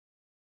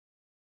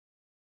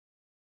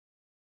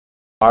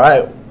All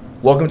right,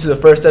 welcome to the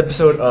first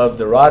episode of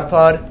the Rod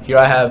Pod. Here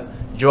I have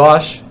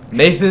Josh,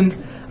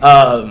 Nathan,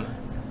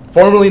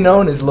 formerly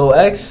known as Lil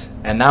X,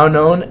 and now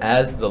known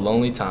as the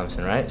Lonely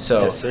Thompson, right?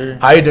 So, Yes, sir.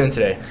 How are you doing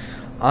today?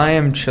 I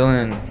am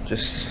chilling,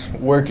 just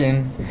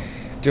working,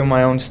 doing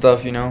my own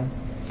stuff, you know.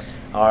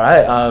 All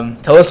right,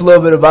 tell us a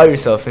little bit about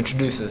yourself.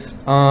 Introduce us.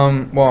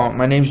 Well,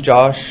 my name's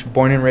Josh,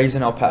 born and raised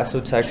in El Paso,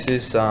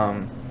 Texas.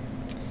 Where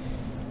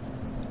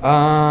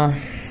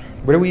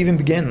do we even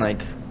begin?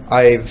 Like,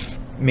 I've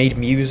made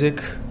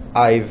music.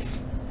 I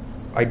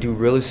do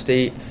real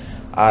estate.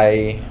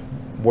 I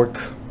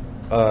work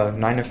a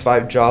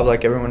 9-to-5 job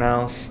like everyone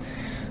else.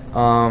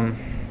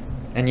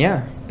 And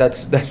yeah,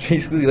 that's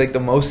basically like the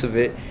most of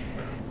it.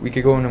 We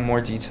could go into more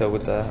detail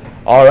with that.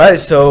 All right,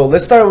 so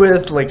let's start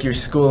with like your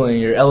schooling,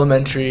 your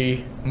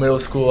elementary, middle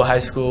school, high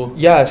school.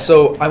 Yeah,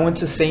 so I went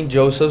to St.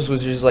 Joseph's,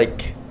 which is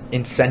like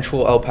in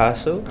central El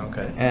Paso.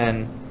 Okay.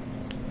 And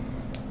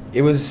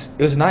it was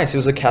nice. It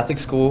was a Catholic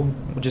school.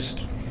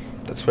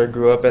 That's where I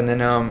grew up. And then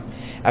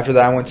after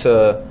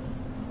that,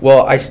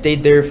 I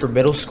stayed there for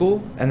middle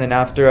school. And then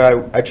after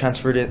I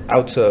transferred it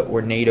out to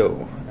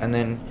Ornado. And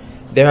then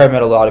there I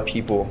met a lot of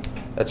people.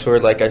 That's where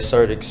like I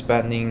started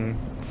expanding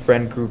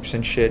friend groups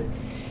and shit.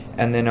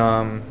 And then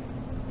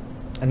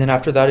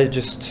after that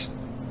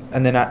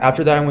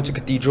after that I went to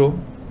Cathedral.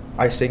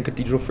 I stayed in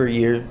Cathedral for a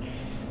year.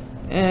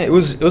 And it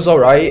was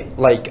alright.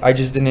 Like I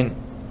just didn't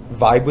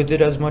vibe with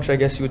it as much, I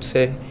guess you would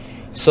say.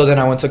 So then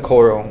I went to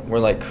Coro, where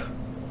like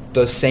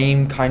the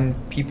same kind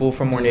of people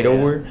from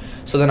Ornado were.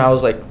 So then I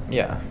was like,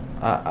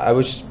 I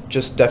was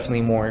just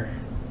definitely more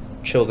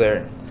chill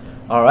there.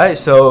 All right,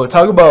 so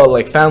talk about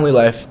like family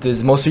life.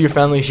 Does most of your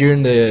family here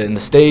in the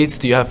States?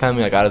 Do you have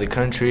family like out of the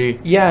country?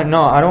 Yeah,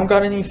 no, I don't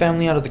got any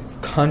family out of the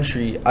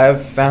country. I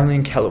have family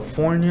in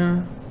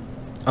California.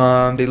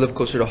 They live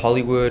closer to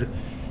Hollywood,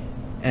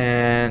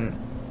 and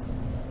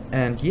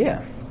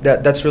yeah,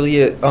 that's really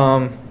it.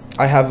 I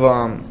have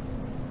an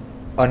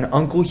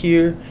uncle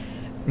here,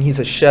 and he's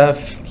a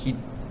chef.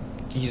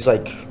 He's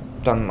like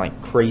done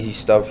like crazy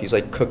stuff. He's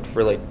like cooked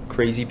for like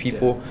crazy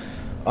people.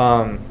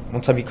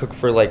 One time he cooked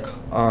for like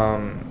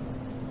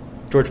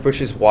George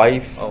Bush's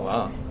wife. Oh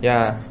wow.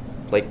 Yeah,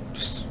 like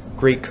just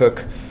great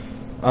cook.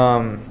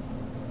 And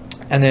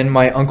then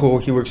my uncle,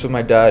 he works with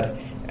my dad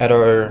at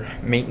our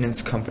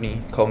maintenance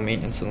company called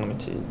Maintenance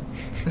Unlimited.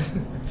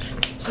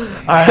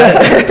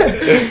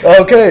 Alright.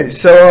 Okay,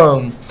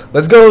 so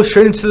let's go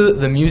straight into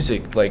the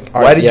music. Like,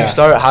 why did you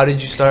start? How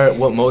did you start?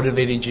 What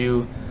motivated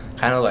you?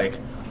 Kind of like,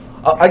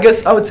 I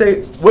guess I would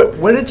say,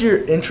 when did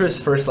your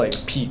interest first like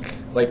peak?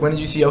 Like, when did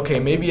you see, okay,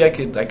 maybe I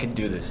could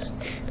do this?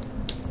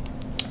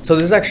 So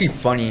this is actually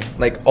funny.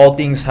 Like, all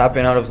things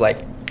happen out of like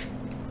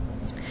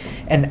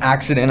an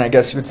accident, I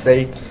guess you would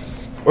say,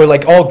 or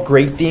like all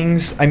great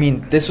things. I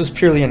mean, this was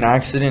purely an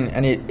accident,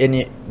 and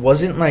it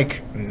wasn't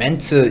like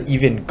meant to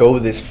even go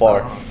this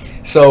far.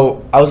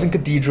 So I was in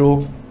Cathedral.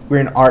 We were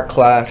in art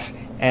class,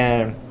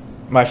 and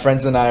my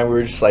friends and I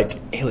were just like,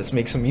 hey, let's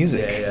make some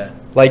music. Yeah.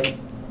 Like,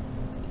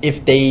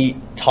 if they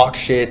talk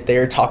shit,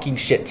 they're talking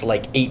shit to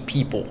like 8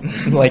 people.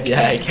 Like,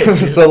 yeah, I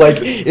get you. So like,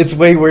 it's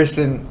way worse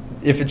than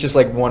if it's just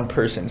like one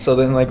person. So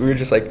then like we were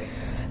just like,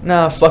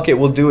 nah, fuck it,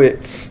 we'll do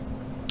it.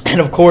 And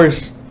of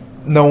course,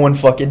 no one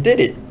fucking did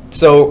it.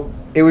 So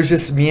it was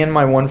just me and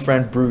my one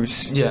friend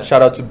Bruce. Yeah.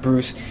 Shout out to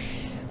Bruce.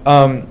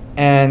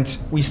 And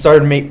we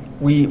started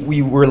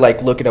we were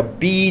like looking up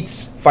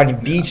beats, finding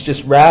beats,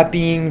 just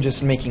rapping,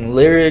 just making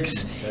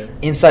lyrics.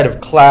 Inside of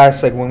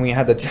class, like when we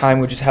had the time,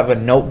 we just have a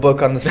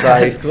notebook on the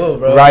side, That's cool,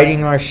 bro.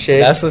 Writing our shit.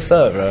 That's what's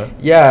up, bro.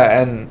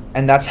 Yeah,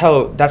 and that's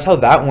how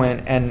that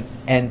went,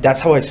 and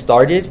that's how I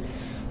started.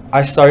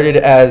 I started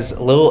as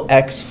Lil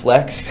X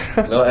Flex.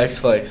 Lil X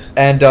Flex.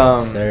 And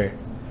Sir.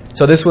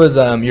 So this was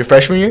your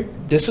freshman year?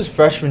 This was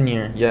freshman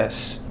year.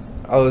 Yes,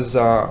 I was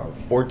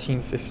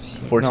 14,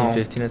 15. 14,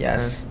 15 at the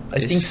yes, time?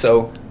 I think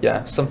so.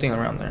 Yeah, something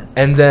around there.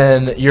 And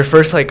then your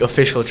first like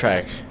official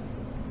track,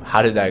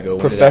 how did that go?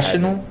 When did that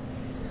Professional? happen?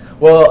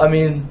 Well, I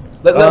mean,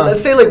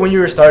 let's say like when you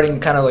were starting,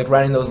 kind of like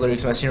writing those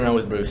lyrics, messing around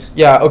with Bruce.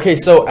 Yeah. Okay.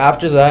 So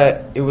after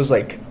that, it was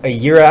like a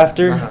year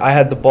after I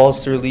had the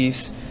balls to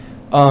release.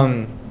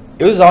 It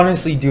was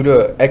honestly due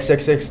to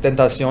XXX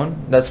Tentacion.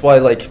 That's why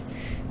like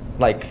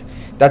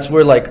that's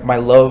where like my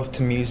love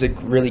to music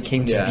really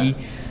came to be.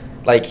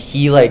 Like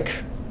he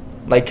like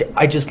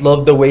I just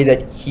loved the way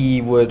that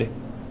he would,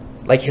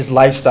 like his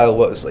lifestyle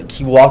was. Like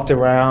he walked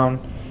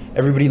around,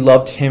 everybody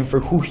loved him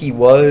for who he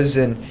was,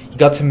 and he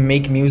got to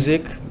make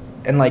music.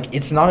 And like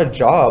it's not a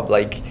job.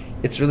 Like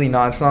it's really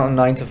not. It's not a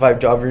 9-to-5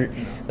 job.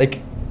 Like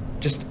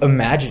just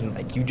imagine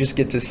like you just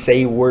get to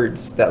say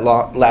words that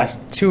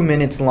last 2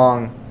 minutes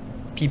long.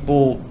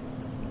 People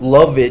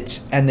love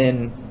it, and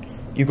then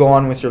you go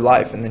on with your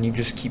life, and then you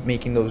just keep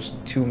making those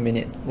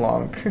 2-minute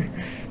long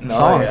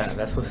songs. Yeah,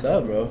 that's what's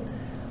up, bro.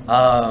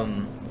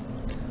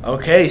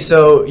 Okay,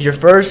 so your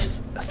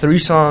first 3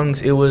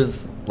 songs, it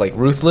was like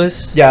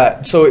Ruthless.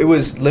 Yeah, so it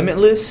was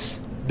Limitless,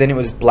 then it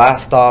was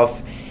Blast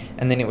Off,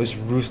 and then it was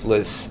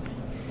Ruthless.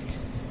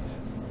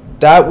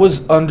 That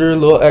was under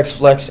Lil X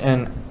Flex,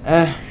 and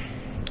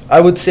I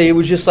would say it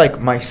was just like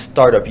my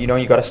startup. You know,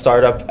 you got to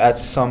start up at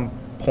some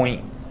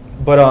point.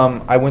 But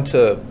I went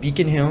to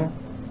Beacon Hill.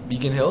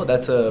 Beacon Hill?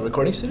 That's a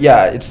recording studio?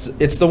 Yeah,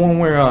 it's the one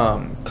where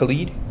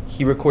Khalid,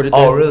 he recorded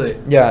there. Oh, really?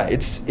 Yeah,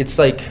 it's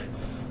like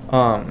it's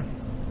on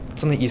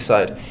the east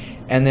side.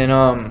 And then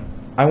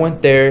I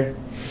went there.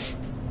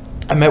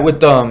 I met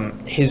with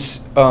his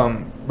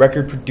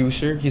record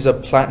producer. He's a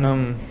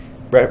platinum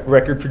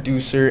record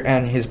producer,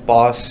 and his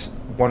boss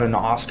won an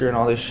Oscar and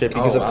all this shit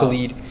because of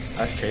Khalid.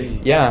 That's crazy.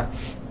 Yeah.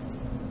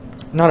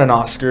 Not an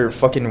Oscar,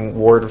 fucking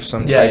award of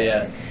some type.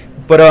 Yeah.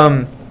 But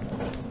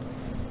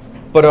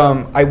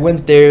I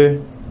went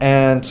there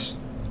and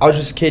I was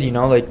just a kid, you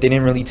know, like they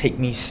didn't really take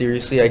me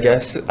seriously, I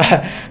guess.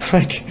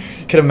 Like,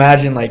 you could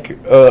imagine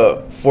like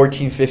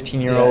 14,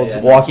 15-year-olds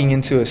walking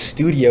into a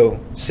studio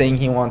saying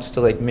he wants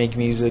to like make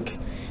music.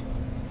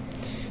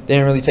 They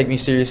didn't really take me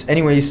serious.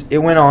 Anyways, it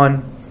went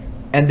on,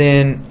 and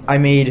then I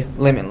made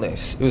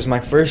Limitless. It was my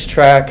first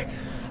track.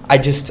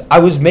 I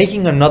was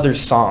making another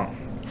song,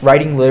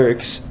 writing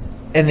lyrics,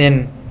 and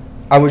then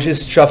I was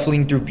just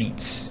shuffling through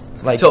beats.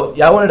 Like, so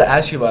yeah, I wanted to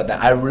ask you about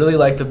that. I really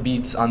like the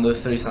beats on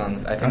those 3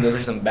 songs. I think those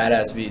are some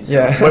badass beats.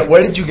 Yeah. So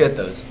where did you get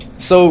those?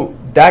 So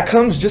that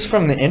comes just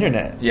from the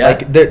internet. Yeah.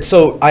 Like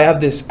so I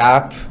have this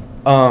app,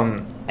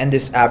 and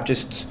this app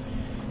just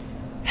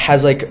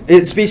has like,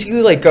 it's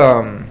basically like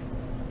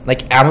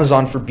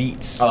Amazon for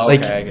beats. Oh, okay,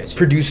 like I get you.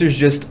 Producers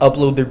just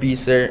upload their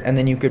beats there, and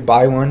then you could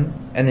buy one,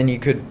 and then you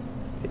could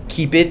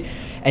keep it.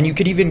 And you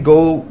could even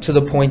go to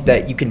the point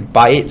that you can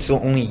buy it so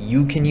only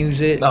you can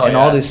use it, and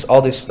all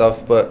this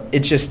stuff. But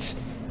it's just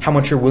how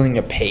much you're willing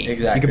to pay.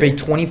 Exactly. You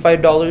could pay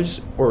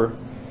 $25 or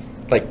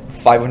like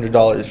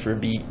 $500 for a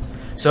beat.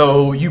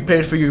 So you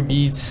paid for your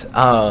beats.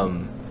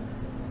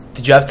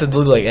 Did you have to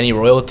do like any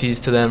royalties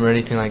to them or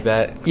anything like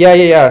that?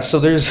 Yeah. So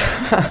there's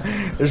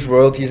there's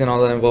royalties and all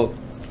that involved.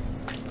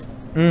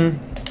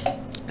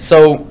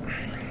 So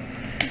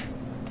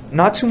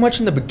not too much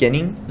in the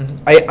beginning.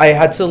 Mm-hmm. I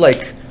had to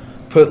like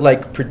put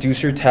like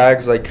producer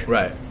tags, like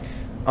right.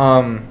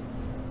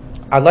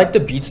 I like the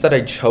beats that I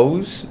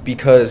chose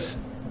because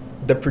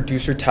the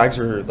producer tags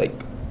are like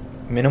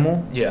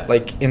minimal. Yeah.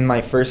 Like in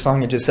my first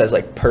song, it just says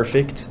like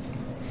perfect.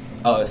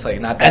 Oh, it's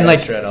like not that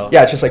extra at all.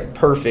 Yeah, it's just like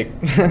perfect.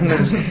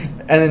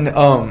 and then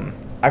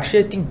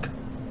actually I think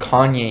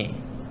Kanye,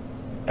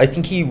 I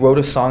think he wrote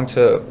a song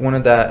to one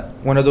of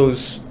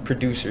those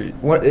producers.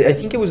 I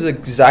think it was the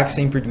exact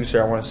same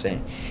producer, I want to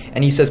say,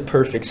 and he says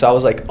perfect. So I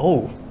was like,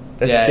 oh.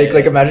 That's sick. Yeah.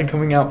 Like, imagine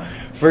coming out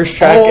first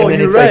track, and then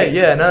it's right. like,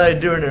 yeah. Now that I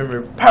do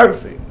remember,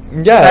 perfect.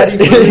 Yeah,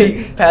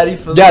 Patty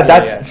Philly. Yeah,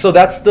 that's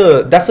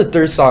the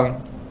third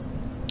song,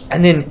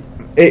 and then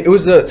it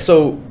was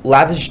so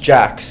Lavish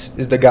Jax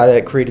is the guy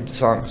that created the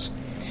songs,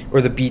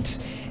 or the beats,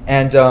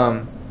 and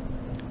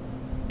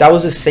that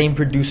was the same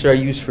producer I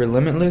used for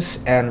Limitless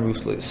and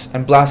Ruthless,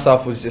 and Blast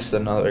Off was just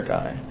another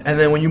guy. And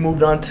then when you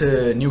moved on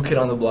to New Kid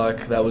on the Block,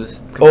 that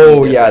was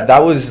different.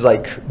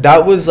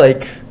 That was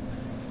like.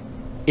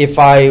 If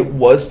I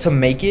was to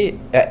make it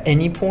at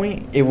any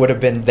point, it would have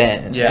been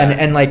then. Yeah.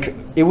 And like,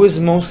 it was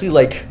mostly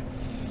like,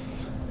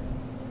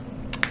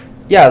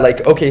 yeah,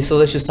 like, okay, so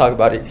let's just talk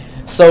about it.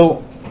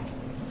 So,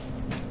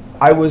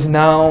 I was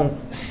now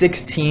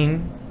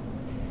 16,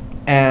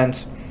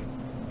 and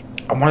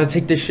I want to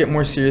take this shit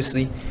more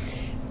seriously.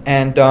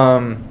 And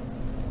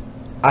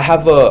I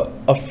have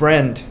a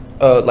friend,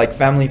 like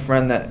family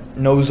friend that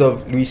knows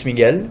of Luis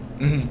Miguel.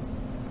 Mm-hmm.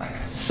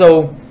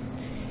 So,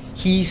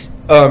 she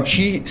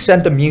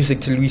sent the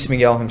music to Luis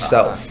Miguel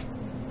himself,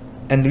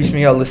 and Luis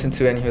Miguel listened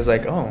to it, and he was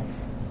like, "Oh,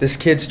 this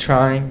kid's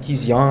trying.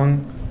 He's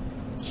young.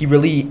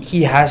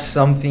 He has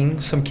some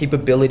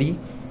capability.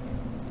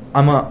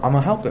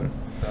 I'ma help him."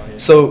 Oh, yeah.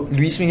 So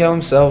Luis Miguel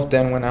himself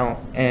then went out,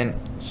 and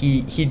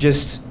he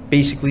just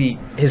basically,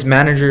 his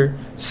manager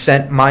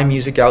sent my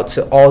music out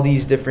to all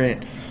these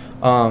different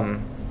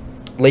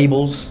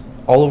labels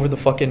all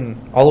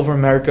over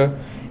America,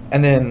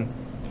 and then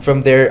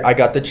from there, I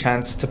got the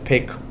chance to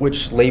pick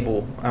which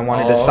label I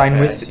wanted to sign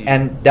with,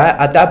 and that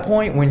at that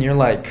point, when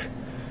you're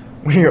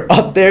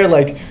up there,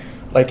 like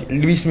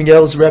Luis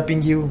Miguel's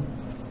repping you,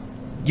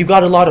 you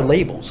got a lot of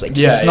labels. Like,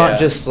 it's not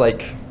just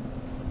like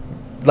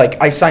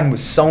I signed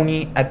with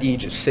Sony at the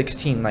age of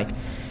 16. Like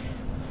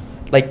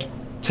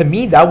to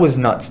me, that was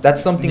nuts. That's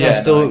something I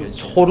still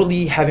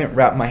totally haven't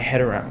wrapped my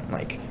head around.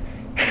 Like,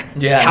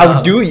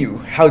 how do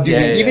you?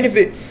 Even if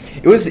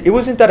it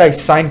wasn't that I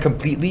signed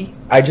completely.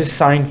 I just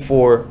signed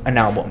for an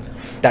album.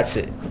 That's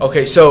it.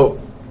 Okay, so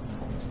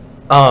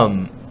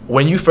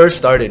when you first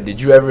started,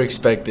 did you ever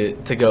expect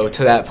it to go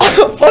to that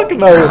point? Fuck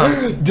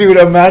no. Dude,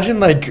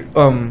 imagine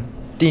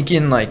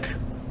thinking like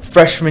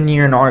freshman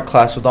year in art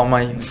class with all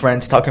my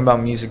friends talking about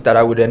music that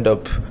I would end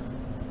up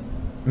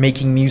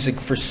making music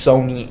for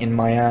Sony in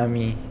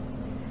Miami.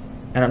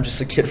 And I'm just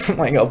a kid from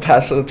like El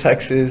Paso,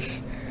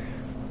 Texas.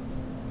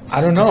 I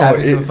don't know.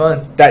 Having some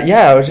fun.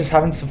 I was just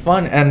having some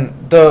fun, and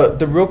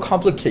the real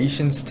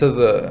complications to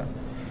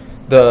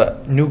the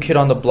New Kid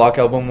on the Block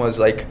album was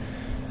like,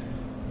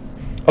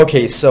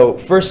 okay, so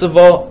first of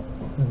all,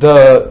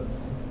 the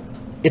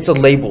it's a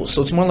label,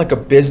 so it's more like a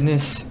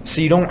business,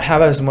 so you don't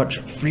have as much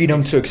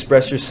freedom to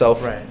express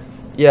yourself. Right.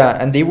 Yeah,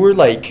 and they were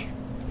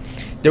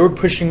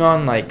pushing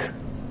on like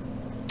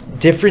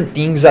different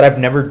things that I've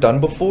never done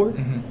before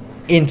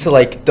into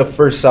like the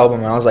first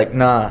album, and I was like,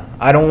 nah,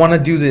 I don't want to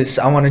do this.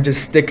 I want to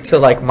just stick to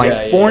like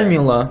my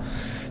formula,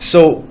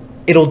 so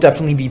it'll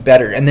definitely be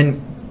better. And then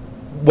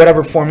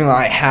whatever formula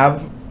I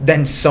have,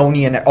 then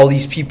Sony and all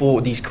these people,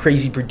 these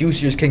crazy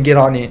producers can get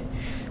on it,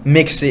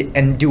 mix it,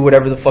 and do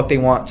whatever the fuck they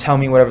want, tell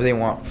me whatever they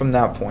want from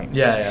that point.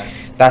 Yeah.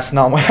 That's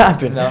not what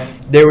happened. No.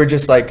 They were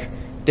just like,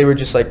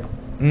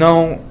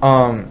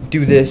 no,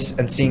 do this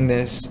and sing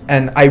this.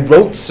 And I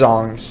wrote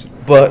songs,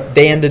 but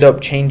they ended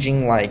up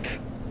changing like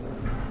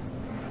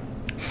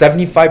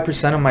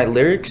 75% of my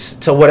lyrics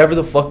to whatever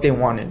the fuck they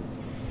wanted,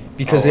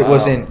 because it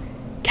wasn't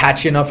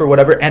catchy enough or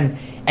whatever. And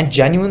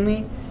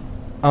genuinely,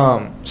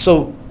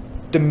 so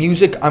the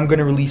music I'm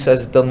gonna release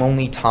as The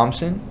Lonely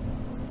Thompson,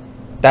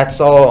 that's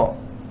all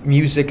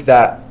music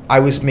that I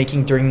was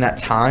making during that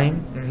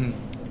time,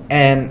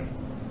 and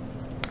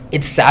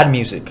it's sad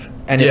music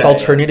and it's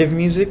alternative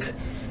music,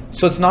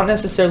 so it's not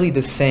necessarily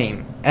the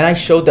same. And I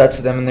showed that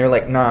to them, and they're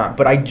like, nah.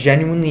 But I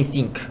genuinely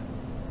think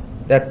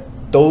that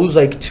those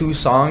like 2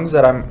 songs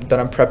that I'm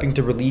prepping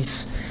to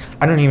release,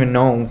 I don't even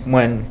know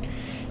when,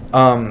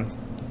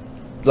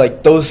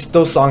 like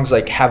those songs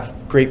like have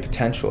great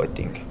potential, I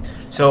think.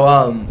 So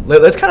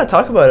let's kind of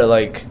talk about it.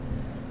 Like,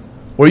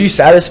 were you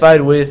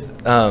satisfied with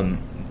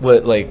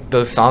what like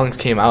those songs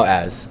came out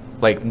as?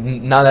 Like,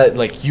 now that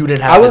like you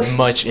didn't have as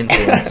much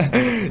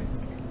influence.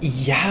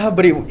 Yeah,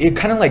 but it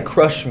kind of like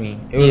crushed me.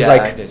 It was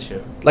I get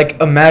you. Like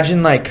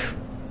imagine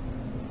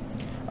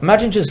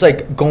just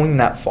like going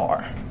that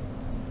far,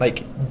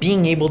 like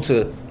being able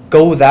to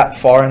go that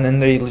far, and then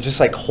they just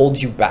like hold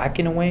you back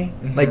in a way.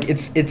 Like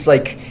it's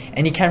like,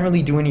 and you can't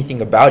really do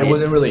anything about it. It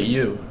wasn't really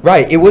you.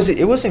 Right. It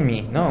wasn't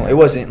me. No, it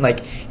wasn't.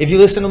 Like, if you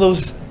listen to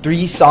those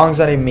 3 songs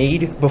that I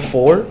made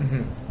before,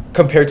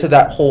 compared to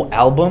that whole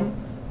album,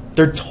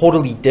 they're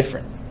totally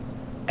different.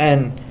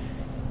 And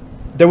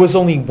there was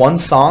only one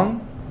song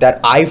that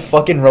I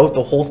fucking wrote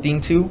the whole thing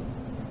to,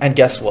 and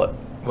guess what?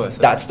 What's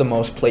that? That's the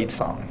most played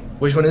song.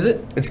 Which one is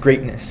it? It's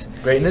Greatness.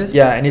 Greatness?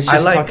 Yeah, and it's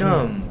just I like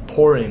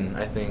Pouring,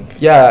 I think.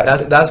 Yeah.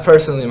 That's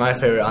personally my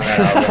favorite on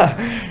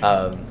that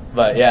album.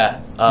 But yeah.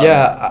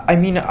 Yeah, I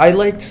mean, I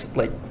liked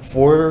like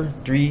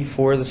 3,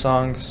 4 of the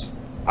songs.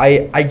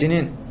 I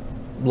didn't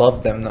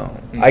love them though.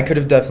 I could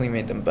have definitely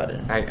made them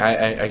better.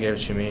 I get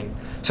what you mean.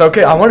 So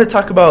okay, I want to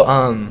talk about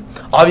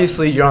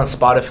obviously you're on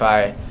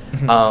Spotify.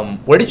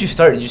 Where did you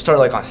start? Did you start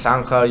like on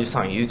SoundCloud? You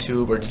start on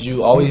YouTube, or did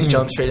you always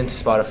jump straight into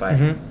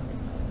Spotify?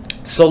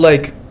 So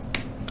like,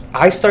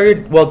 I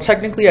started. Well,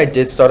 technically, I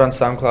did start on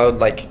SoundCloud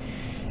like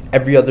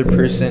every other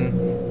person.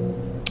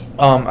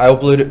 I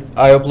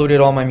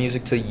uploaded all my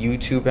music to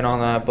YouTube and all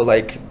that, but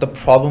like the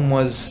problem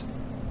was,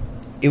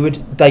 it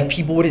would like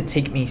people wouldn't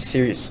take me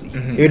seriously.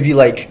 It would be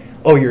like,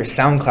 oh, you're a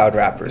SoundCloud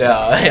rapper.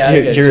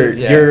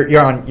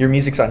 Your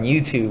music's on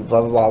YouTube,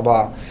 blah blah blah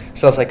blah.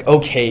 So I was like,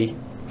 okay,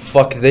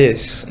 fuck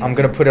this. I'm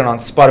gonna put it on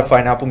Spotify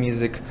and Apple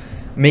Music,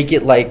 make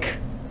it like,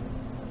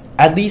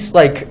 at least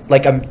like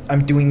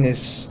I'm doing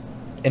this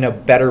in a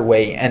better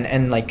way,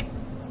 and like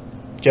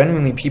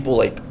genuinely people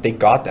like they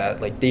got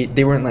that, like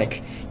they weren't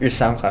like, you're a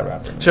SoundCloud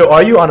rapper. So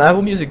are you on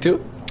Apple Music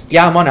too?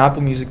 Yeah, I'm on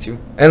Apple Music too.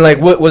 And like,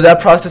 what was that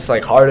process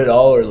like hard at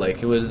all, or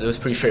like it was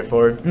pretty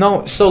straightforward?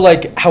 No, so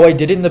like how I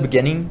did it in the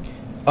beginning,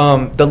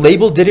 the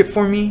label did it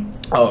for me.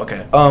 Oh,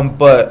 okay.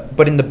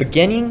 But in the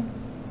beginning,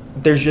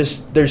 there's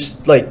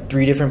like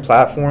 3 different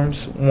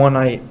platforms.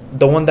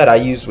 The one that I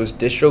used was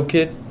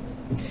DistroKid.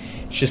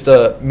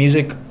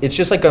 It's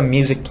just like a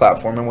music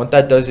platform, and what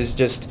that does is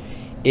just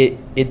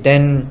it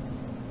then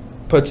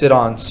puts it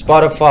on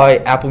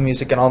Spotify, Apple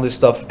Music, and all this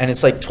stuff, and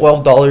it's like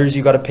 $12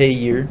 you got to pay a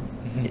year.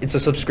 It's a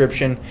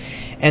subscription,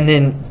 and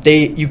then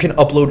you can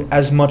upload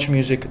as much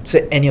music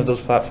to any of those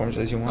platforms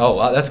as you want. Oh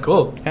wow, that's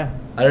cool. Yeah,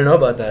 I didn't know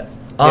about that.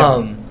 I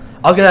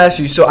was gonna ask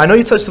you, so I know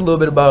you touched a little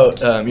bit about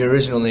your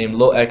original name,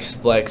 Lil X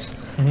Flex,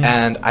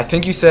 and I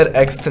think you said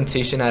X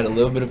Temptation had a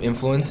little bit of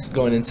influence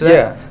going into that.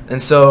 Yeah.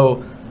 And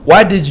so,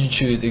 why did you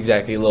choose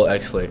exactly Lil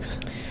X Flex?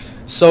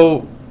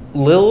 So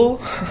Lil,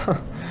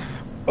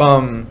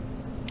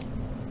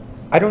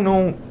 I don't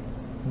know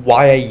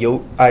why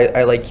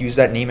I like use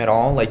that name at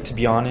all. Like, to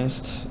be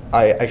honest,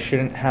 I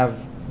shouldn't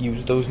have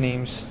used those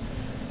names.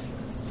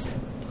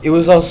 It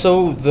was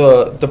also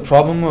the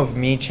problem of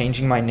me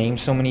changing my name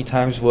so many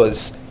times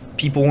was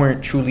people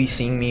weren't truly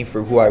seeing me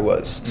for who I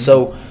was.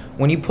 So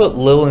when you put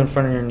Lil in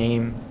front of your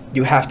name,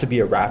 you have to be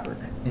a rapper.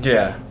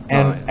 Yeah.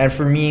 And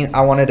for me,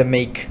 I wanted to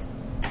make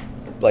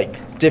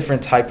like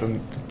different type of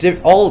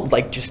all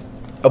like just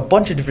a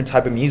bunch of different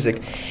type of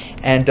music,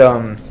 and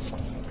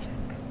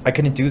I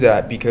couldn't do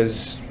that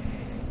because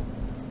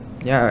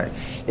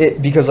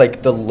because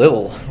like the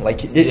Lil,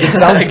 like it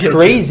sounds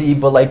crazy,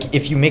 but like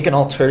if you make an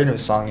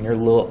alternative song and you're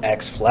Lil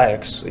X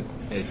Flex, like,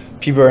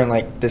 people are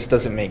like, this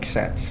doesn't make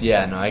sense.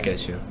 Yeah, no, I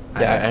get you.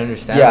 Yeah, I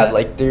understand. Yeah, that.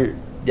 like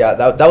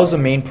that was the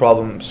main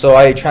problem. So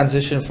I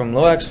transitioned from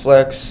Lil X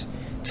Flex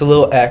to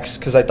Lil X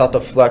because I thought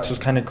the flex was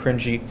kind of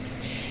cringy.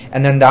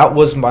 And then that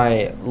was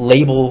my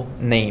label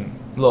name.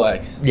 Lil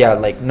X. Yeah,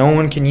 like no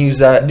one can use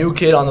that. New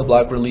Kid on the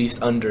Block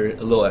released under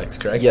Lil X,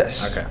 correct?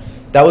 Yes. Okay.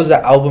 That was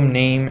the album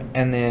name,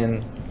 and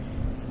then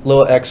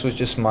Lil X was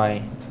just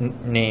my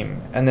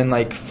name. And then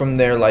like from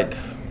there, like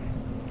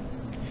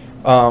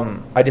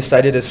I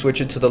decided to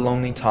switch it to the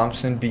Lonely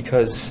Thompson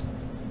because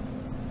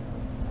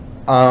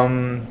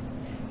I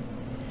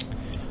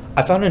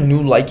found a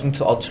new liking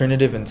to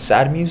alternative and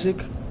sad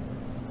music.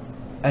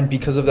 And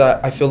because of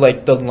that, I feel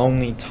like the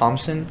Lonely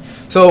Thompson.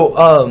 So,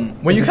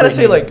 when you kind of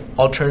say like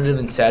alternative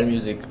and sad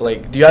music,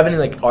 like, do you have any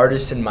like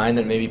artists in mind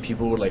that maybe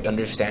people would like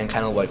understand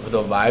kind of like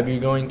the vibe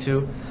you're going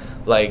to?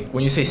 Like,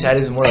 when you say sad,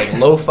 is it more like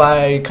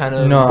lo-fi kind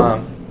of? No.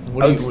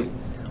 What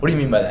do you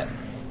mean by that?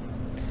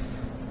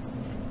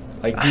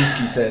 Like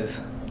Dusky says.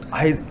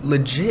 I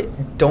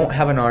legit don't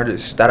have an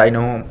artist that I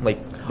know like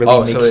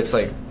really makes. So it's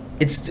like.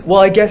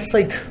 I guess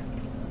like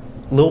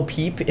Lil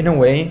Peep in a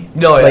way.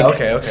 No, yeah, like,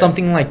 okay.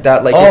 Something like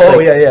that. Like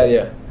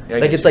yeah.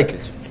 Like it's like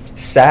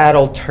sad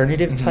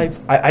alternative type.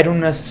 I don't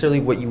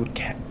necessarily what you would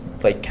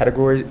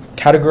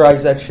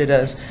categorize that shit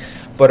as,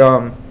 but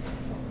I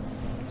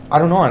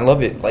don't know. I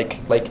love it. Like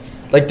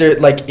there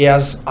like it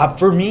has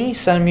for me,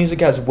 sad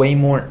music has way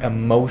more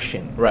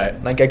emotion. Right.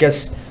 Like I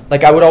guess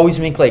like I would always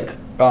make like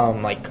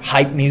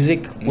hype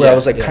music where I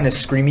was like kind of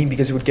screaming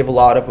because it would give a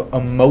lot of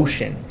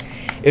emotion.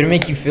 It would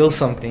make you feel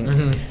something.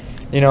 Mm-hmm.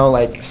 You know,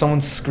 like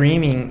someone's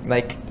screaming,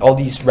 like all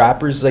these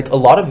rappers, like a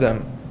lot of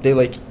them, they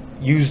like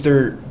use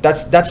their,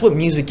 that's what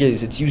music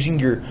is. It's using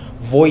your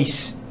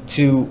voice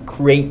to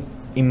create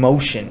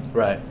emotion.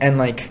 Right. And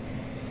like,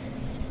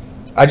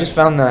 I just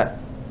found that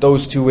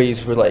those two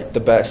ways were like the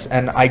best.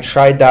 And I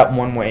tried that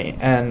one way.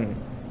 And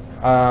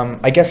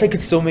I guess I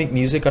could still make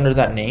music under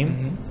that name.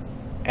 Mm-hmm.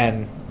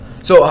 And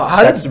so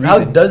how does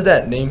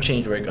that name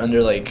change work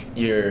under like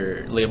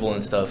your label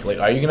and stuff? Like,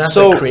 are you gonna have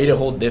to create a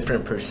whole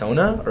different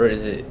persona, or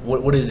is it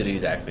what is it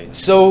exactly?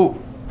 So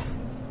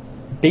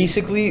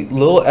basically,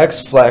 Lil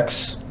X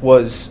Flex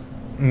was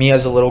me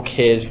as a little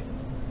kid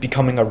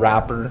becoming a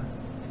rapper,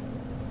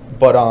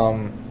 but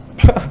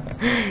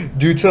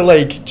due to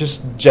like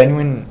just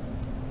genuine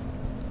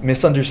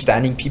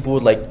misunderstanding, people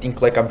would like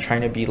think like I'm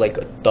trying to be like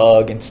a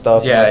thug and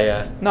stuff. Yeah, like,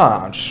 yeah.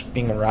 Nah, I'm just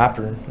being a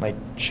rapper. Like,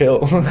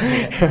 chill. You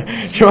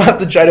don't have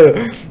to try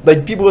to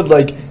like. People would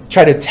like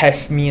try to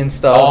test me and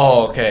stuff.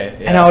 Oh, okay.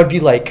 Yeah. And I would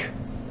be like,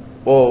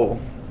 whoa,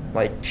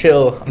 like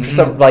chill. I'm just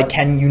like,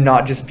 can you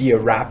not just be a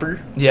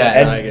rapper? Yeah,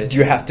 and no, I get do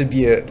you have to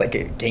be a like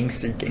a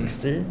gangster?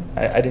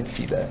 I didn't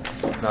see that.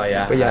 No,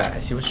 yeah. But yeah, I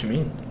see what you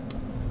mean.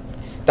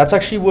 That's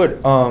actually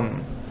what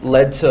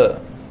led to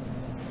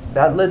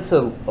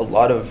a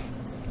lot of.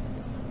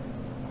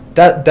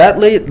 That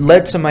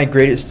led to my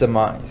greatest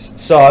demise.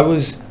 So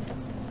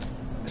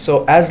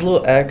as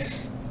Lil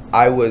X,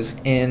 I was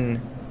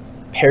in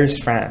Paris,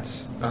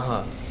 France.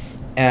 Uh-huh.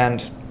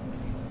 And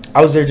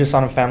I was there just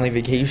on a family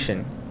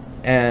vacation.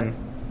 And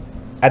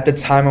at the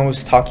time I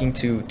was talking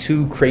to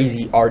two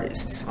crazy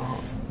artists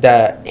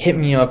that hit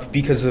me up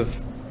because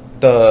of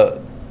the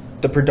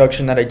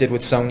production that I did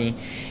with Sony.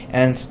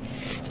 And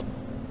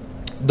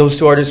those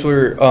two artists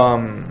were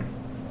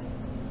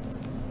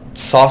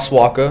Sauce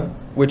Walker,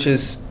 which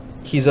is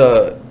he's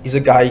a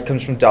guy, he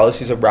comes from Dallas,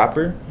 he's a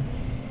rapper,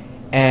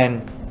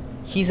 and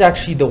he's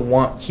actually the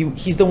one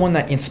he's the one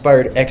that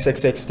inspired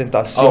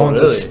XXXTentacion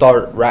to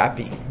start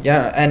rapping.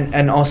 Yeah,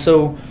 and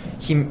also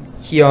he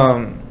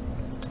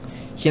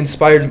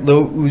inspired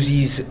Lil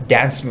Uzi's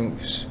dance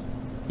moves.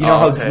 You know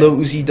how Lil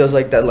Uzi does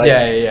like that, like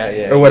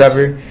yeah, or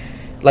whatever.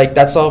 Like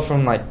that's all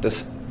from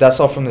this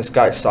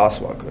guy Sauce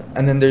Walker.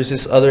 And then there's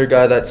this other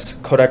guy that's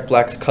Kodak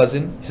Black's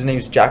cousin. His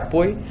name's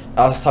Jackboy.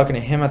 I was talking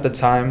to him at the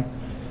time.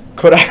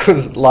 Kodak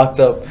was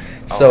locked up.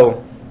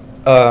 So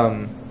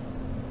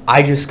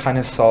I just kind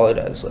of saw it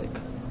as like,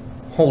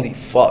 holy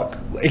fuck.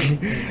 Like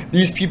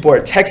these people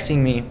are texting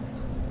me,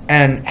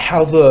 and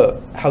how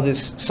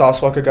this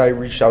Sauce Walker guy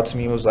reached out to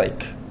me was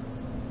like,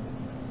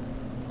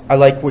 I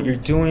like what you're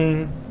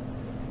doing.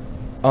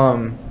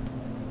 I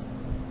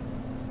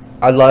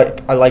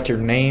like your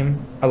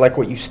name. I like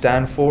what you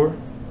stand for,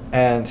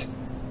 and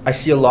I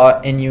see a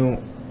lot in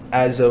you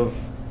as of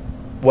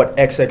what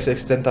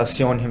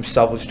XXXTentacion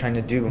himself was trying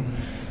to do. Mm-hmm.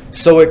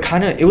 So it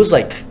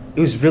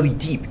was really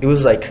deep. It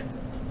was like,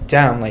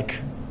 damn, like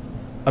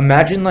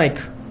imagine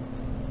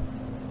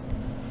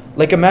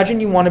imagine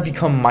you want to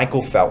become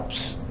Michael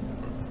Phelps,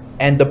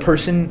 and the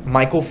person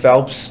Michael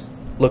Phelps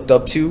looked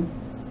up to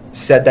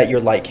said that you're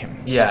like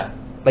him. Yeah.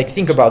 Like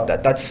think about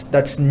that.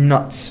 That's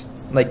nuts.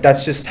 Like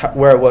that's just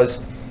where I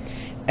was.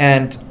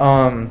 And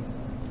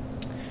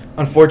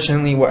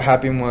unfortunately what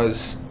happened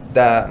was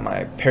that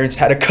my parents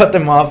had to cut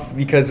them off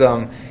because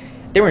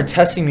they weren't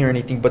testing me or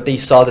anything, but they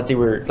saw that they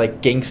were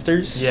like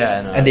gangsters.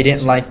 Yeah, no, and they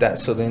didn't like that,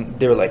 so then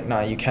they were like,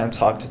 nah, you can't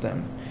talk to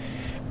them.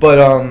 But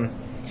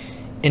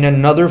in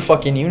another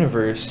fucking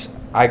universe,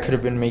 I could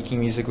have been making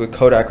music with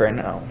Kodak right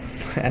now,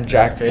 and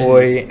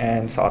Jackboy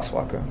and Sauce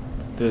Walker.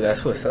 Dude,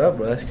 that's what's up,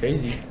 bro. That's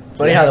crazy.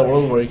 Funny how the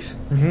world works.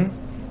 Mhm.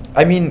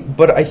 I mean,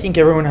 but I think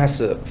everyone has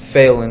to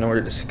fail in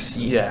order to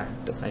succeed. Yeah.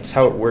 That's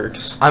how it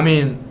works. I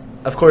mean,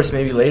 of course,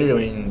 maybe later,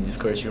 of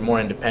course, you're more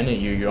independent.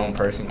 You're your own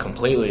person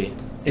completely.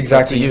 Exactly. It's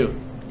up to you.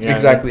 You know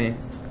Exactly.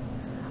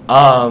 what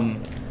I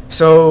mean?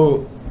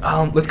 So,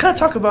 let's kind of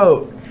talk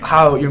about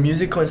how your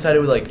music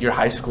coincided with, like, your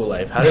high school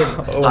life.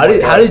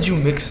 How did you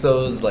mix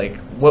those? Like,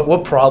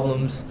 what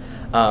problems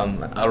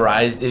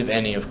arise, if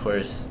any, of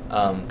course?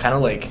 Kind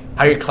of like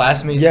how your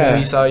classmates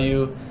maybe saw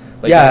you.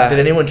 Like, did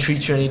anyone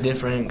treat you any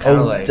different? Kind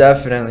of like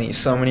definitely.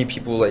 So many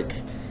people like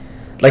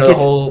the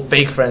whole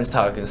fake friends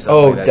talk and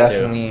stuff. Like that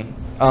definitely.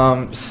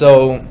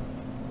 So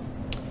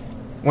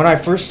when I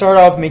first started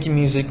off making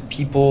music,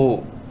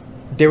 people,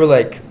 they were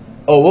like,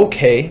 "Oh,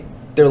 okay."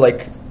 They're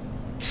like,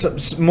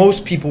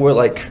 most people were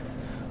like,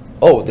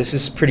 "Oh, this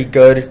is pretty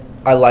good.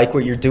 I like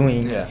what you're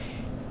doing." Yeah.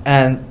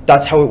 And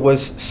that's how it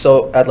was.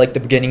 So at like the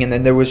beginning, and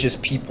then there was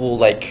just people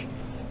like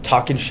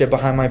talking shit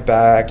behind my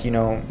back, you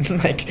know,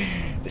 like,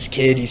 this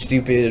kid, he's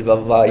stupid, blah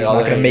blah blah, he's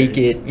not gonna make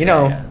it, you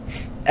know,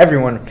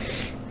 everyone.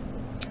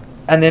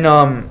 And then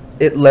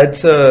it led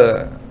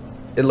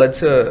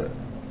to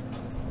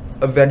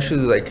eventually,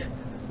 like,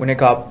 when it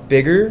got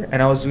bigger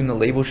and I was doing the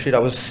label shit. I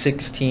was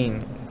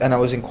 16 and I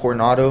was in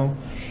Coronado,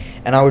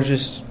 and I was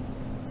just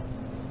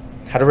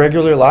had a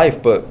regular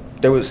life, but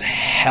there was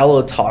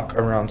hella talk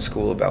around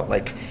school about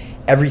like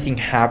everything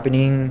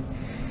happening,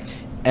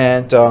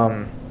 and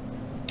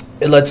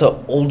it led to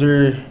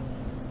older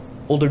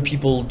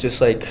people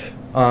just like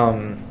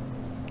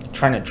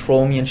trying to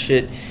troll me and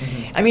shit.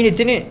 Mm-hmm. I mean, it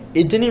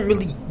didn't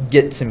really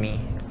get to me,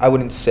 I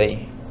wouldn't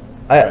say.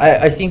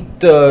 I think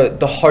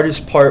the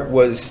hardest part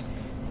was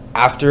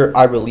after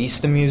I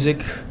released the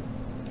music,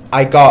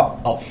 I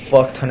got a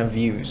fuck ton of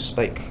views.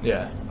 Like,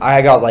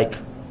 I got like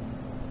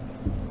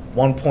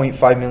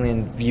 1.5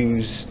 million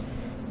views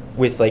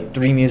with like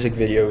 3 music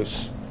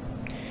videos,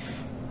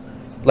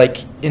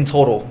 like, in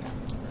total.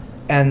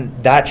 And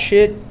that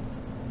shit,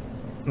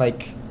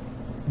 like,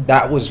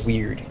 that was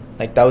weird.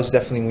 Like, that was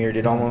definitely weird.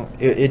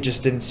 It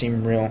just didn't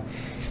seem real.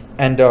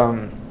 And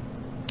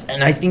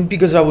I think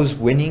because I was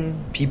winning,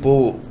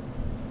 people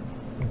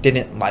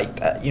didn't like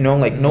that, you know?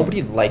 Like,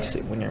 nobody likes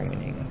it when you're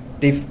winning.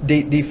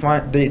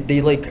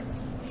 They like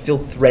feel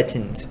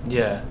threatened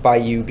by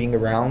you being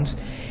around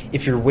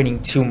if you're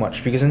winning too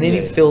much, because then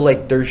they feel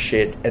like they're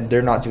shit and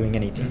they're not doing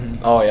anything.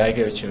 Mm-hmm. Oh yeah, I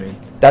get what you mean.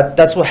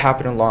 That's what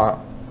happened a lot,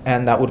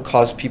 and that would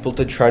cause people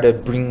to try to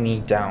bring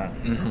me down.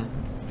 Mm-hmm.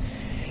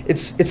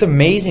 It's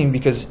amazing,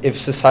 because if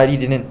society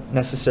didn't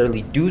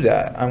necessarily do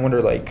that, I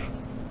wonder, like,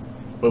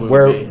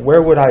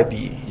 where would I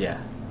be? Yeah.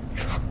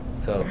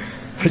 So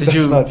did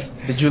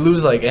you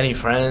lose like any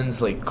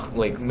friends,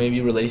 like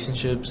maybe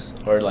relationships,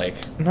 or like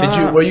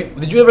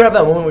did you ever have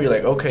that moment where you're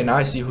like, okay, now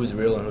I see who's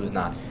real and who's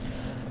not?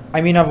 I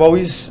mean, I've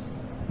always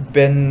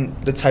been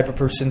the type of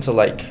person to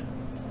like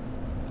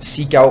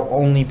seek out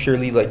only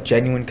purely like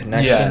genuine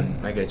connection.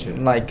 Yeah, I get you.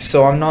 Like,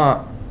 so I'm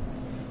not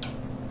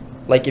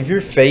like, if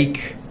you're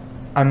fake,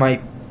 I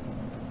might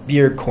be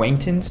your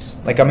acquaintance.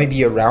 Like, I may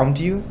be around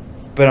you,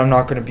 but I'm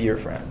not gonna be your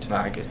friend.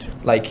 Nah, I get you.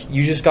 Like,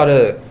 you just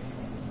gotta,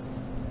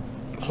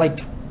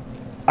 like,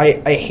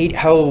 I hate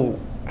how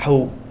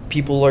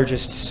people are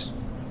just.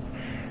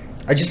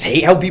 I just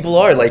hate how people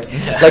are. Like,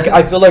 like,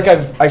 I feel like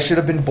I should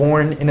have been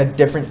born in a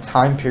different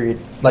time period.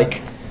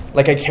 Like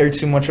I care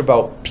too much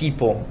about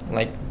people,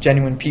 like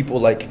genuine people.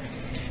 Like,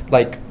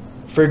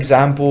 for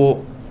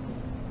example,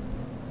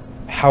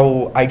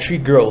 how I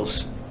treat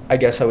girls, I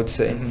guess I would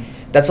say. Mm-hmm.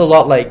 That's a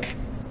lot like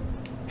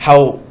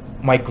how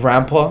my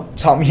grandpa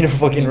taught me to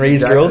fucking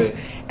raise girls.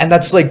 And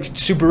that's like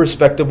super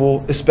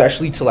respectable,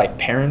 especially to like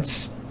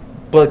parents.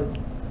 But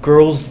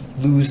girls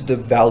lose the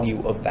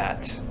value of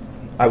that,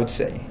 I would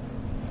say.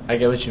 I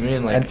get what you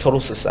mean, like, and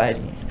total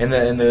society. In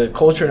the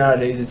culture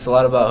nowadays, it's a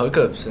lot about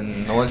hookups,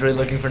 and no one's really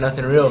looking for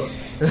nothing real.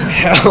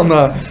 Hell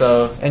no.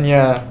 So, and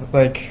yeah,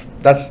 like,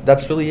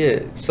 that's really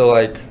it. So,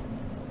 like,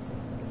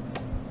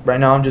 right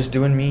now I'm just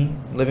doing me,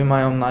 living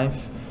my own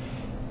life,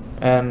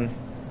 and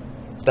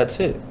that's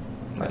it.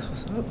 That's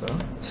what's up, bro.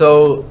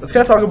 So let's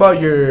kind of talk about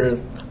your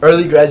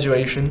early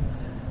graduation.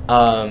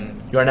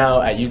 You are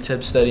now at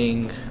UTEP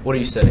studying. What are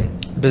you studying?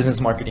 Business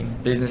marketing.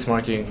 Business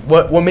marketing.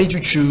 What made you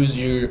choose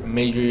your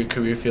major, your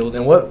career field,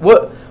 and what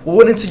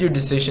went into your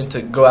decision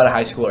to go out of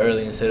high school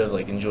early instead of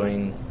like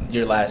enjoying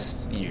your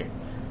last year?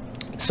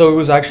 So it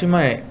was actually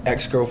my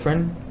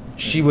ex-girlfriend.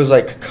 She was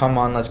like, "Come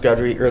on, let's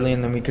graduate early,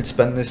 and then we could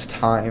spend this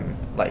time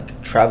like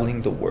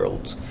traveling the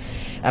world."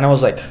 And I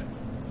was like,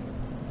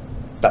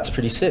 "That's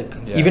pretty sick."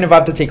 Yeah. Even if I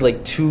have to take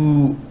like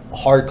 2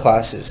 hard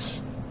classes.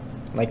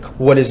 Like,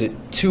 what is it?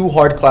 2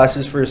 hard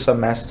classes for a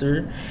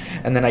semester,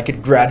 and then I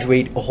could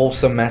graduate a whole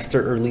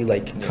semester early.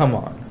 Like, come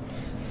on.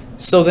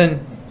 So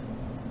then,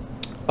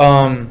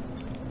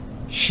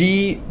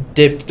 she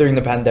dipped during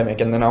the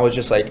pandemic, and then I was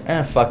just like,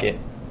 fuck it.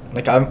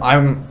 Like,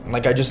 I'm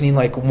like, I just need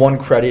like 1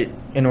 credit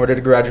in order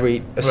to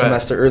graduate a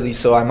semester early,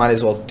 so I might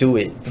as well do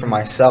it for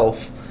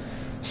myself.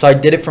 So I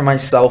did it for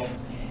myself,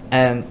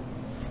 and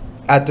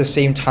at the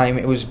same time,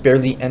 it was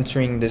barely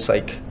entering this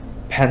like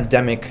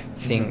pandemic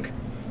thing.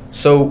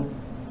 So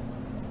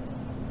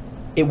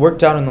it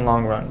worked out in the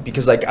long run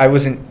because like I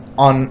wasn't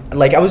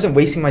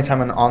wasting my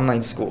time on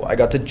online school. I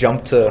got to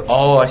jump to.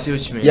 Oh, I see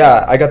what you mean.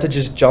 Yeah, I got to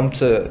just jump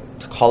to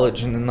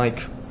college, and then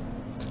like.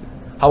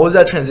 How was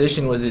that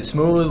transition? Was it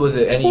smooth? Was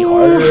it any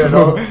harder at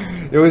all?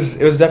 It was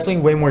definitely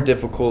way more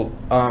difficult.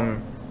 I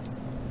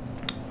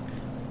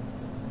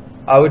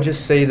would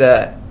just say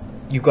that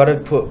you got to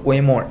put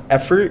way more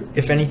effort,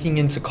 if anything,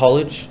 into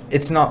college.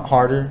 It's not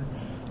harder,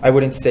 I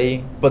wouldn't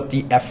say, but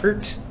the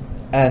effort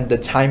and the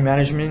time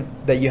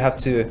management that you have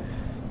to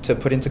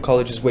put into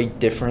college is way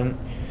different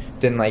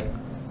than like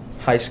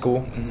high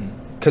school.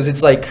 Because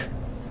it's like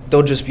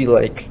they'll just be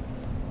like,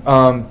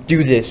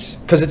 do this,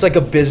 because it's like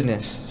a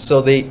business.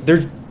 So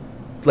they're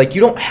like,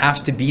 you don't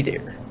have to be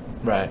there.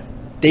 Right.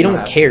 They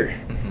don't care.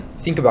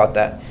 Think about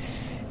that.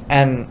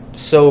 And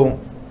so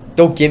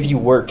they'll give you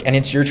work, and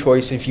it's your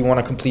choice if you want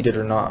to complete it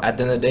or not. At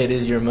the end of the day, it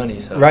is your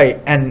money. So. Right.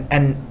 And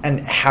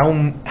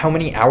how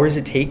many hours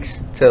it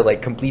takes to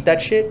like complete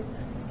that shit,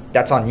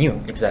 that's on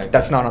you. Exactly.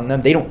 That's not on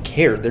them. They don't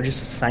care. They're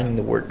just assigning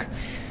the work.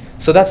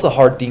 So that's the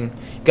hard thing.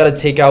 You got to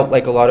take out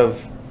like a lot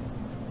of,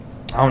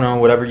 I don't know,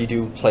 whatever you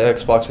do, play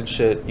Xbox and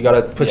shit. You got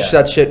to put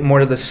that shit more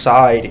to the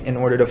side in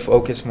order to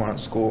focus more on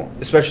school,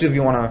 especially if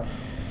you want to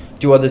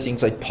do other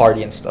things like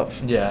party and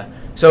stuff. Yeah.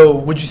 So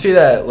would you say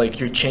that like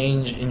your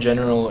change in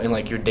general in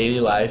like your daily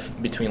life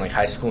between like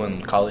high school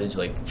and college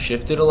like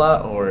shifted a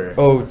lot, or?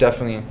 Oh,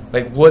 definitely.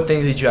 Like what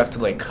things did you have to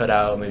like cut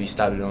out, maybe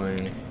stop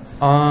doing?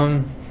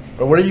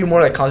 Or what are you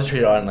more like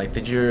concentrated on? Like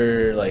did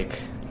your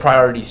like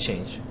priorities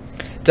change?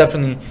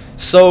 Definitely.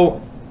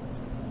 So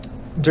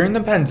during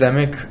the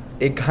pandemic,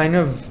 it kind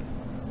of,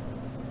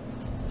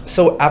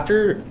 so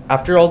after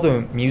all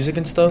the music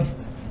and stuff,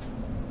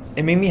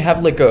 it made me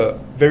have like a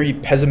very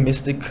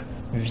pessimistic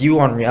view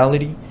on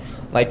reality.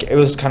 Like it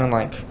was kind of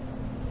like,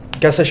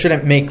 guess I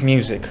shouldn't make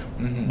music,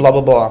 blah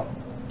blah blah.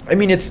 I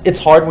mean, it's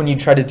hard when you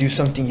try to do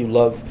something you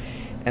love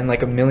and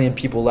like a million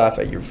people laugh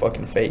at your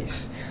fucking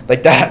face.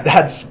 Like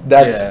that's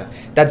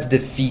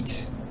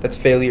defeat. That's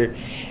failure.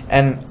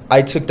 And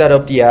I took that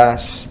up the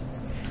ass,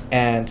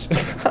 and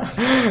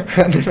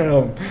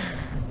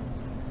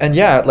and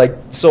yeah, like,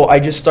 so I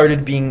just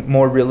started being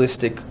more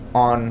realistic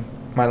on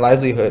my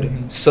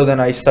livelihood. So then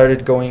I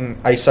started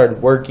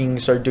working,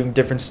 started doing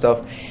different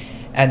stuff,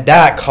 and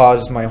that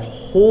caused my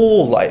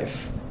whole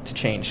life to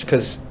change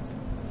because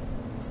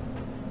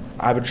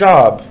I have a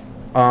job.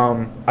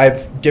 I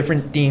have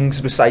different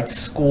things besides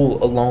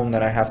school alone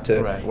that I have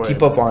to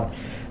keep up on.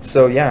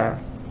 So yeah,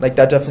 like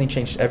that definitely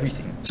changed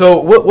everything. So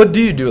what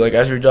do you do like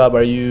as your job?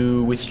 Are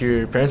you with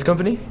your parents'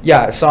 company?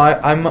 Yeah, so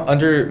I'm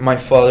under my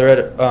father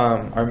at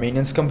our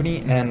maintenance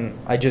company, and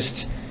I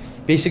just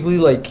basically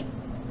like,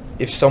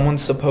 if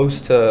someone's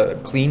supposed to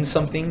clean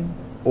something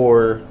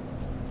or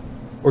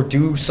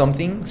do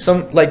something,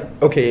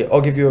 okay,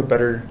 I'll give you a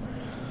better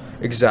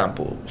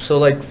example. So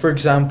like, for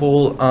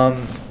example,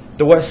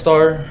 the West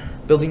Star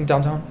building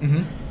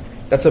downtown,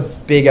 that's a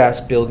big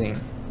ass building,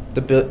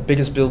 the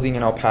biggest building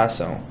in El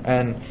Paso,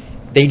 and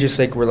they just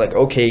like were like,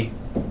 okay,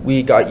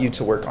 we got you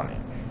to work on it.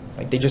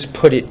 Like they just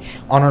put it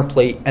on our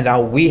plate, and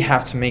now we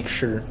have to make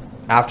sure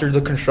after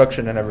the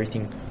construction and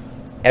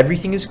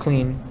everything is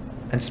clean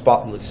and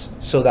spotless,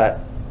 so that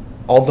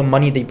all the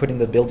money they put in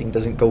the building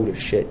doesn't go to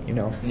shit, you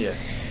know? Yeah.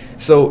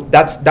 So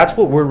that's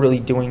what we're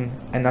really doing,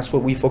 and that's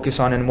what we focus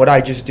on. And what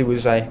I just do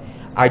is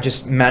I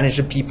just manage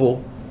the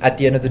people at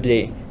the end of the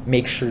day,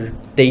 make sure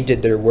they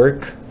did their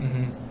work,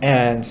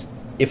 and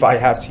if I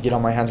have to get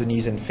on my hands and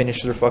knees and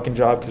finish their fucking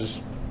job because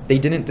they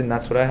didn't, then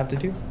that's what I have to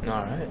do.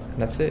 All right.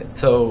 That's it.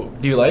 So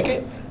do you like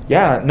it?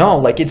 Yeah, no,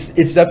 like it's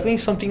definitely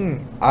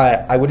something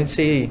I wouldn't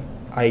say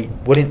I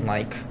wouldn't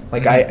like.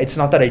 Like it's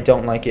not that I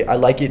don't like it. I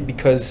like it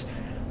because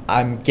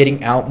I'm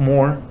getting out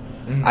more.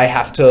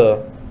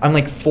 I'm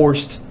like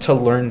forced to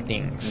learn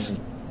things,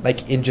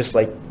 like in just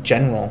like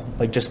general,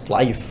 like just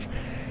life,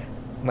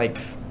 like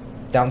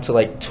down to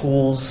like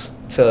tools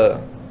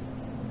to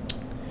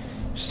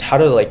just how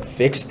to like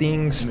fix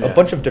things, a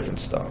bunch of different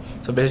stuff.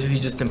 So basically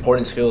just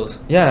important skills.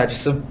 Yeah, and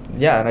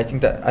I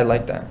think that I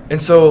like that.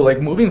 And so like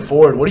moving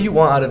forward, what do you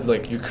want out of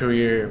like your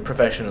career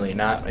professionally,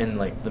 not in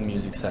like the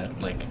music side,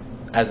 like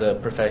as a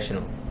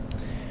professional?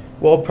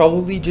 Well,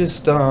 probably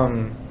just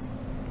one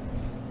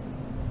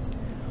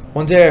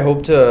day I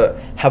hope to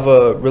have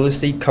a real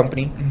estate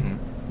company,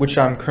 which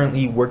I'm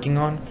currently working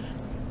on.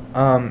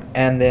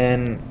 And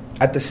then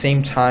at the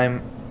same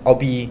time, I'll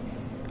be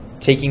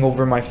taking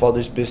over my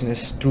father's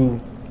business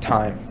through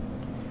time.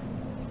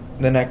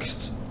 The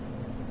next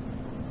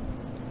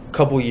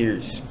couple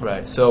years.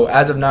 Right. So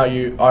as of now,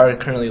 you are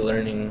currently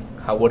learning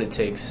what it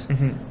takes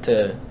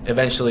to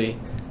eventually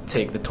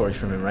take the torch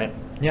from him, right?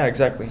 Yeah,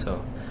 exactly.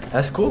 So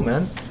that's cool,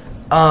 man.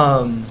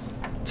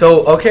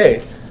 So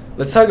okay,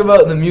 let's talk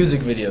about the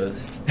music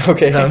videos.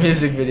 Okay. The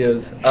music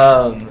videos.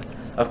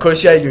 Of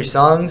course, you had your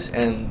songs,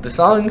 and the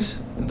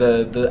songs,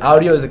 the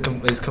audio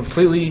is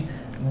completely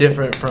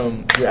different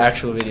from your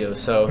actual videos.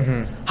 So,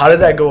 how did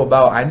that go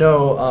about? I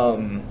know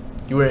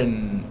you were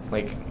in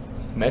like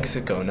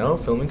Mexico, no,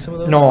 filming some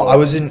of those. No, I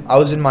was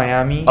in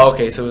Miami. Oh,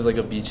 okay, so it was like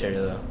a beach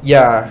area though.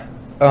 Yeah.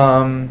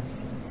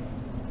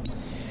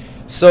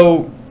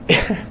 So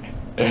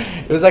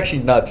it was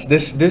actually nuts.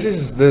 This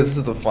is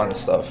the fun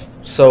stuff.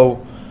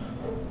 So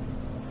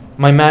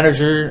my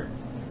manager,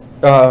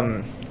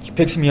 he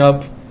picks me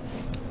up,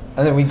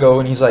 and then we go,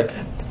 and he's like,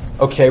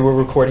 "Okay, we're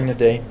recording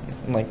today."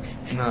 I'm like,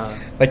 Nah.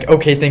 like,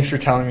 okay, thanks for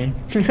telling me.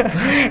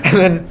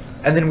 and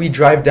then we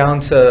drive down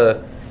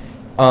to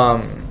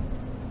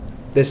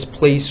this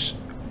place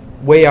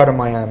way out of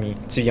Miami,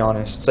 to be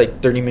honest. It's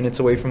like 30 minutes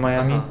away from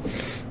Miami.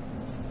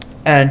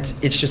 And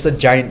it's just a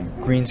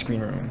giant green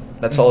screen room.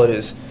 That's all it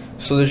is.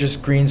 So there's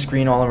just green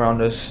screen all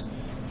around us.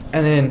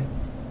 And then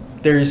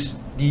there's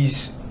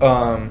these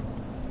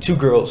two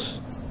girls.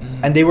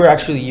 And they were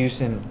actually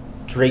used in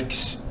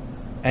Drake's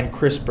and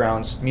Chris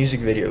Brown's music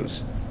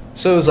videos.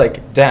 So it was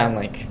like, damn,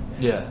 like,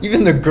 yeah,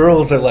 even the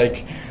girls are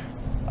like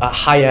a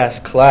high ass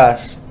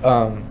class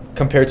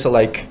compared to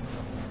like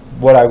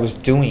what I was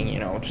doing, you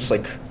know, just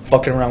like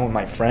fucking around with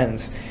my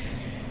friends.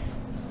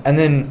 And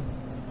then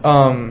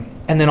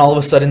all of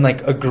a sudden,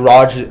 like, a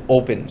garage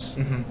opens,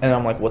 and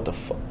I'm like, what the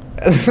fuck?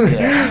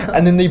 Yeah.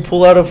 And then they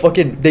pull out a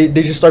fucking, they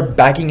just start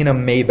backing in a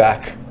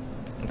Maybach.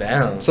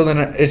 Damn. So then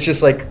it's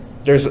just like,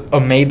 there's a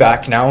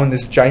Maybach now in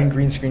this giant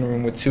green screen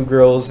room with two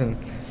girls, and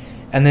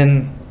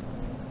then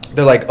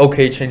they're like,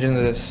 okay, change into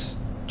this,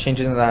 change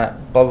into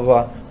that, blah, blah,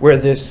 blah. Wear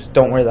this,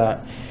 don't wear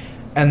that.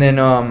 And then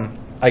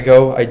I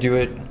go, I do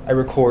it, I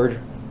record,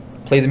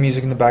 play the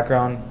music in the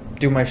background,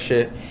 do my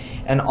shit.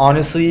 And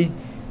honestly,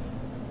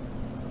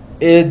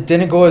 it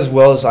didn't go as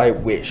well as I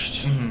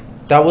wished.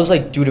 That was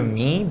like due to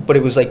me, but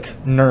it was like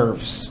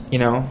nerves, you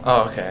know?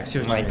 Oh, okay. I see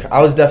what you mean.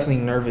 I was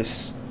definitely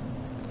nervous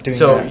doing that.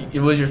 So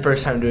it was your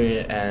first time doing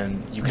it,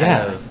 and you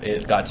kind of,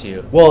 it got to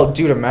you. Well,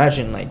 dude,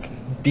 imagine like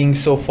being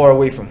so far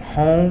away from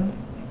home,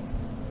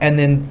 and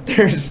then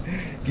there's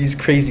these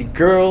crazy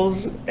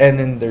girls, and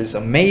then there's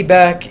a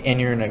Maybach, and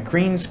you're in a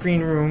green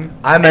screen room.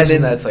 I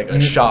imagine that's like a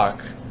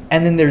shock.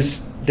 And then there's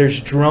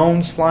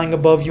drones flying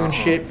above you and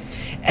shit.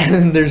 And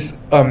then there's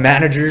a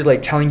manager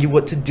like telling you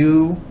what to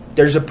do.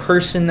 There's a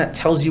person that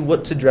tells you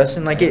what to dress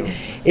in. Like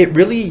it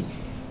really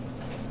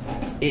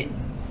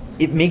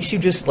it makes you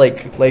just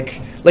like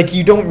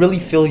you don't really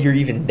feel you're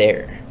even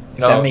there. If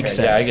that makes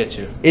sense. Yeah, I get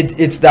you.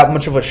 It's that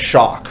much of a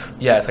shock.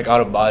 Yeah, it's like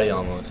out of body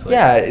almost. Like,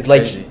 yeah,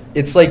 crazy.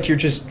 It's like you're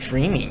just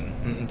dreaming.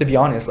 To be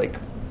honest, like,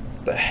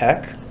 the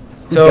heck?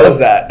 Who does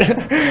that?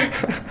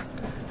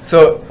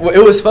 So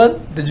it was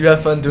fun. Did you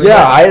have fun doing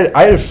that? Yeah,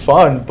 I had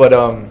fun, but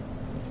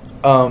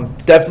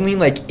definitely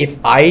like if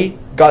I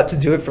got to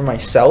do it for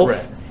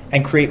myself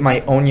and create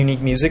my own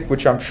unique music,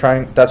 which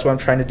that's what I'm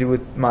trying to do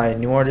with my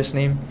new artist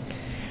name.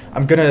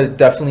 I'm gonna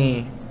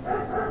definitely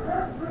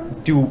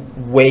do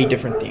way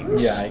different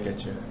things. Yeah, I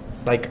get you.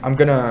 Like I'm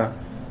gonna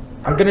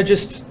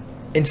just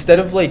instead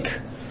of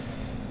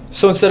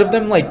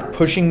them like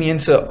pushing me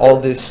into all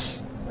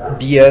this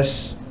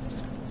BS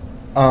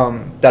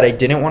that I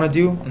didn't want to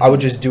do, I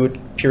would just do it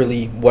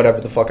purely whatever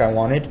the fuck I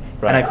wanted.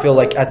 And I feel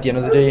like at the end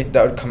of the day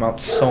that would come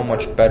out so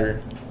much better.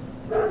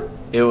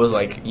 It was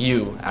like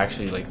you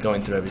actually like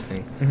going through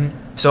everything.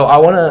 So I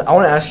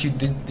wanna ask you,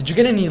 did you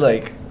get any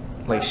like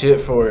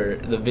shit for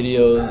the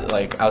video,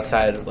 like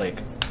outside,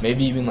 like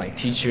maybe even like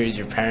teachers,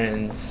 your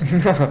parents?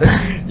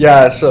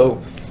 Yeah, so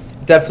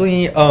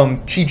definitely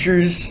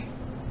teachers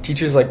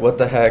like, what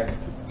the heck?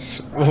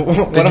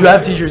 Did you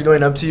have teachers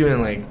going up to you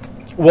and like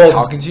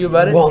talking to you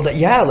about it? Well,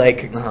 yeah,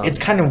 like it's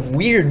kind of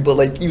weird, but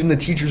like even the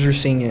teachers were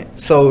seeing it.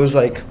 So it was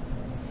like,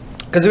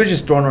 because it was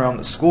just thrown around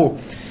the school.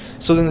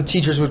 So then the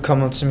teachers would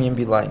come up to me and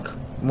be like,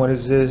 what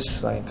is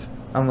this? Like,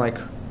 I'm like,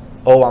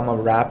 oh, I'm a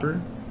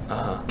rapper?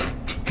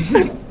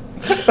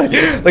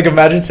 Like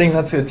imagine saying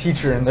that to a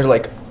teacher and they're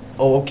like,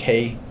 oh,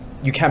 okay,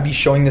 you can't be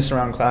showing this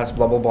around class,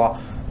 blah, blah, blah.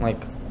 I'm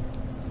like,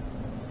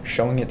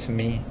 showing it to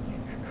me?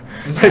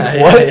 Like,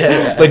 what?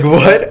 Yeah. Like,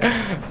 what?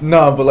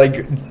 No, but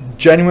like,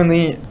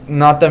 genuinely,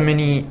 not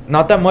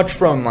that much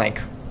from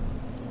like,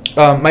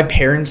 my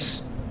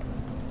parents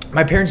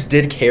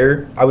did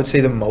care, I would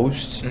say the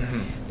most.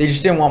 They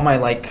just didn't want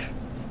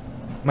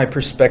my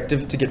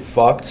perspective to get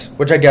fucked,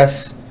 which I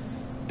guess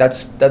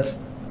that's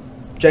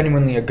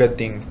genuinely a good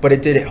thing, but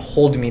it did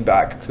hold me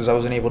back because I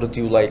wasn't able to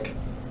do like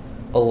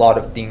a lot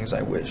of things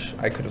I wish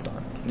I could have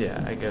done.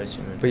 Yeah, I get what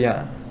you mean. But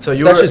yeah, so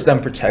that's just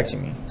them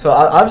protecting me. So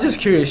I'm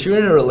just curious. You were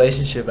in a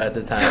relationship at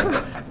the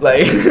time.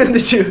 Like,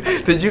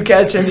 did you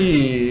catch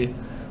any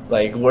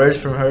like words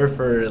from her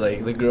for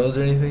like the girls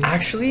or anything?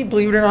 Actually,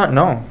 believe it or not,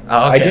 no.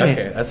 Oh, okay, I didn't.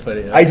 Okay, that's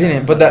funny. I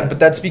didn't, but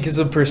that's because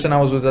the person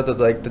I was with at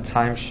the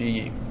time,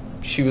 she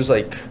was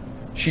like,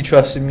 she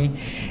trusted me,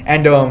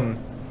 and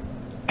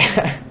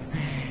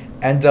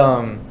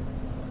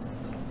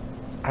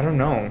I don't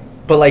know,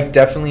 but like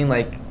definitely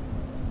like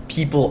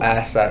people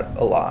ask that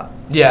a lot.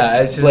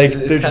 Yeah, it's just like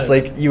they're just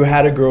like, you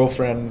had a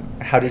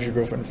girlfriend, how did your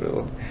girlfriend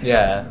feel?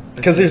 Yeah,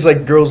 because there's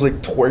like girls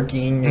like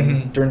twerking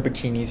and during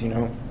bikinis, you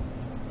know.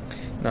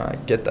 No, I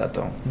get that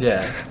though.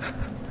 Yeah.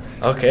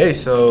 Okay,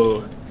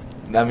 so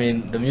I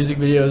mean the music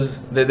videos,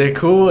 they're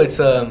cool. It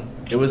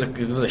was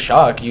a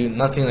shock.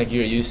 Nothing like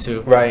you're used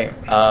to. Right.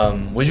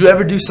 Would you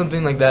ever do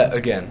something like that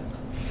again?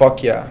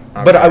 Fuck yeah.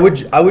 Okay. But I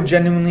would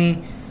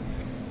genuinely,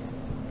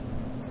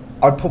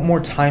 I'd put more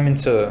time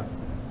into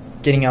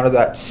getting out of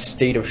that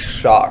state of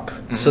shock,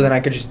 so then I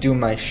could just do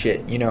my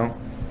shit, you know?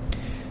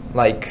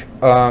 Like,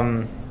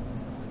 I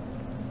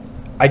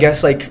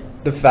guess, like,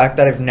 the fact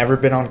that I've never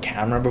been on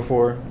camera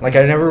before, like,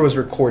 I never was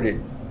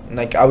recorded.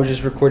 Like, I was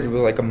just recorded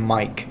with, like, a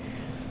mic.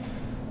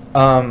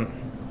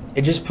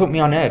 It just put me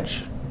on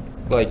edge.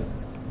 Like,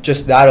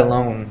 just that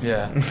alone.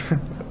 Yeah.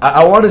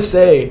 I want to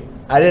say,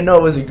 I didn't know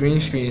it was a green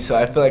screen, so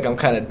I feel like I'm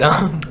kind of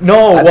dumb.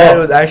 No, I thought it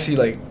was actually,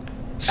 like,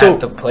 at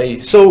the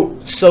place. So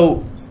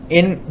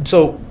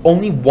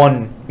only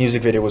one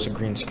music video was a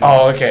green screen.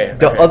 Oh, okay.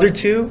 The other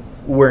two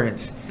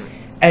weren't.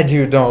 And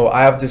dude, no,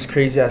 I have this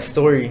crazy ass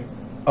story.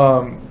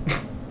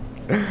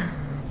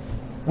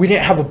 We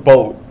didn't have a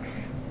boat,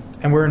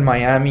 and we're in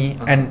Miami,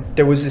 and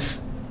there was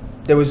this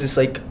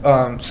like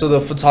so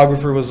the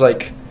photographer was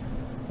like,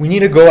 we need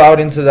to go out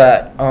into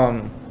that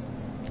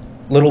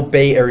little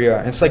bay area.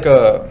 And it's like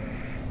a,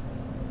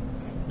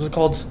 what's it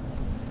called?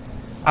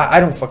 I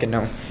don't fucking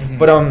know.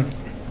 But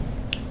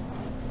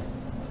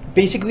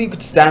basically you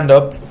could stand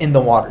up in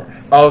the water.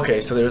 Oh,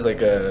 okay, so there's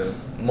like a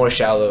more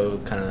shallow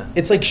kind of...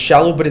 It's like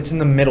shallow, but it's in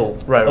the middle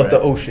of the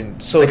ocean.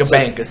 So it's like a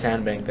bank, a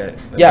sandbank that...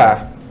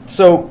 Yeah.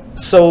 So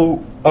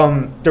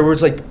there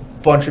was like a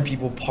bunch of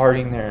people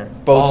partying there,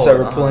 boats that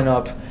were pulling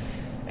up,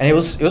 and it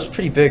was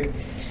pretty big.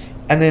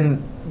 And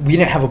then we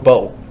didn't have a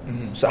boat,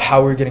 so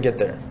how were we gonna get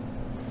there?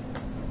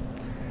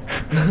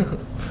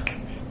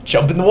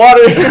 Jump in the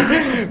water.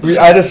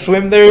 I had to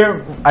swim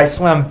there. I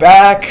swam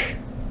back.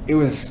 It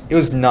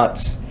was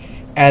nuts.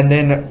 And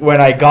then when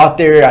I got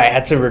there, I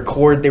had to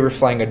record. They were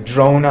flying a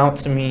drone out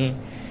to me.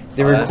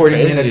 They were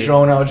recording me in a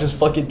drone. I was just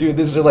fucking, dude,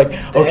 this is like,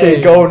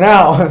 okay, go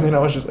now. And then I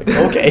was just like,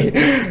 okay.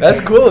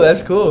 That's cool.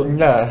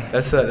 Yeah.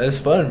 That's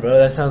fun, bro.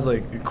 That sounds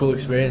like a cool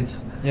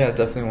experience. Yeah, it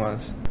definitely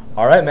was.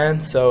 All right,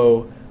 man.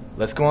 So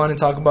let's go on and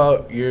talk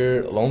about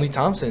your Lonely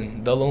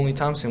Thompson, the Lonely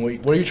Thompson.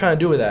 What are you trying to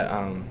do with that?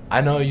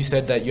 I know you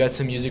said that you had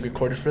some music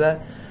recorded for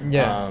that.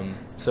 Yeah.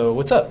 So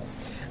what's up?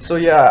 So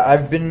yeah,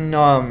 I've been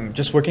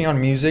just working on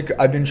music.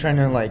 I've been trying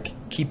to like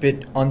keep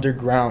it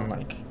underground,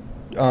 like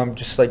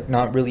just like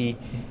not really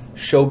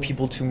show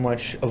people too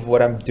much of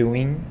what I'm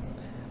doing,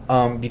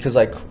 because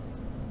like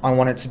I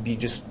want it to be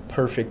just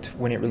perfect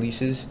when it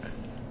releases.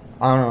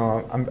 I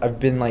don't know. I've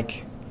been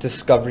like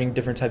discovering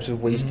different types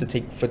of ways to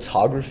take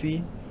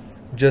photography,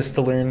 just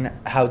to learn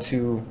how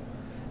to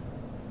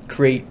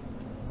create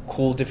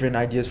cool different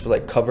ideas for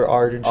like cover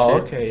art and shit. Oh,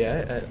 okay,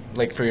 yeah.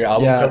 Like for your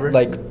album cover? Yeah,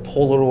 like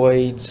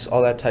Polaroids,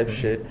 all that type of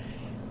shit.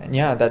 And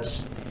yeah,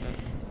 that's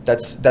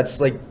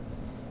like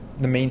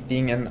the main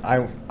thing. And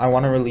I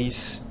want to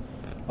release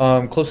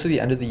close to the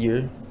end of the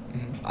year.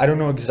 I don't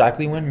know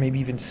exactly when, maybe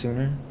even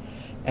sooner.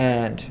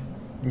 And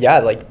yeah,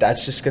 like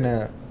that's just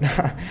gonna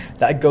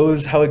that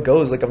goes how it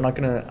goes. Like I'm not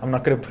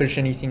gonna push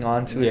anything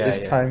onto it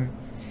this time.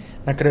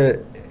 I'm not gonna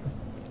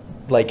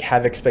like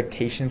have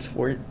expectations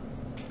for it.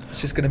 It's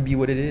just gonna be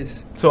what it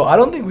is. So I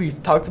don't think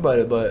we've talked about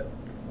it, but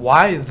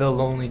why the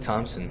Lonely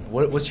Thompson?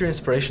 What's your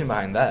inspiration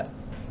behind that?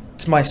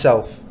 It's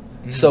myself.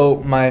 So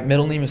my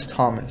middle name is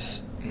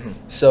Thomas.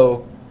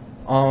 So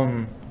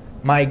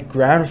my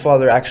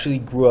grandfather actually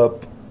grew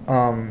up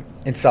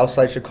in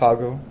Southside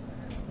Chicago,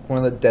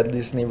 one of the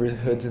deadliest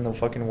neighborhoods in the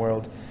fucking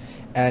world,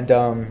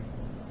 and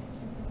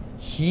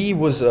he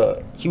was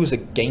a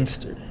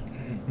gangster.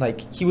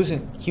 Like he was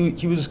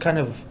kind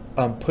of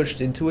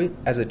pushed into it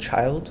as a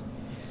child.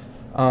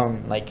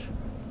 Like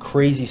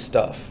crazy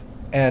stuff,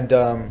 and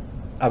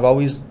I've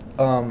always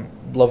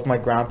loved my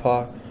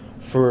grandpa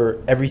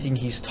for everything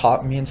he's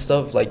taught me and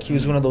stuff. Like he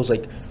was one of those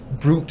like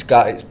brute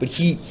guys, but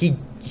he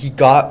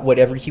got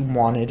whatever he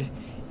wanted,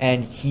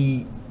 and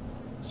he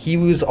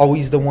was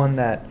always the one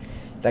that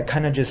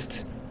kind of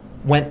just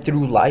went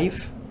through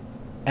life,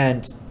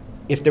 and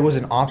if there was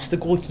an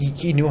obstacle,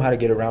 he knew how to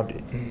get around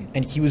it,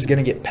 and he was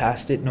gonna get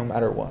past it no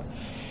matter what.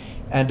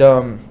 And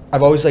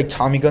I've always liked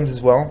Tommy guns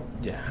as well.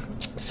 Yeah.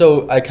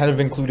 So I kind of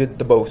included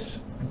both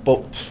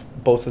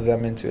of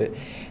them into it,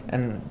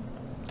 and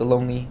the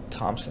Lonely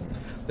Thompson.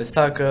 Let's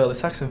talk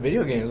some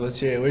video games.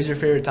 Where's your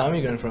favorite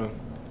Tommy gun from?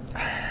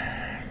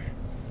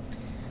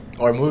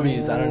 Or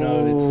movies? I don't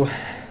know if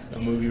it's a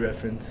movie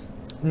reference.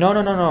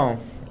 No.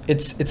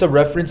 It's a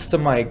reference to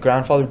my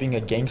grandfather being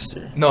a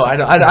gangster. No, I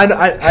understand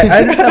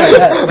like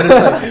that, but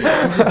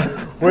it's like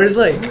where's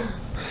like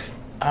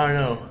I don't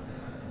know.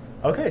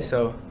 Okay,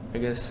 so I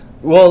guess.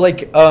 Well,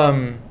 like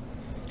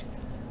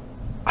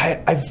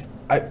I've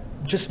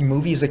just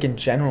movies like in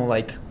general,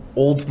 like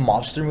old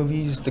mobster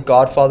movies, The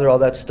Godfather, all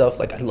that stuff.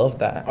 Like I love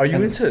that. Are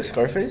you into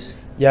Scarface?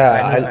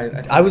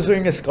 Yeah, I was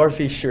wearing a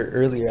Scarface shirt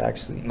earlier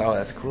actually. No,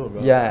 that's cool,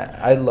 bro. Yeah,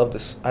 I love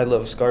this. I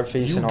love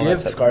Scarface and all that. You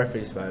give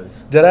Scarface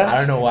vibes. Did I? I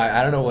don't know why.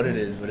 I don't know what it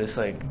is, but it's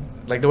like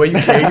the way you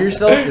carry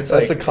yourself. It's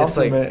that's like a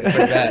compliment. It's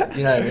like that.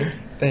 You know what I mean?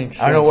 Thanks.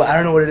 I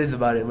don't know what it is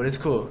about it, but it's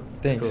cool.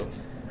 Thanks. It's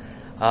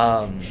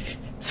cool.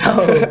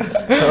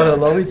 So the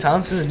Lonely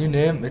Thompson, a new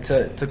name. It's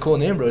a cool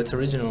name, bro. It's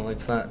original.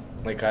 It's not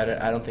like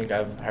I don't think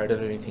I've heard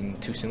of anything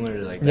too similar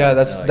to like that. Yeah,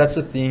 that's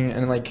the thing,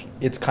 and like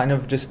it's kind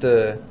of just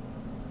a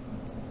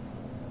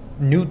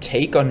new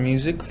take on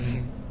music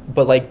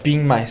but like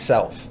being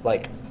myself,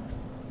 like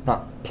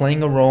not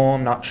playing a role.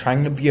 I'm not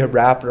trying to be a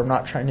rapper. I'm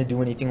not trying to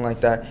do anything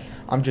like that.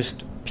 I'm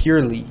just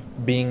purely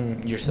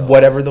being yourself,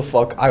 whatever the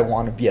fuck I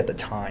want to be at the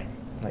time.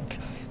 Like,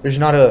 there's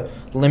not a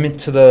limit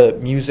to the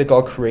music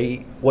I'll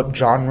create, what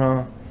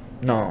genre.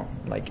 No,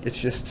 like, it's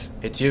just...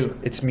 It's you.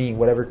 It's me.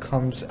 Whatever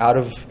comes out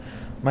of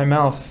my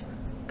mouth,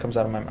 comes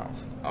out of my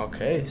mouth.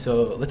 Okay,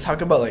 so let's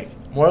talk about, like,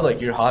 more, like,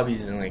 your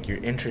hobbies and, like, your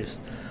interests.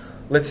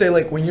 Let's say,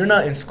 like, when you're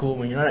not in school,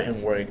 when you're not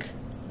in work,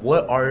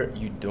 what are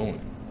you doing?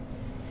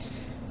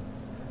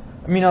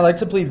 I mean, I like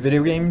to play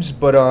video games,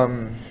 but,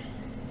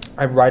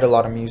 I write a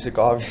lot of music,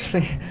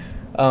 obviously.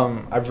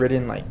 I've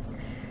written, like,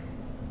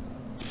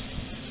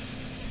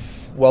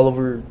 well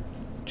over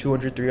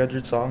 200,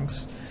 300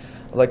 songs.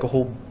 Like, a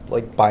whole,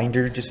 like,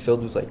 binder just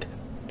filled with, like,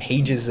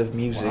 pages of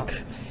music. Wow.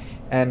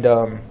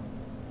 And,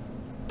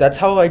 that's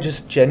how I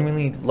just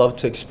genuinely love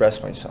to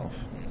express myself.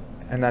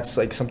 And that's,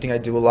 like, something I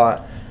do a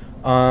lot.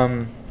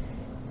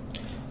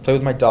 Play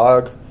with my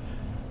dog.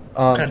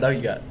 What kind of dog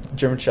you got?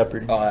 German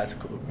Shepherd. Oh, that's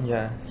cool.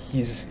 Yeah,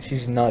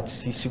 he's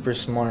nuts. He's super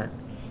smart.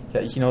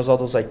 Yeah, he knows all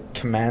those, like,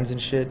 commands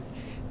and shit.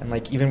 And,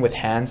 like, even with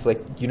hands,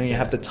 like, you know, you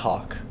have to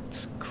talk.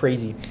 It's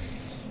crazy.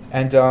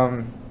 And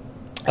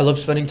I love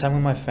spending time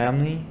with my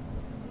family.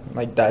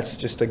 Like, that's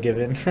just a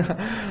given.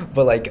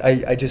 But, like,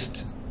 I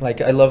just, like,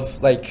 I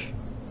love, like,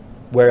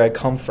 where I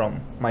come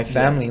from. My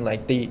family,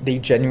 like, they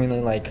genuinely,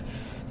 like,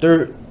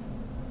 they're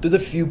the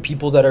few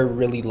people that are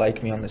really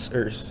like me on this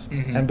earth.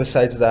 Mm-hmm. And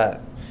besides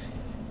that,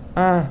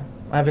 I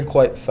haven't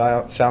quite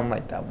found,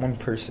 like, that one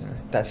person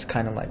that's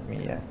kind of like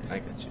me yet. I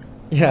get you.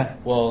 Yeah.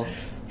 Well,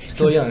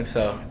 still young,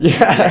 so.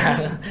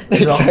 Yeah.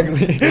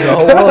 Exactly. There's a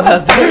whole world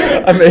out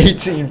there. I'm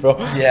 18, bro.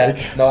 Yeah.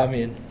 Like, no, I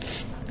mean,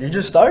 you're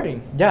just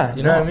starting. Yeah.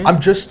 You know what I mean? I'm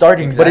just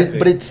starting, exactly.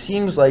 but it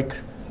seems like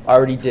I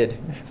already did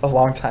a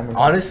long time ago.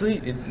 Honestly,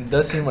 it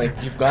does seem like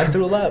you've gone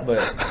through a lot, but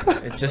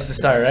it's just the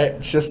start, right?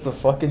 It's just the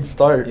fucking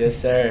start. Yes,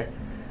 sir.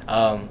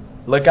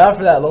 Look out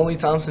for that Lonely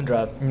Thompson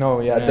drop. No,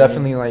 yeah, you know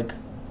definitely, I mean? Like,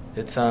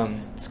 it's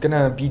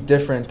gonna be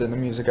different than the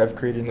music I've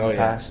created in the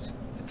past.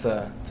 It's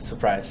a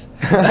surprise.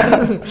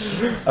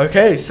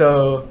 Okay,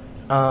 so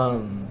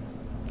all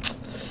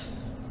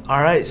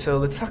right, so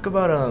let's talk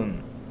about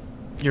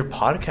your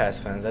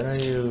podcast fans. I know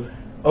you.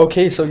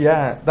 Okay, so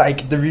yeah,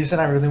 like, the reason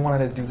I really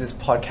wanted to do this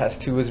podcast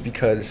too is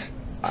because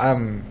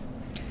I've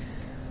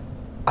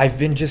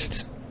been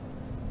just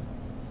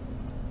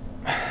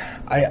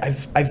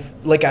I've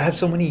like, I have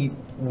so many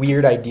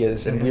weird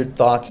ideas and weird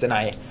thoughts, and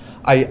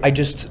I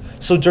just,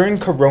 so during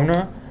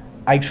Corona,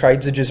 I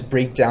tried to just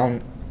break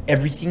down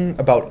everything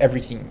about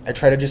everything. I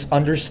try to just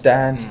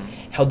understand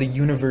how the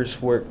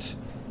universe worked,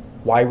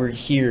 why we're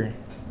here,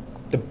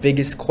 the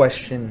biggest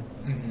question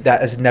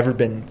that has never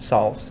been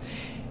solved.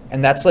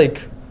 And that's,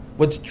 like,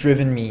 what's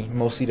driven me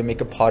mostly to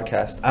make a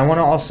podcast. I want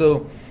to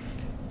also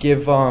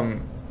give, I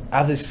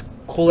have this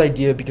cool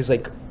idea because,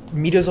 like,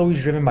 media is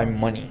always driven by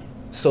money.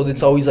 So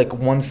it's always, like,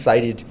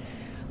 one-sided.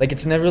 Like,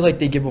 it's never like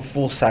they give a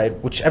full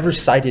side. Whichever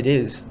side it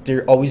is,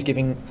 they're always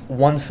giving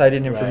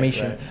one-sided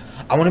information. Right.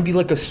 I want to be,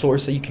 like, a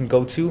source that you can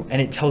go to,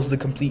 and it tells the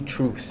complete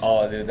truth.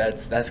 Oh, dude,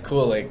 that's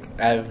cool. Like,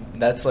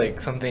 that's,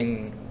 like,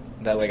 something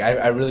that, like,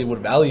 I really would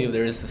value if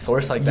there is a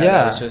source like that.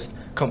 Yeah. That's just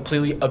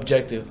completely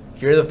objective.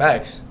 Here are the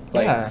facts.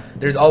 Like,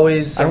 there's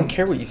always I don't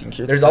care what you think.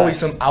 There's always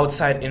some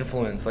outside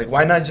influence. Like,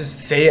 why not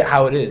just say it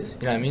how it is?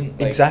 You know what I mean?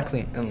 Like,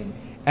 exactly.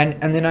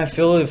 And then I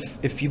feel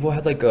if people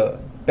had, like, a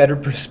better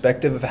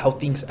perspective of how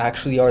things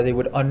actually are, they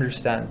would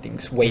understand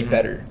things way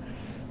better.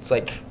 It's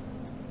like,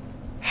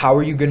 how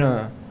are you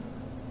gonna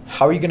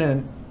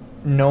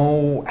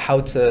know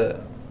how to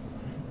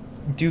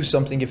do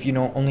something if you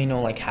only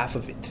know, like, half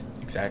of it?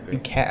 Exactly. You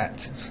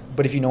can't.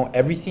 But if you know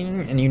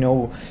everything and you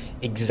know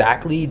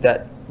exactly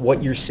that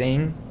what you're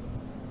saying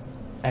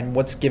and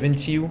what's given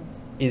to you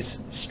is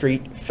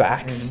straight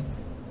facts,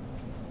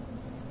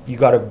 you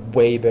got a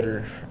way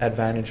better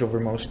advantage over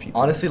most people.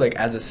 Honestly, like,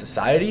 as a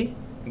society,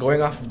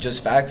 going off of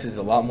just facts is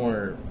a lot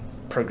more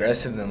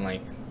progressive than,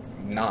 like,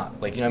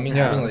 not. Like, you know what I mean?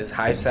 Having this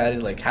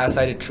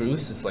half-sided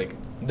truths is, like,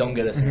 don't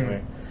get us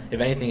anywhere. If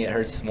anything, it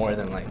hurts more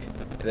than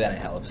it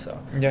helps. So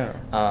yeah.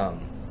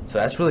 So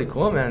that's really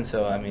cool, man.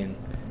 So I mean,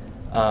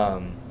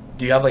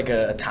 do you have, like,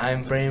 a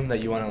time frame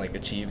that you want to, like,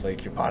 achieve,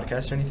 like, your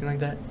podcast or anything like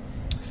that?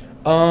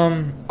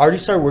 I already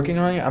started working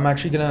on it. I'm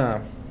actually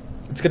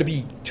it's gonna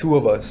be two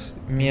of us,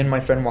 me and my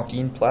friend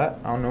Joaquin Platt.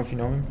 I don't know if you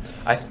know him.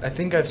 I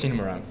think I've seen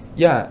him around.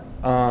 Yeah.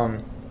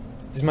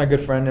 He's my good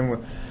friend, and we're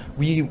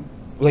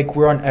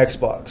on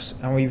Xbox,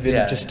 and we've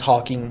been just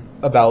talking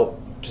about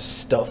just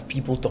stuff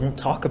people don't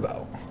talk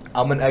about.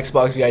 I'm an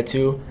Xbox guy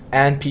too,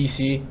 and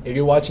PC. If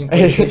you're watching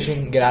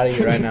PlayStation, get out of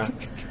here right now.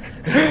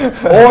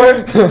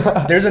 Or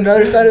there's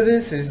another side of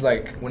this, is,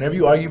 like, whenever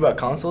you argue about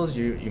consoles,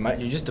 you're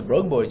just a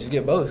broke boy. Just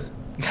get both.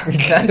 I'm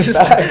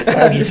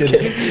just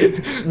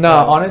kidding. No,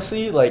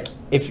 honestly, like,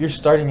 if you're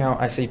starting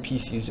out, I say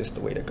PC is just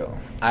the way to go.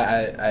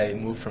 I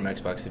moved from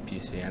Xbox to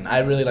PC, and I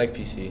really like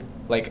PC.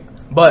 Like,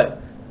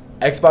 but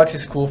Xbox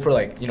is cool for,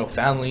 like, you know,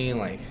 family and,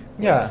 like,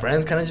 Yeah.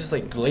 Friends kind of just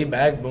like lay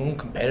back, boom,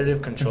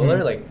 competitive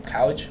controller, like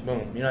couch,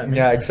 boom. You know what I mean?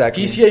 Yeah,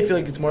 exactly. PC, I feel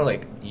like it's more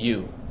like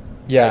you.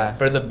 Yeah. Like,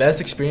 for the best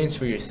experience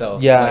for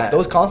yourself. Yeah. Like,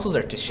 those consoles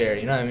are to share.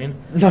 You know what I mean?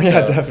 No,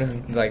 yeah,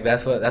 definitely. Like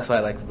that's what I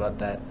like about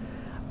that.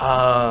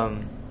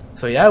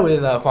 So yeah,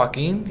 with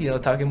Joaquin, you know,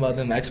 talking about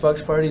them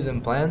Xbox parties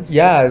and plans.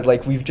 Yeah,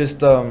 like we've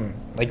just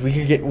like we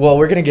could get. Well,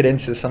 we're gonna get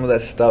into some of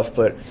that stuff,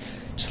 but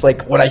just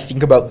like what I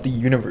think about the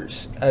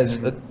universe as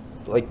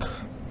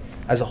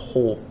as a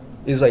whole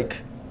is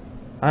like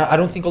I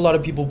don't think a lot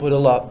of people put a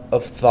lot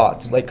of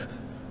thoughts like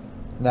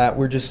that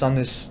we're just on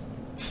this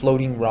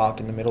floating rock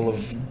in the middle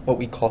of what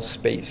we call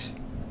space,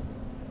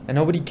 and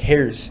nobody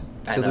cares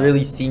to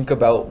really think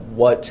about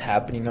what's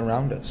happening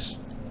around us.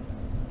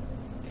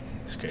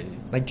 It's crazy.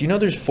 Like, do you know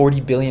there's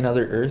 40 billion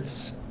other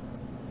Earths?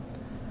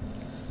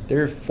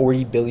 There are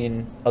 40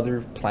 billion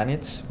other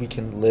planets we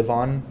can live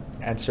on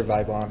and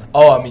survive on.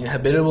 Oh, I mean,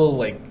 habitable,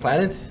 like,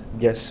 planets?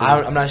 Yes. Sir.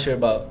 I'm not sure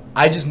about...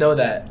 I just know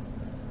that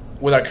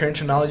with our current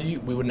technology,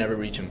 we would never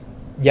reach them.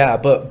 Yeah,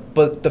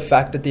 but the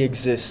fact that they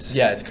exist...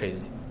 Yeah, it's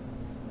crazy.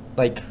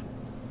 Like,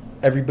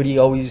 everybody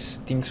always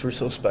thinks we're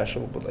so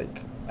special, but,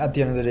 like, at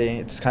the end of the day,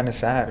 it's kind of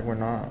sad. We're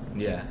not.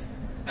 Yeah.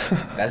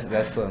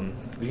 That's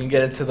we can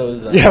get into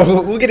those. Yeah,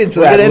 we'll get into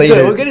that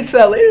later. We'll get into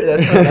that later.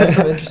 That's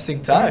some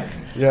interesting talk.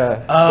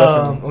 Yeah,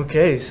 definitely.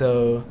 Okay,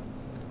 so,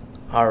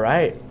 all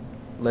right,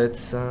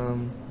 let's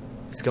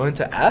go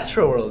into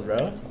Astroworld,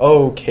 bro.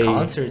 Okay.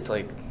 Concerts,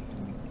 like,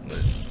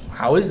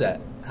 how is that?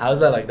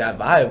 How's that, like, that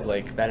vibe,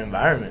 like, that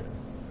environment?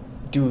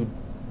 Dude,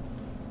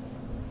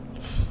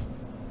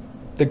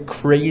 the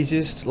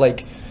craziest,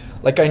 like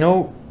I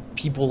know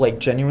people, like,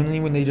 genuinely,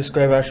 when they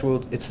describe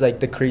Astroworld, it's, like,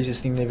 the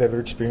craziest thing they've ever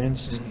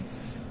experienced. Mm-hmm.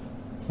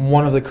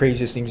 One of the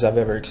craziest things I've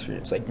ever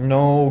experienced. Like,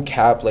 no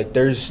cap. Like,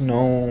 there's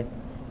no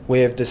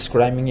way of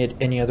describing it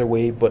any other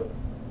way but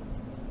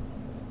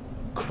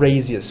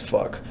crazy as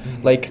fuck.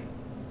 Mm-hmm. Like,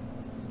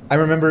 I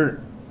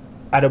remember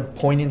at a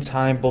point in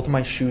time, both of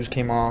my shoes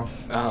came off.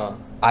 Uh-huh.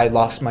 I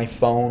lost my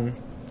phone.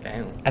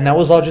 Damn. And that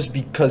was all just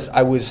because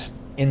I was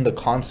in the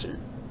concert.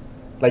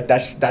 Like,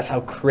 that's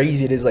how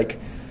crazy it is. Like,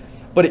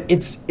 but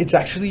it's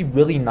actually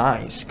really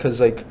nice because,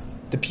 like,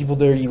 the people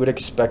there, you would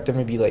expect them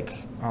to be,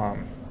 like,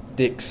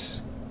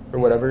 dicks or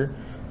whatever.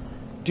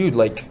 Dude,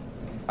 like,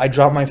 I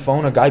dropped my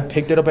phone, a guy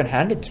picked it up and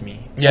handed it to me.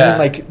 Yeah.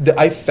 And then, like,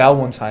 I fell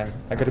one time.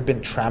 I could have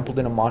been trampled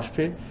in a mosh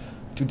pit.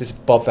 Dude, this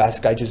buff-ass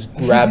guy just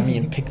grabbed me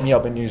and picked me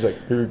up, and he was like,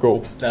 here you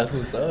go. That's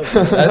what's up.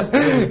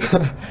 That's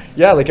cool.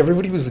 Yeah, like,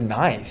 everybody was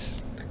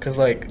nice. Because,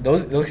 like,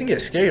 those can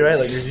get scary, right?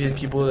 Like, there's been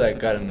people that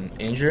got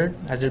injured.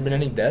 Has there been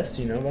any deaths?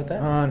 Do you know about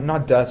that?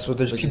 Not deaths, but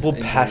there's people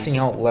passing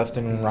out left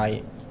and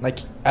right. Like,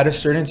 at a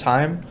certain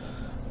time,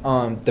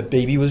 the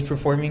baby was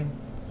performing.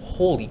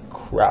 Holy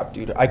crap,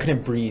 dude. I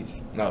couldn't breathe.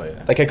 Oh,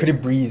 yeah. Like, I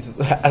couldn't breathe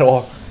at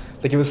all.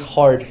 Like, it was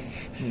hard.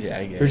 Yeah,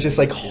 I get it. It was just,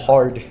 like,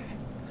 hard.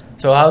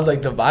 So, how's,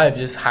 like, the vibe?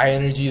 Just high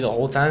energy the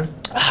whole time?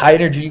 High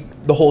energy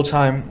the whole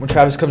time. When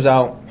Travis comes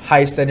out,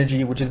 highest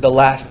energy, which is the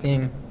last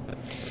thing.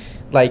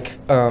 Like,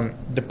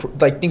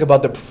 think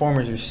about the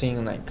performers you're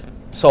seeing. Like,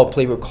 saw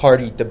Playboy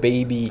Cardi, The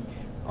Baby,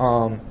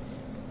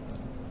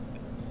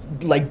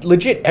 like,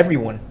 legit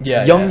everyone.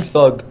 Yeah, Young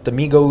Thug, The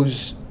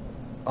Migos,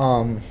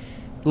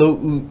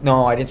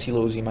 no, I didn't see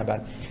Lil Uzi, my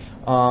bad.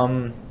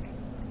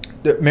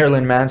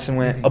 Marilyn Manson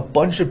went. Mm-hmm. A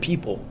bunch of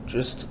people,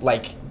 just,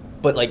 like,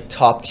 but, like,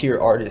 top tier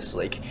artists.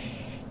 Like,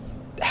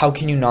 how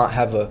can you not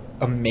have a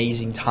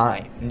amazing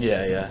time?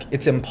 Yeah, yeah.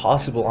 It's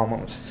impossible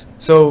almost.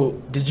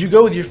 So, did you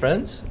go with your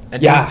friends?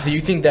 And yeah. Do you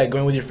think that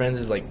going with your friends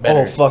is, like, better?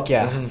 Oh, fuck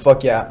yeah. Mm-hmm.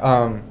 Fuck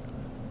yeah.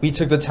 We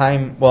took the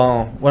time,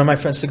 well, one of my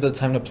friends took the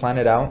time to plan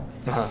it out.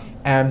 Uh-huh.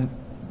 And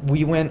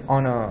we went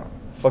on a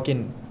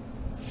fucking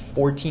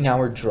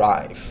 14-hour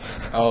drive.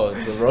 Oh,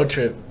 the road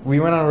trip. We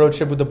went on a road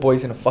trip with the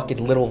boys in a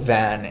fucking little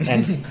van.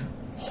 And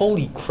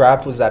holy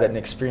crap, was that an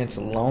experience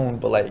alone.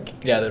 But, like...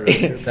 Yeah, the road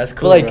trip. That's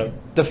cool, but, like, bro.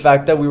 The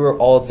fact that we were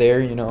all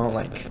there, you know,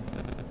 like...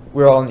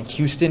 We were all in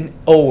Houston.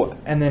 Oh,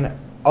 and then...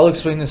 I'll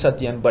explain this at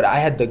the end, but I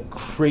had the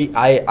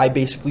I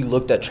basically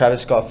looked at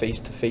Travis Scott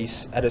face to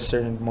face at a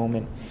certain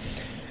moment,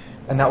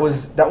 and that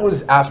was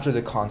after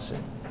the concert.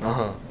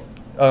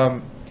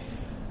 But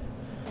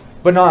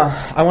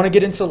nah, I want to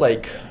get into,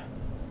 like,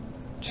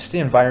 just the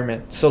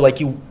environment. So, like,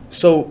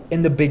 so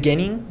in the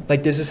beginning,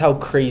 like, this is how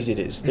crazy it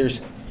is. There's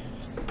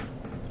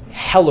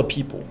hella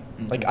people.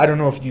 Like, I don't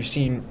know if you've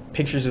seen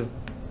pictures of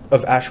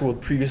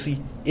Astroworld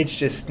previously. It's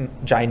just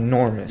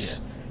ginormous.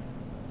 Yeah.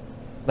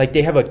 Like,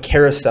 they have a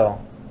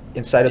carousel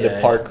inside of the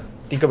park. Yeah.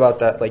 Think about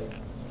that. Like,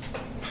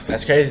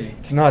 that's crazy.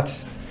 It's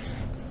nuts.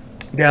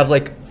 They have,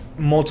 like,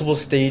 multiple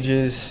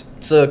stages.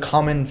 It's a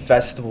common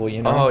festival,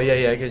 you know? Oh,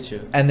 yeah, I get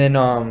you. And then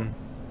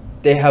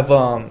they have,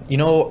 you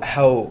know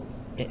how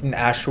in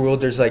Astroworld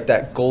there's, like,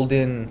 that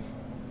golden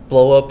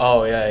blow-up?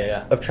 Oh,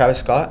 yeah. Of Travis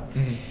Scott?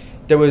 Mm-hmm.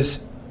 There was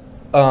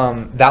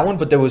that one,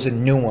 but there was a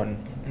new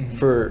one.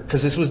 Mm-hmm.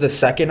 Because this was the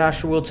second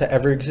Astroworld to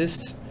ever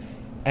exist.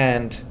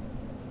 And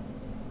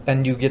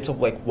you get to,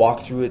 like,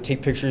 walk through it,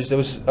 take pictures. There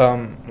was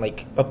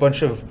like a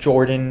bunch of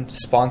Jordan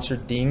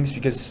sponsored things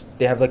because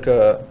they have, like,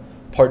 a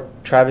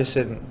Travis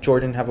and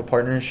Jordan have a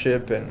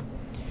partnership, and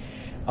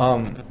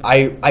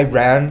I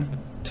ran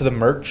to the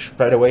merch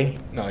right away.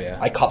 Oh yeah.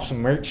 I copped some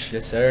merch.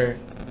 Yes sir.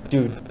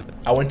 Dude,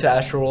 I went to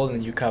Astroworld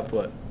and you copped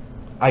what?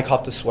 I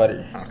copped a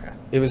sweater. Okay.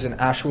 It was an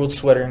Astroworld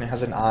sweater and it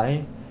has an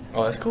eye.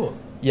 Oh, that's cool.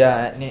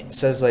 Yeah, and it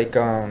says like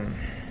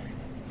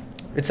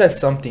it says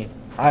something.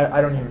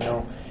 I don't even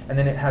know. And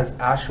then it has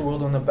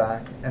Astroworld on the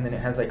back, and then it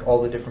has like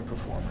all the different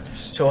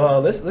performers. So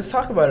let's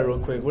talk about it real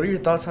quick. What are your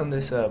thoughts on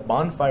this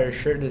bonfire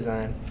shirt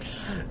design?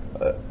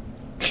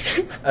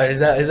 Is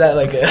that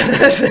like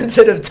a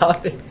sensitive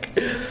topic?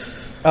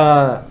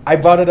 I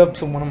brought it up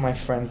to one of my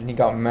friends, and he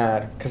got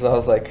mad because I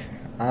was like,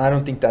 I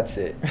don't think that's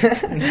it.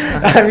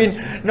 I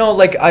mean, no,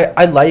 like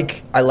I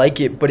like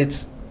it, but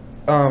it's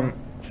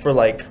for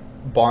like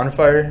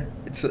bonfire.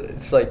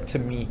 It's like, to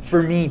me,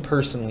 for me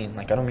personally,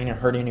 like I don't mean to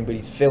hurt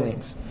anybody's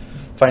feelings.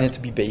 Find it to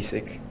be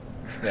basic.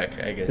 Yeah,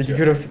 okay, I guess. Like you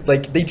could have,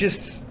 like they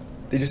just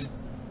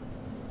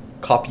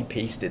copy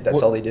pasted.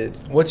 That's all they did.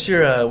 What's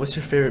your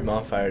favorite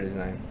bonfire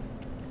design?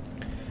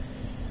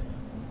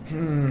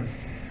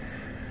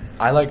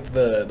 I liked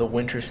the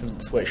winter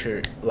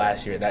sweatshirt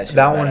last year.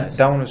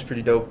 That one was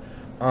pretty dope.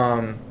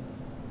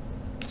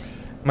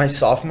 My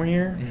sophomore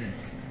year,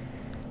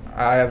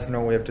 I have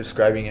no way of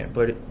describing it,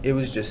 but it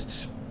was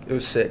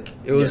sick.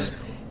 It was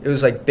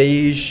like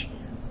beige,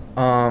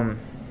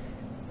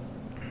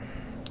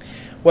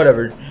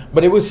 whatever.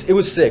 But it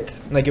was sick.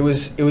 Like it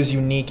was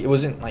unique. It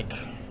wasn't like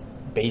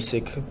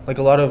basic. Like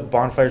a lot of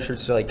bonfire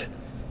shirts are like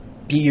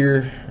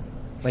beer.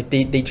 Like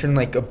they turn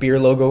like a beer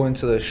logo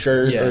into the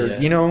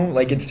shirt, you know,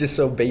 like it's just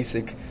so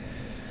basic.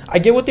 I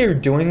get what they were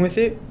doing with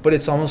it, but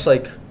it's almost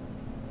like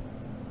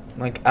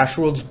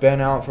Astroworld's been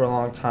out for a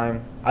long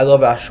time. I love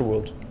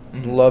Astroworld.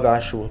 Love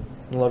Astroworld.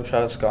 Love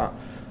Travis Scott.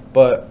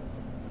 But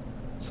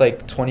it's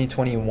like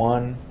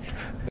 2021.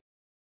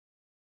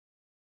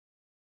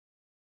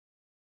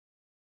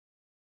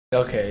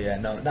 Okay, yeah,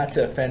 no, not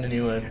to offend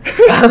anyone.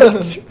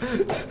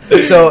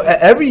 So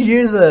every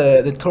year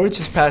the torch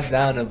is passed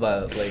down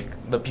about like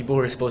the people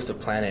who are supposed to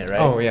plan it, right?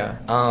 Oh yeah.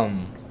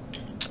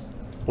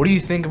 What do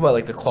you think about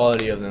like the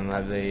quality of them?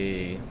 Have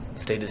they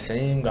stayed the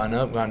same, gone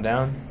up, gone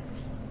down?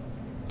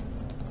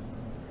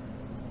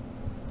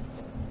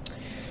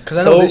 Because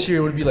I know this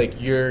year would be like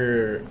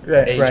your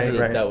age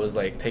group that was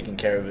like taking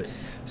care of it.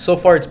 So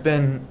far, it's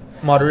been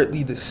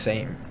moderately the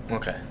same.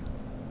 Okay.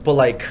 But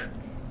like,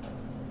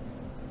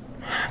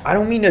 I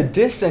don't mean to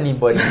diss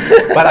anybody,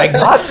 but I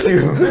got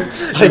to.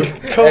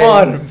 Like, come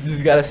on. You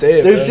just gotta say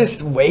it. There's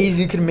just ways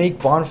you can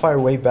make bonfire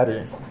way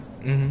better.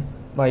 Mm-hmm.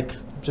 Like,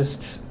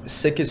 just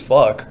sick as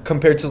fuck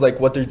compared to like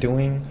what they're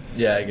doing.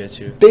 Yeah, I get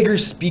you. Bigger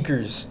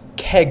speakers,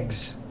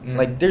 kegs.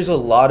 Like, there's a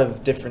lot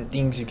of different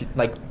things you could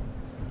like.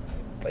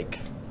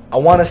 I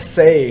want to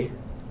say,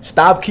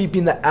 stop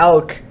keeping the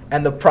alk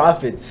and the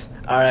profits.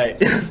 All right.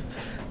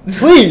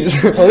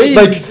 Please.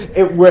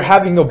 Like, we're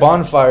having a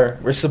bonfire.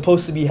 We're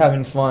supposed to be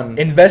having fun.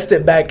 Invest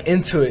it back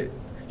into it.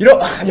 You know,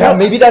 yeah,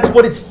 maybe that's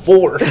what it's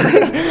for.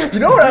 You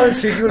know what I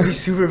was thinking would be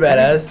super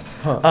badass?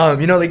 Huh.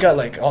 You know, they got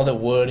like all the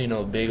wood, you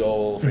know, big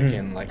old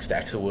freaking like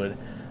stacks of wood.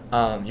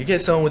 You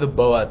get someone with a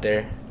bow out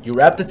there. You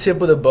wrap the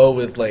tip of the bow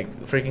with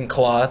like freaking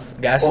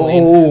cloth,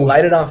 gasoline,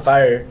 light it on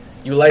fire.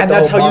 You light and the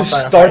that's whole how you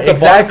bonfire start the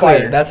exactly.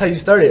 bonfire. That's how you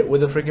start it,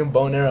 with a freaking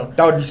bow and arrow.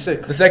 That would be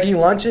sick. The second you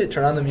launch it,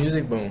 turn on the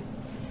music, boom.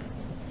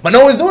 But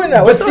no one's doing that.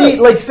 But What's see, up?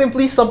 like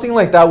simply something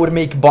like that would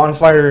make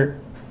bonfire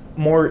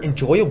more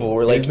enjoyable,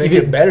 or like make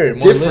even it better,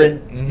 more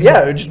different. lit.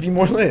 Yeah, it would just be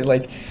more lit.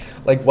 Like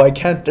why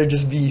can't there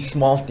just be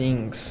small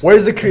things?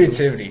 Where's the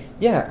creativity?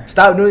 Yeah.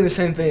 Stop doing the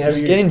same thing every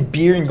Just year. getting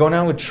beer and going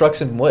out with trucks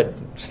and wood.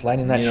 Just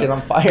lighting that shit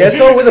on fire. Get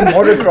someone with a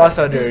motocross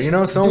out there. You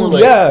know, someone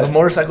with like a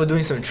motorcycle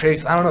doing some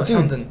tricks. I don't know,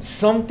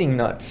 something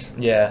nuts.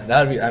 Yeah,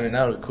 that would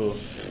be cool.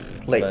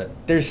 Like,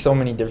 there's so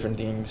many different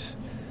things.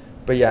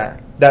 But yeah,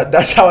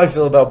 that's how I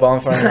feel about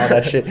bonfire and all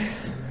that shit.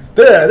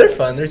 They're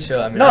fun. They're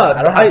chill. I mean, no,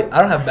 I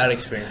don't have bad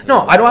experiences.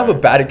 No, I don't have a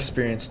bad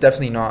experience.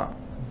 Definitely not.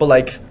 But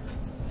like,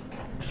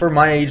 for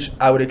my age,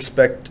 I would at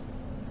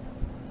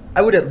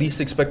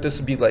least expect us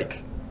to be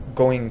like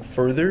going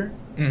further.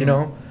 You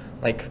know,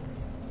 like,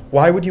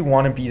 why would you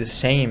want to be the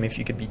same if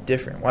you could be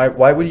different?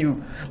 Why would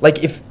you,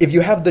 like, if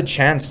you have the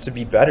chance to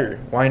be better,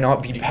 why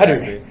not be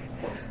better?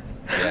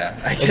 Yeah,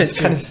 I guess it's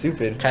kind of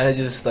stupid. Kind of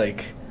just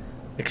like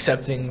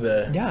accepting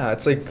the. Yeah,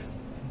 it's like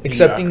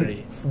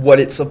accepting what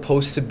it's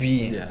supposed to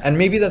be. Yeah. And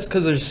maybe that's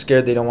because they're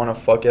scared they don't want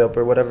to fuck it up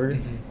or whatever.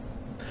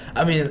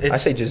 I mean, I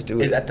say just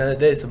do it. At the end of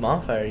the day, it's a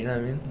bonfire. You know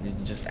what I mean?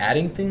 You're just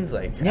adding things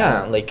like.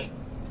 Yeah, like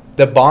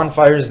the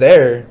bonfire's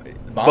there,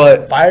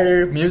 but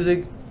fire,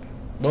 music,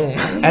 boom.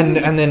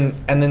 and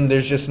then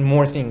there's just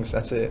more things.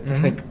 That's it.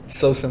 Like, it's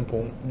so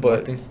simple, but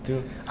more things to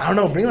do. I don't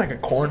know. Bring like a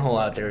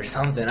cornhole out there or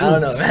something. Dude, I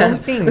don't know, man.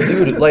 Something,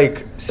 dude.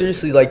 Like,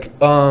 seriously, like,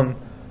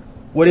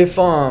 what if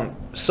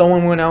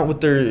someone went out with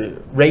their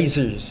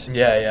razors?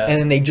 Yeah. And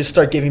then they just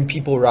start giving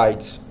people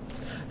rides.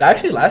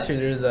 Actually, last year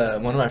there's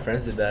one of my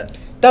friends did that.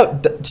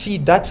 See,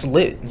 that's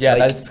lit. Yeah,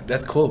 like,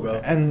 that's cool, bro.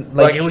 And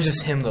like it was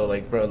just him though,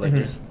 like, bro, like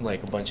there's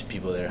like a bunch of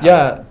people there.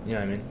 Yeah. You know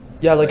what I mean?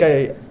 Yeah, like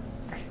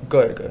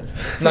Good.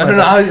 No.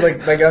 I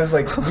was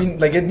like,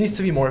 it needs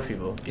to be more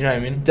people. You know what I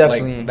mean?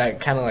 Definitely. Like, that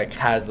kind of like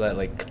has that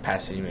like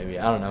capacity. Maybe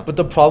I don't know. But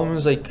the problem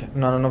is like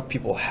not enough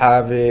people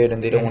have it,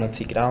 and they don't Mm-hmm. want to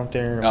take it out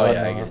there. And Oh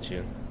whatnot. yeah, I get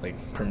you.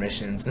 Like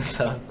permissions and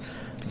stuff.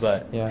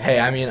 But Yeah. hey,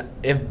 I mean,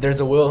 if there's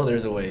a will,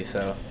 there's a way.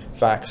 So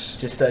Facts.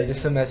 just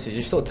a message.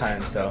 There's still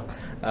time. So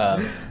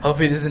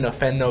hopefully this doesn't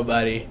offend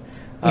nobody.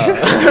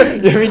 I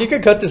mean, you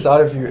could cut this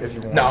out if you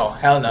want. No,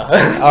 hell no. All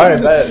right,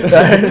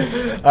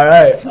 bet. All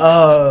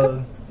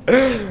right.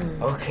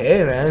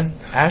 Okay, man.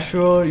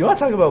 Astro, you want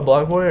to talk about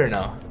Block Boy or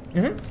no?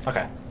 Mm-hmm.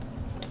 Okay.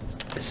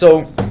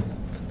 So,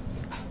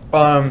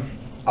 I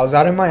was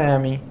out in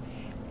Miami,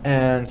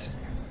 and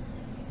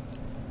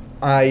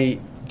I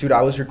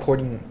was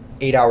recording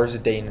 8 hours a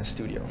day in the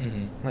studio.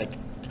 Mm-hmm. Like,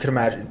 you could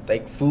imagine.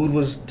 Like, food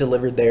was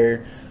delivered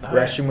there, All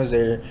right. restroom was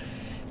there,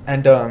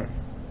 and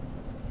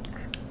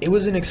it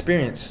was an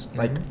experience.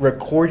 Like, Mhm.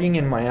 recording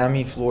in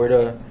Miami,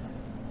 Florida,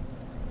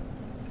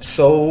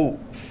 so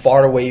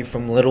far away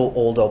from little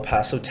old El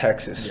Paso,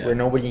 Texas, Yeah. where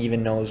nobody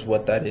even knows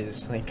what that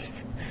is, like,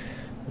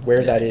 where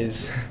Yeah. that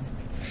is.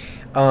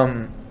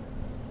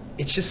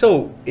 It's just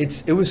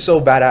it was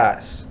so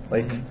badass.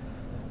 Like, Mhm.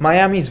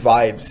 Miami's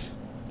vibes,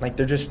 like,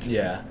 they're just,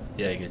 Yeah,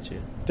 I get you.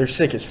 they're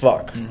sick as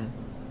fuck. Mm-hmm.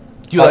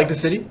 You like the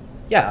city?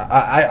 Yeah,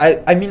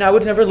 I mean, I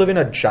would never live in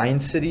a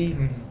giant city.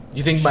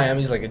 You think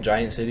Miami's like a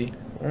giant city?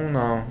 I don't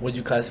know. Would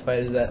you classify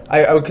it as that?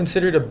 I would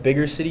consider it a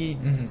bigger city.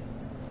 Mm-hmm.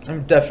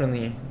 I'm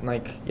definitely,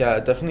 like, yeah,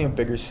 definitely a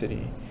bigger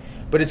city.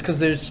 But it's because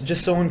there's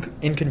just so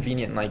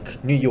inconvenient.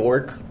 Like, New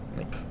York,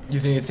 like... You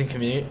think it's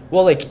inconvenient?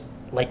 Well, like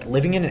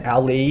living in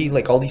LA,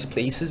 like, all these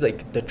places,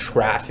 like, the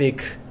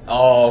traffic...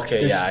 Oh, okay,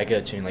 There's- yeah, I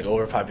get you. Like,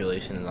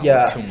 overpopulation is almost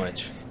Yeah. too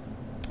much.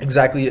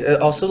 Exactly.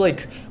 Also,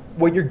 like,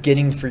 what you're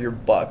getting for your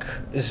buck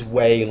is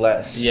way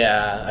less.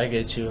 Yeah, I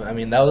get you. I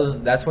mean,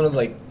 that's one of,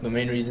 like, the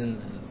main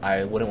reasons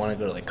I wouldn't want to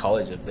go to, like,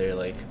 college up there.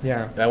 Like,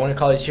 Yeah. if I went to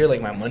college here,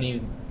 like, my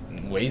money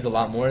weighs a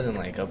lot more than,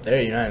 like, up there,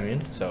 you know what I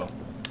mean? So...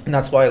 And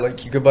that's why,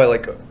 like, you could buy,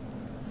 like, a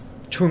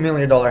 $2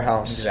 million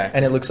house. Exactly.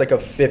 And it looks like a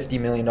 $50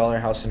 million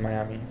house in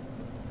Miami.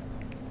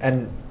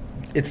 And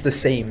it's the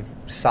same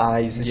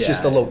size. It's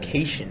just the Yeah,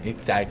 location.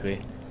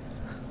 Exactly.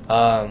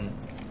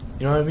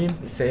 You know what I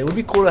mean? Say it would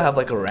be cool to have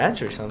like a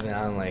ranch or something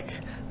out in like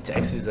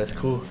Texas. That's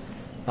cool.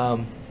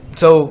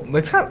 So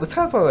let's talk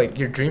about like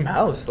your dream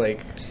house.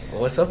 Like,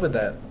 what's up with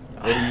that?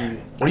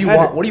 What do you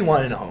want? What do you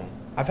want in a home?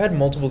 I've had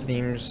multiple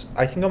themes.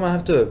 I think I'm gonna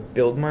have to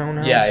build my own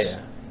house. Yeah.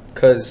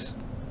 Cause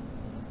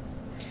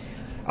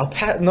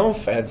no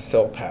offense to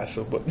El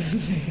Paso, but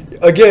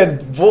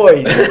again,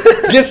 boys,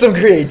 get some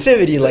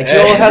creativity. Like, you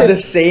all have the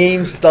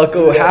same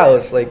stucco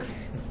house.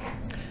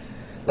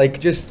 Like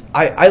just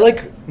I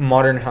like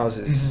modern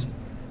houses. Mhm.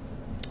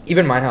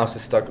 Even my house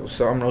is stucco,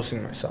 so I'm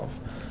roasting myself.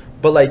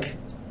 But like,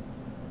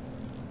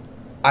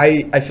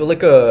 I feel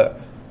like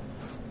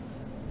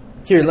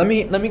here. Let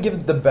me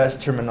give the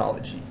best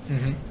terminology.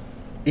 Mm-hmm.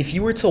 If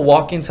you were to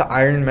walk into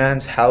Iron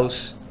Man's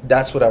house,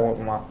 that's what I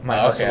want my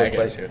house to look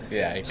like. You.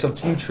 Yeah, I get Some you.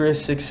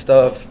 futuristic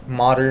stuff,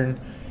 modern,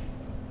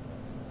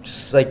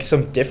 just like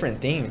some different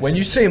things. When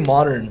you say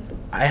modern,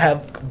 I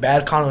have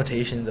bad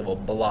connotations of a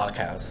block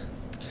house.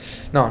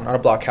 No, not a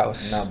block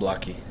house. Not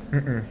blocky.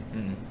 Mm-mm.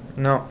 Mm.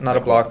 No, not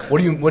a block. What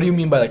do you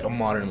mean by like a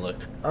modern look?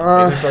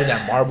 Maybe for like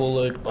that marble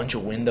look, bunch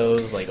of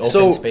windows, like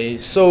open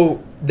space.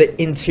 So the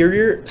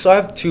interior. So I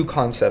have two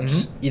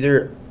concepts. Mhm.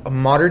 Either a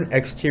modern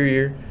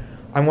exterior.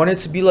 I want it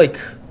to be like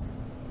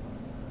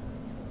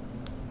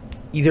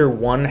either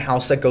one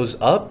house that goes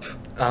up,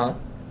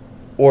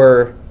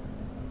 or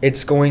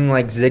it's going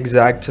like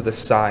zigzag to the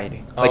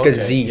side, like a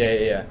Z.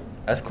 Yeah.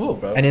 That's cool,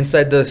 bro. And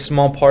inside the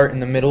small part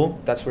in the middle,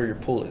 that's where your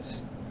pool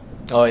is.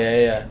 Oh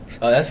yeah.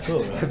 Oh, that's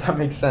cool, bro. If that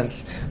makes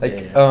sense.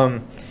 Like, Yeah.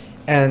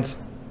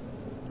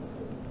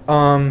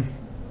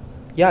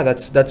 yeah,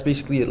 that's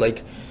basically it.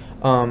 Like,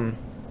 the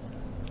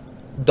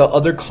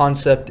other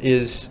concept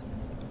is,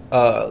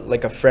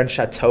 like a French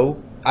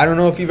chateau. I don't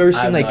know if you've ever I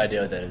seen have like no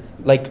idea what that is.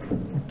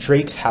 like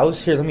Drake's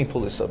house. Here, let me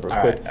pull this up real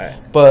quick. All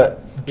right.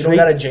 But You don't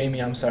got a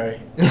Jamie. I'm sorry.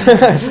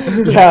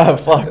 yeah,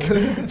 fuck.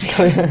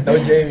 No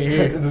Jamie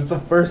here. This is the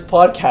first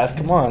podcast.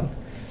 Come on.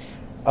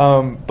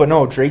 But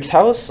no, Drake's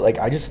house. Like,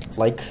 I just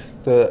like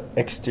the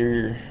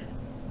exterior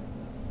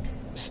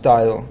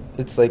style.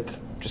 It's like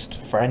just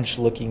French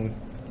looking.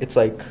 It's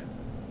like,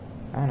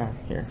 I don't know.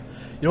 Here.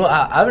 You know what?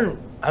 I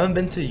haven't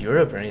been to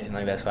Europe or anything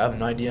like that, so I have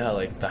no idea how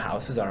like the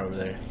houses are over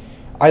there.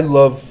 I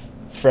love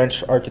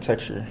French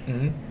architecture.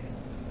 Mm-hmm.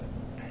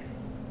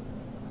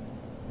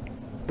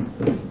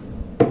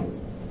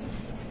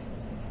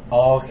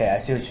 Oh, okay, I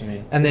see what you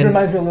mean. And This then-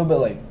 reminds me a little bit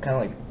like kind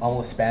of like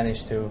almost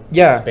Spanish too.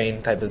 Yeah.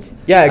 Spain type of.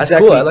 Yeah, That's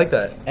exactly. cool. I like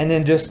that. And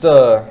then just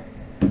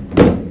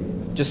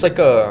like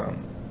a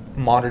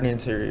modern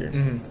interior.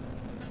 Mm-hmm.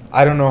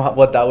 I don't know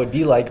what that would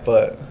be like,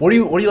 but What do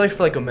you like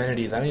for like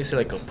amenities? I know you said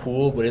like a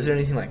pool, but is there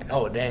anything like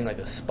like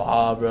a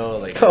spa, bro?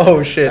 Like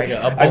oh shit.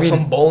 like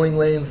some bowling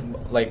lanes,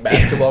 like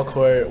basketball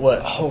court.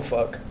 What? Oh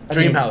fuck.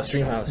 Dream house.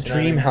 You know what I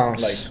mean?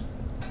 House. Like,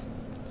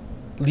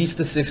 At least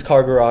a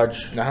 6-car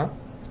garage. uh huh.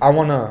 I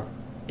wanna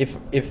if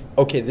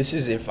okay, this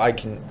is if I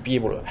can be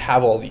able to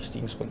have all these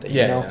things one day,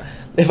 Yeah, you know, yeah.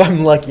 if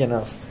I'm lucky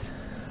enough.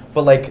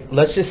 But like,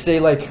 let's just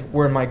say like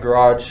we're in my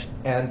garage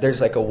and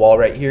there's like a wall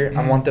right here.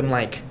 I want them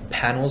like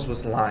panels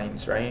with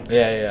lines, right?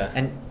 Yeah,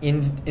 yeah.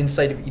 And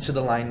inside of each of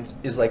the lines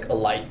is like a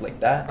light like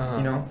that,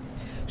 you know,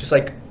 just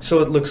like so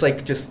it looks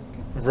like just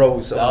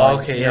rows of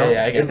lines. Okay, you know?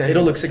 yeah, I get that.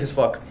 It'll look sick as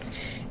fuck.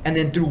 And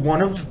then through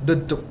one of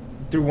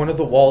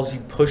the walls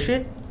you push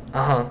it,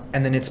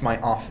 and then it's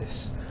my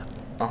office.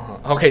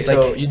 Okay,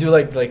 so you do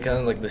like kind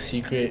of like the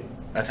secret.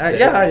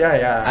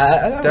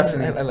 Yeah.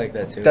 Definitely. I like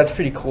that too. That's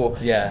pretty cool.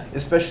 Yeah.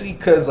 Especially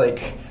because,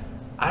 like,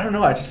 I don't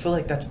know, I just feel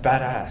like that's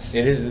badass.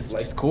 It is. It's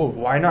like, just cool.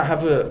 Why not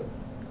have an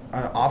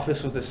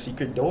office with a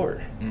secret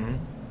door? Mm-hmm.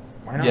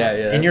 Why not?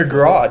 Yeah. In your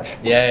garage.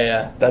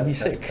 Yeah. That'd be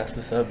sick. That's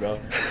what's up, bro.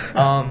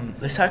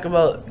 Let's talk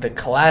about the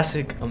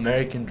classic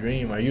American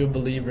dream. Are you a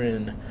believer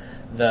in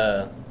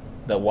the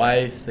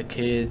wife, the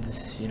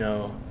kids, you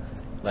know,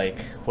 like,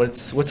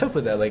 what's up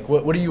with that? Like,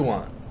 what do you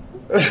want?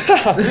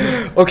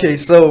 Okay,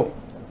 so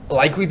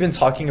like we've been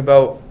talking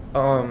about,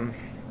 I'm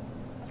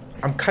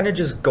kind of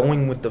just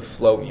going with the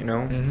flow, you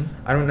know?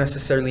 I don't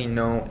necessarily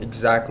know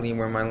exactly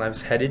where my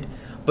life's headed,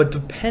 but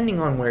depending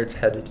on where it's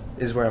headed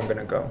is where I'm going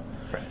to go.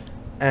 Right.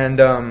 And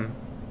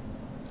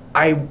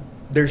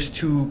there's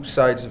two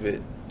sides of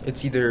it.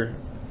 It's either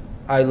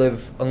I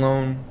live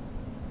alone,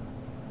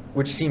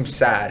 which seems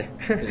sad.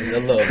 A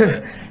little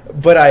bit.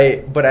 but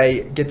I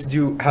get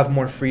to have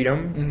more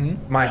freedom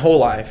my whole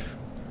life,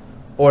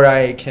 or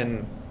I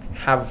can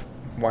have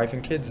wife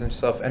and kids and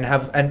stuff, and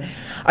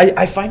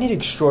I find it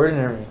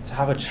extraordinary to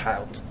have a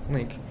child.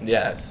 Like,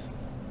 yes,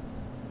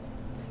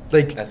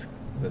 like that's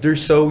they're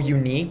so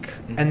unique,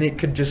 and it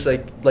could just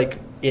like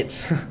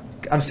it's.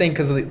 I'm saying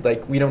because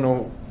like we don't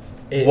know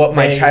what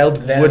my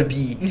child would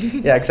be.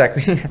 Yeah,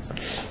 exactly.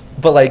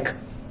 But like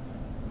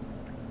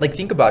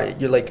think about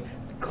it. You're like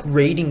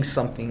creating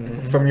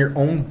something from your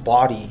own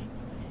body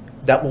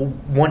that will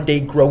one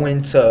day grow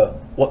into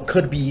what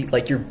could be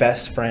like your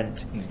best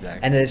friend.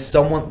 Exactly. And is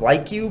someone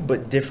like you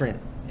but different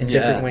in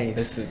different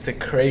ways. It's a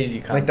crazy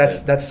concept.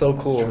 Like that's so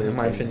cool really in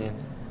my crazy. opinion.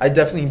 I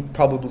definitely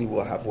probably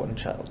will have one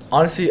child.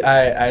 Honestly,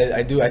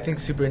 I do. I think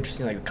super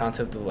interesting, like the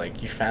concept of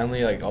like your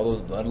family, like all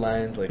those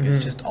bloodlines. Like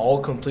it's just all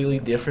completely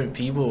different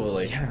people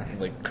with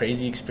like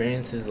crazy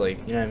experiences. Like,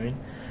 you know what I mean?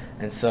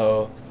 And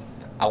so,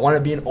 I want to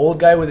be an old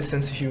guy with a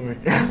sense of humor.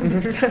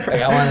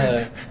 Like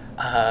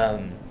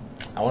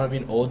I want to be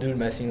an old dude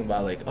messing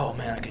about like, oh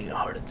man, I could get a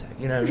heart attack.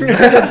 You know what I mean?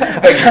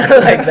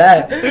 Like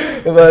that.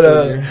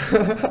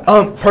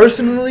 But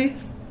personally,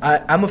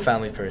 I'm a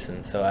family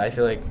person, so I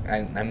feel like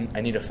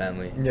I need a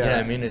family. Yeah. You know what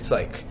I mean? It's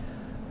like,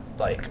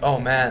 oh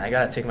man, I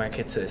gotta take my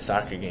kid to a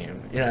soccer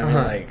game. You know what I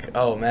mean? Like,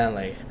 oh man,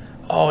 like,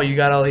 oh, you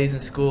got all A's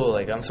in school.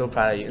 Like, I'm so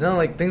proud of you. You know,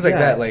 like things like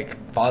that. Like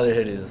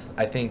fatherhood is,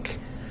 I think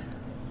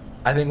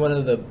one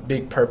of the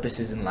big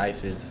purposes in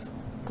life is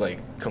like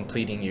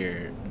completing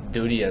your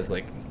duty as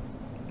like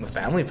a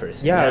family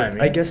person. Yeah, you know what I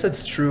mean? I guess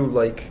that's true.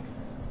 Like,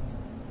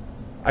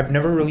 I've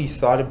never really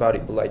thought about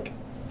it, but like,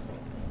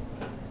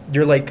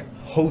 you're like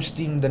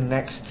hosting the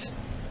next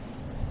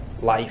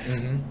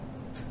life,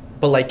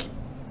 but like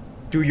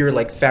through your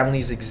like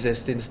family's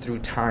existence through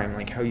time,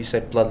 like how you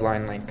said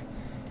bloodline, like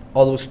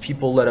all those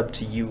people led up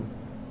to you.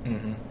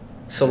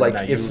 So and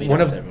like if one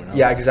of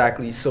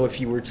exactly. So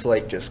if you were to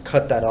like just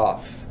cut that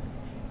off,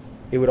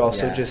 it would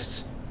also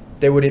just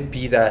there wouldn't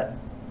be that.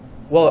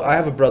 Well, I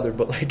have a brother,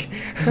 but like,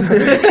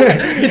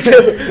 me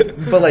too.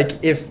 But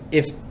like, if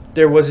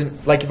there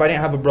wasn't like if I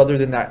didn't have a brother,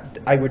 then that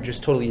I would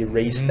just totally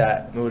erase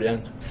that. It would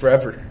end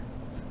forever.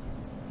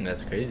 And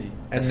that's crazy.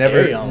 And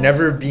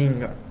never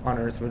being on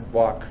Earth would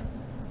walk.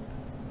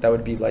 That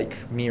would be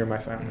like me or my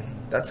family.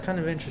 That's kind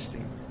of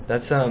interesting.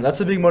 That's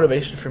a big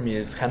motivation for me.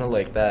 Is kind of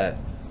like that.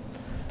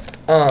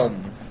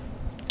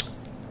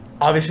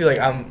 Obviously, like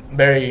I'm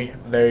very,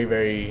 very,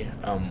 very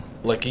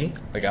lucky.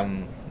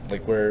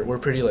 Like we're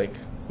pretty like.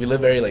 We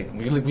live very like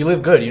we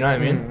live good, you know what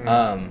I mean?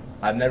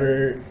 I've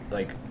never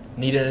like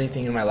needed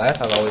anything in my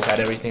life. I've always had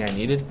everything I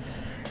needed,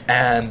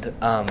 and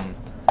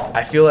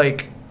I feel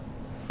like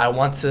I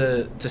want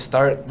to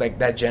start like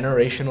that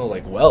generational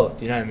like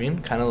wealth. You know what I mean?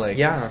 Kind of like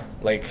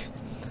like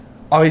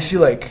obviously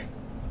like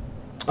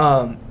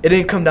it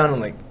didn't come down to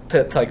like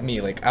to like me.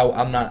 Like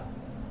I'm not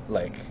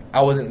like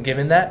I wasn't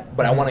given that,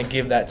 but I want to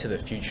give that to the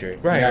future.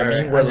 Right. You know what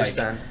I mean? Where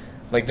understand.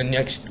 Like the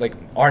next, like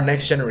our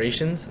next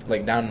generations,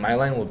 like down my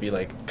line will be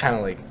like kind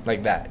of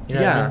like that. You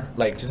know what I mean?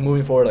 Like just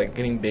moving forward, like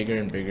getting bigger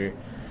and bigger.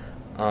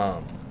 You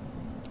know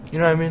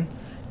what I mean?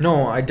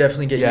 No, I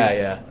definitely get you.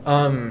 Yeah.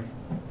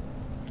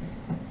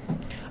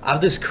 I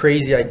have this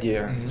crazy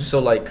idea. So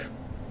like,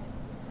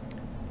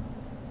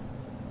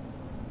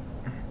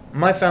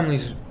 my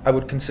family's I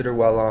would consider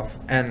well off,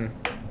 and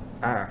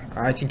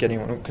I think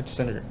anyone would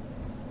consider.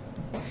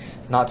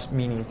 Not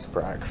meaning to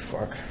brag,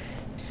 fuck,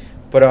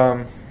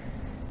 but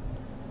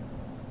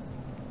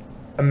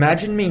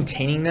imagine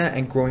maintaining that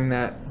and growing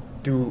that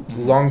through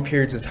long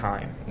periods of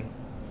time.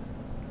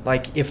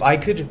 Like, if I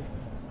could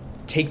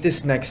take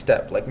this next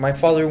step, like my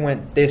father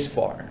went this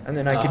far, and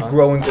then I could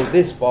grow and go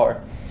this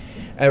far,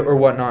 or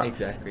whatnot.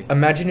 Exactly.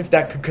 Imagine if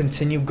that could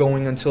continue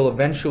going until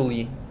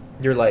eventually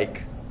you're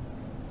like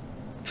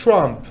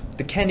Trump,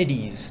 the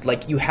Kennedys,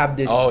 like you have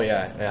this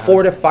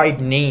fortified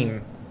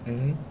name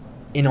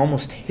in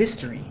almost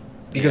history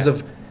because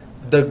of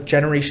the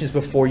generations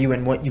before you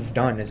and what you've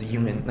done as a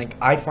human. Like,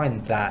 I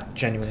find that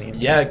genuinely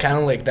interesting. Yeah, kind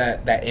of like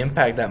that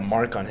impact, that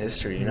mark on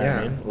history, you know what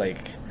I mean?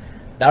 Like,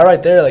 that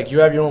right there, like,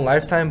 you have your own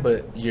lifetime,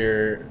 but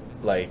your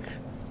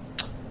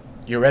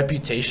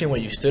reputation,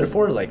 what you stood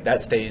for, like,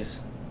 that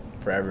stays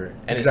forever.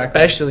 And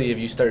especially if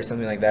you start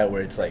something like that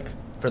where it's, like,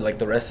 for, like,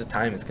 the rest of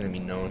time, it's going to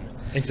be known.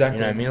 Exactly.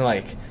 You know what I mean?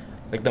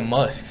 Like the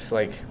Musks,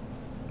 like,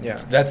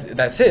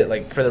 that's it.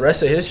 Like, for the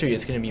rest of history,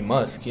 it's going to be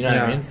Musk, you know what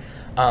I mean?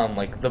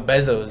 Like the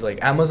Bezos,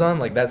 like Amazon,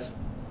 like that's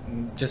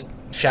just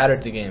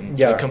shattered the game.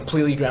 Yeah, like,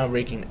 completely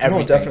groundbreaking.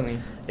 Everything. No, definitely.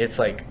 It's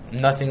like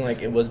nothing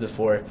like it was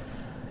before,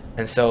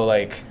 and so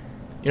like,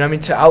 you know what I mean,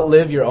 to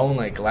outlive your own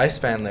like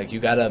lifespan, like you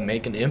gotta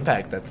make an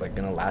impact that's like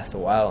gonna last a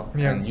while.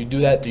 Yeah. And you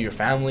do that through your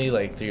family,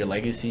 like through your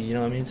legacy. You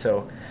know what I mean?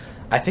 So,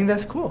 I think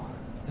that's cool.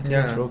 I think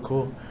that's real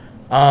cool.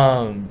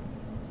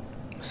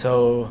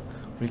 So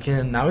we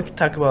can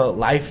talk about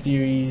life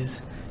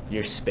theories,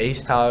 your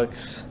space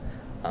talks.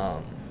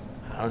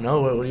 I don't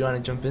know. What do you want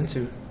to jump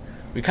into?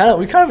 We kind of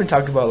been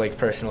talking about like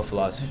personal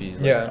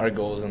philosophies, like our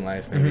goals in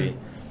life, maybe.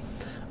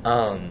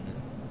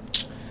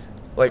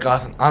 Like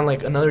on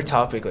like another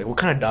topic, like what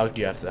kind of dog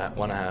do you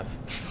want to have?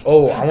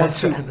 Oh, I want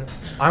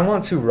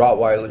two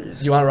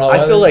Rottweilers. You want Rottweilers?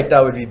 I feel like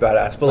that would be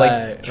badass, but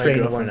like trained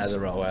my girlfriend has a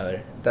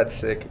Rottweiler. That's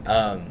sick.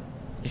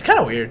 He's kind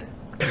of weird.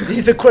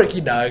 He's a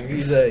quirky dog.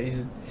 He's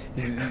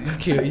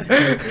cute. He's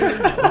cute.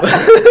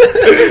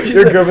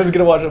 Your girlfriend's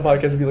gonna watch the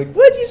podcast and be like,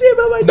 "What did you say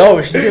about my dog?"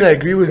 No, she's gonna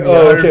agree with me.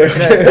 Oh, okay.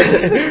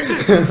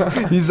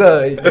 He's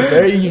a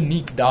very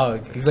unique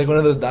dog. He's like one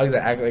of those dogs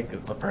that act like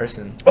a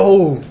person.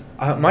 Oh,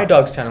 my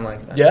dog's kind of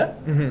like that. Yeah.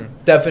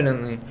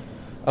 Definitely.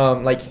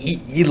 Like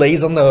he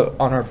lays on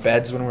our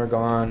beds when we're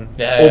gone.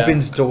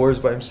 Opens doors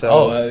by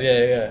himself. Oh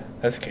yeah.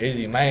 That's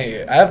crazy.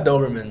 I have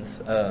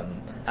Dobermans.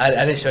 I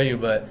didn't show you,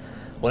 but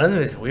one of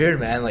them is weird,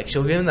 man. Like,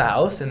 she'll get in the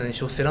house, and then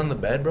she'll sit on the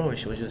bed, bro, and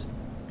she'll just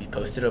be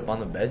posted up on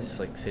the bed, just,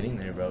 like, sitting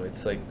there, bro.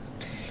 It's, like,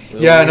 the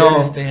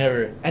weirdest thing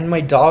ever. And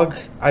my dog,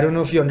 I don't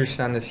know if you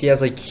understand this, he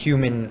has, like,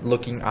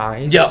 human-looking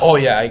eyes. Yeah,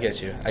 I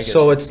get you.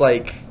 It's,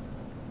 like,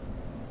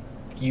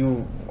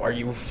 were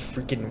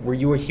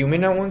you a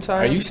human at one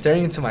time? Are you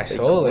staring into my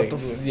soul? Like,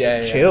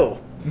 chill.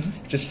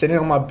 Just sitting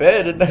on my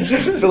bed, and I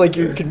feel like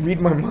you can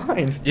read my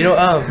mind. You know,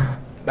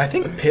 I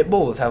think pit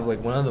bulls have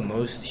like one of the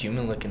most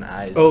human-looking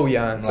eyes. Oh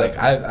yeah, like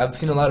I've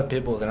seen a lot of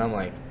pit bulls, and I'm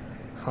like,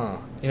 huh,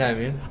 you know what I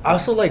mean? I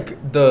also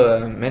like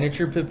the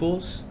miniature pit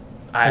bulls.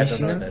 I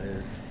don't know what that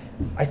is.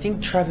 I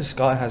think Travis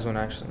Scott has one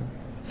actually.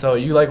 So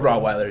you like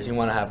Rottweilers? You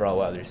want to have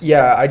Rottweilers?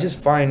 Yeah, I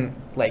just find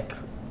like,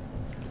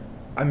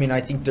 I mean,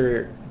 I think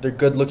they're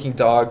good-looking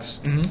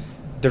dogs.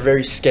 They're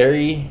very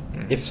scary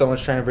if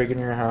someone's trying to break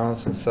into your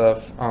house and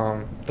stuff.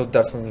 They'll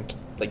definitely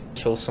like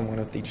kill someone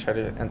if they try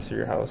to enter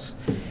your house.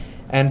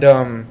 And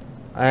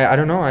I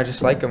don't know, I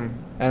just like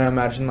them. And I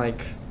imagine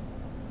like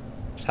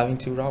just having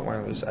two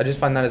Rottweilers. I just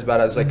find that as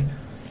badass. Like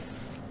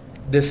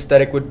the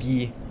aesthetic would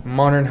be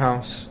modern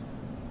house,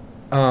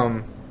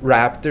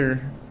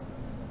 Raptor,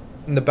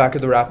 in the back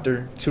of the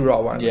Raptor, two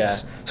Rottweilers. Yeah.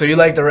 So you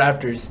like the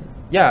Raptors?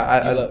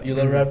 Yeah, you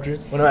love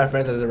Raptors? One of my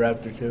friends has a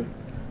Raptor too.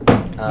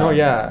 No,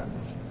 yeah,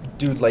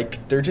 dude,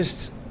 like they're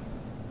just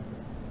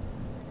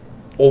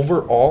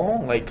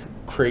overall like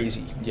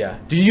crazy. Yeah.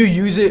 Do you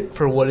use it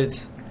for what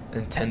it's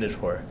intended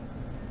for?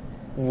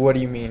 What do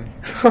you mean?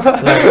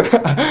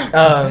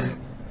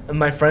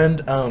 My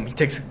friend, he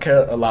takes care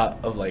of a lot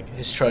of like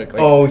his truck.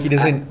 Like, he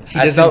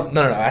doesn't.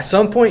 No. At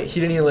some point, he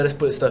didn't even let us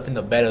put stuff in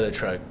the bed of the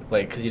truck,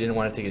 like, because he didn't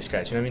want to take a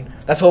scratch. You know what I mean?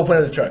 That's the whole point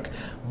of the truck.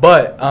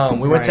 But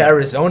we went to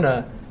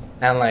Arizona,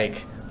 and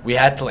like we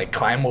had to like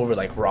climb over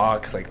like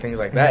rocks, like things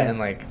like that, and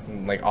like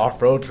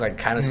off road like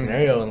kind of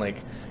scenario, and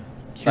like,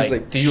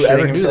 do you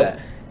ever do that?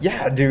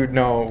 Yeah, dude,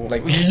 no.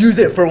 Like, you use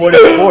it for what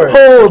it's for.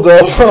 Hold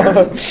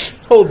up.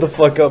 Hold the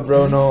fuck up,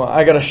 bro. No,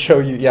 I gotta show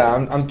you. Yeah,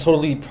 I'm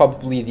totally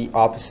probably the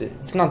opposite.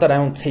 It's not that I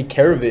don't take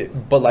care of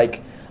it, but,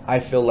 like, I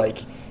feel like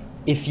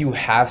if you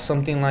have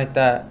something like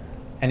that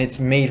and it's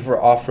made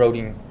for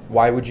off-roading,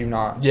 why would you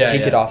not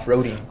take it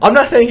off-roading? I'm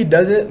not saying he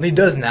doesn't. He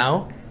does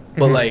now.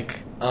 But,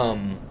 like,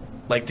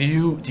 do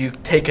you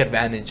take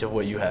advantage of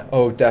what you have?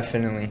 Oh,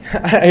 definitely.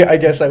 I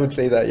guess I would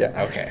say that,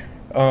 yeah. Okay.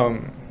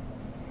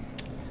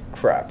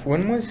 Crap.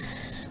 When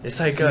was it's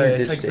like all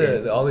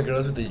the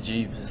girls with the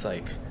Jeeps. It's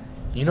like,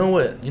 you know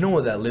what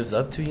that lives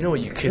up to. You know what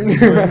you could be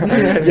doing.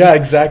 Yeah,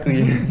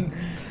 exactly.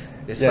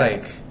 It's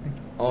like,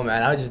 oh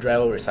man, I would just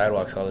drive over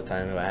sidewalks all the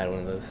time if I had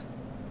one of those.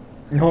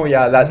 No,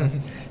 yeah,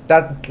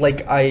 that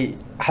like I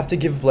have to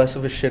give less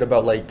of a shit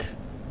about like.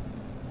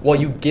 Well,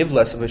 you give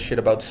less of a shit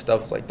about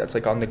stuff like that's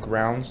like on the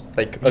ground,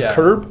 like a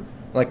curb.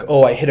 Like,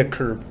 oh, I hit a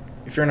curb.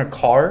 If you're in a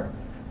car,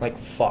 like,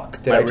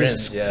 fuck, did I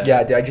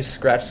just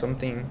scratch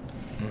something?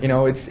 You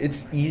know,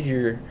 it's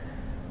easier.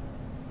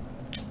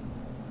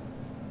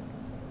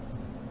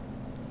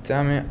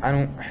 Damn it, I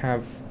don't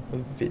have a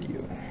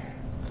video.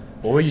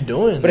 What were you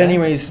doing? But man?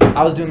 anyways,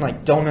 I was doing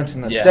like donuts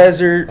in the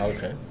desert.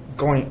 Okay.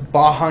 Going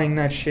behind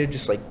that shit,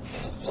 just like.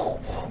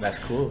 That's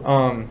cool.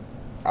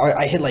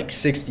 I hit like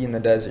 60 in the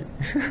desert.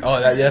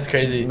 Oh, that's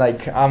crazy.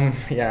 Like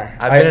yeah.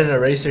 I've been in a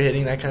racer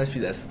hitting that kind of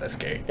speed. That's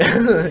scary.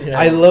 Yeah.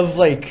 I love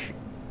like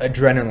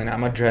adrenaline.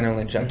 I'm an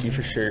adrenaline junkie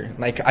for sure.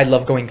 Like I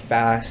love going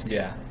fast.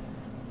 Yeah.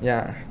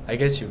 Yeah. I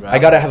get you, bro. I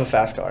gotta have a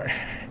fast car.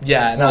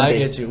 Yeah, no, I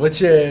get you. What's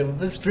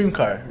dream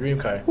car? Dream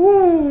car.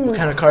 Woo. What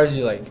kind of cars do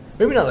you like?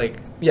 Maybe not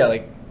like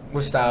like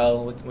what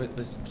style? What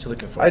you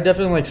looking for? I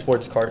definitely like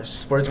sports cars.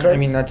 Sports cars? I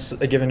mean that's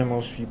a given to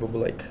most people, but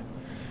like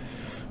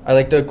I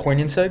like the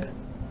Koenigsegg.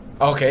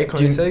 Okay,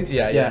 Koenigseggs?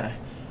 Yeah.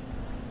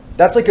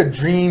 That's like a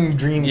dream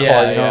car, you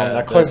know.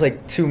 That car's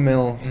like $2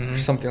 million or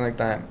something like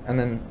that. And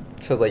then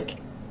to like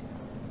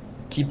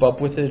keep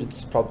up with it,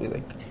 it's probably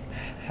like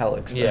hella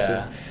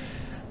expensive.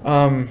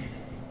 Yeah.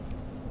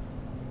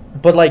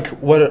 But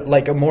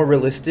like a more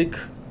realistic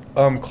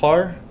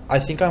car, I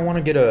think I want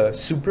to get a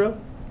Supra.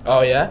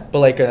 Oh yeah?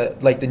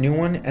 But like the new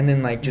one, and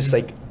then like just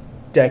like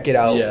deck it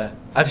out. Yeah.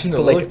 I've seen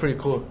them. They look pretty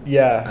cool.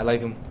 Yeah. I like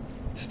them.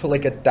 Just put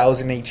like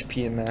 1,000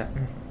 HP in that.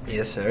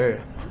 Yes,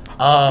 sir.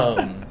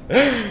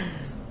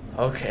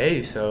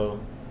 Okay, so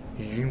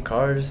your dream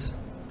cars.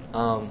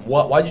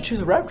 Why'd you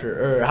choose a Raptor,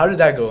 or how did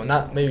that go?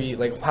 Not maybe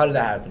like how did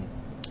that happen?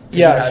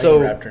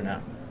 So Raptor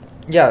now.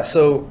 Yeah,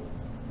 so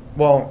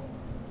well,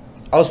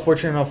 I was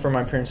fortunate enough for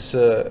my parents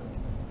to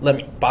let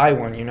me buy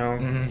one, you know.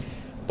 Mm-hmm.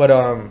 But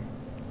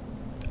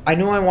I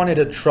knew I wanted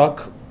a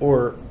truck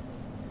or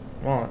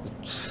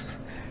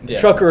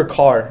truck or a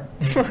car,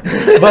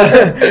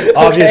 but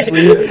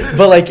obviously,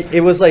 but like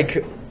it was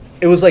like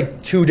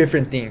two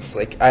different things.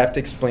 Like I have to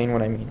explain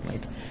what I mean.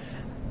 Like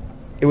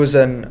it was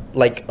a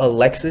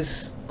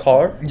Lexus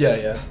car.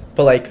 Yeah.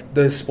 But like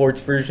the sports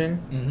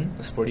version. Mm-hmm.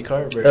 The sporty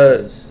car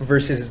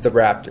versus the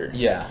Raptor.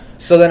 Yeah.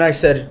 So then I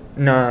said,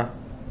 nah,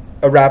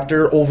 a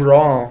Raptor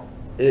overall,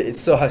 it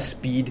still has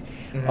speed.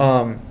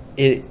 Mm-hmm.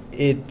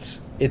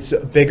 It's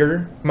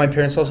bigger. My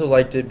parents also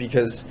liked it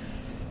because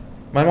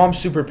my mom's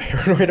super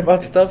paranoid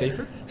about stuff.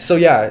 Safer? So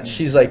yeah,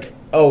 she's like,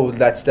 oh,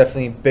 that's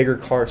definitely a bigger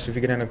car. So if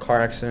you get in a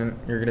car accident,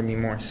 you're gonna be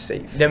more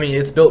safe. I mean,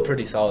 it's built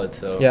pretty solid.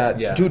 So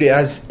yeah. Dude, it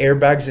has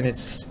airbags in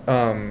its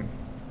seatbelts.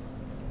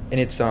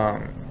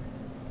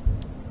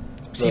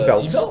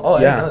 Oh, I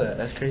didn't know that.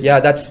 That's crazy.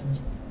 Yeah, that's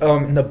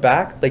in the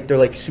back. Like they're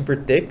like super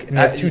thick, and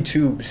they have two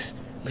tubes.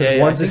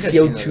 Because one's a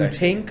CO2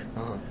 tank,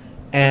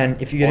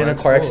 and if you get in a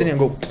car accident, and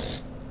go.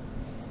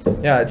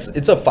 Yeah, it's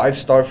a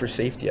 5-star for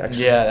safety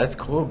actually. Yeah, that's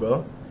cool,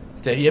 bro.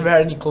 Have you ever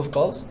had any close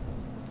calls?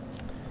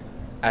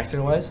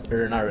 Accident-wise,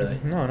 or not really?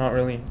 No, not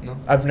really. No.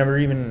 I've never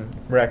even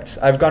wrecked.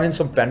 I've gotten in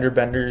some fender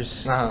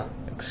benders,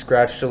 like,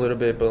 scratched a little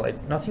bit, but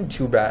like nothing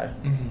too bad.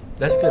 Mm-hmm.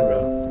 That's good,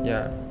 bro.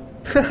 Yeah.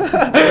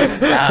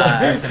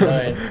 That's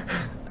annoying.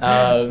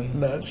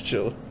 No, it's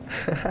chill.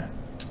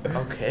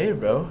 Okay,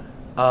 bro.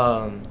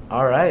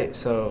 All right,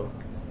 so.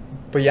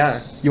 But yeah,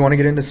 you want to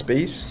get into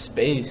space?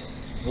 Space.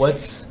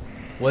 What's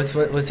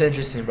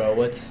interesting, bro?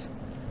 What's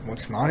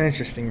not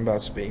interesting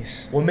about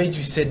space? What made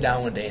you sit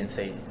down one day and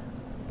say,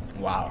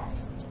 "Wow"?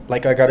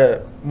 Like I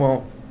gotta.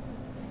 Well.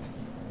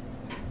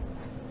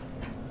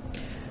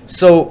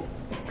 So,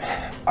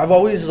 I've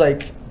always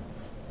like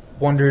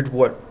wondered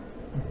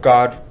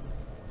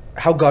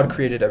how God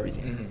created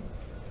everything. Mm-hmm.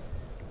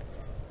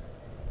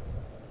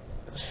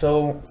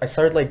 So I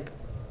started like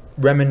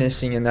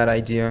reminiscing in that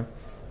idea,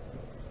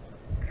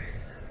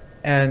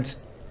 and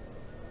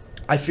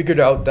I figured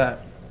out that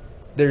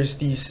there's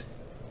these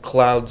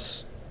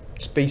clouds.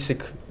 It's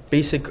basic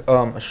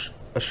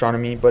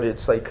astronomy, but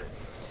it's like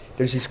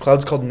there's these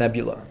clouds called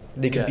nebula.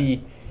 They could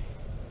be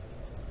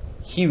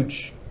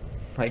huge,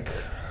 like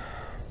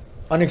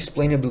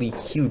unexplainably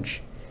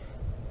huge,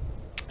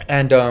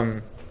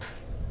 and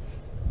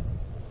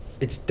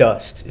it's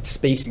dust. It's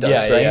space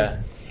dust, right?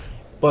 Yeah.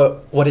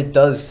 But what it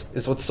does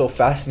is what's so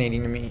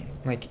fascinating to me.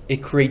 Like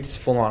it creates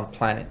full-on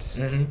planets.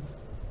 Mm-hmm.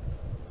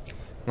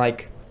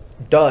 Like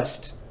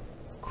dust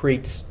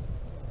creates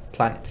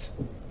planets.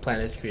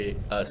 Planets create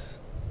us.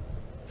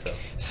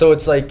 So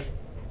it's like,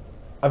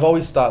 I've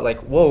always thought like,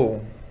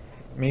 whoa,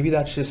 maybe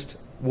that's just,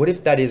 what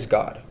if that is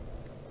God?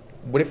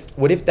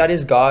 What if that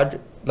is God?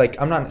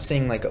 Like, I'm not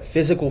saying like a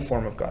physical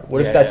form of God.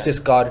 What if that's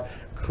just God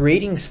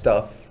creating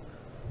stuff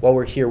while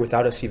we're here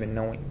without us even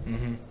knowing?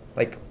 Mm-hmm.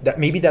 Like that,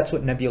 maybe that's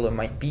what nebula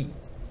might be.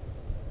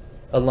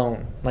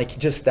 Alone, like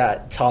just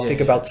that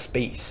topic about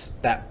space,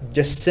 that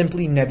just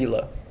simply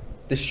nebula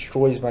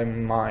destroys my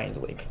mind.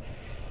 Like,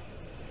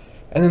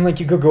 and then like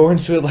you could go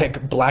into it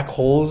like black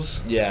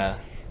holes. Yeah,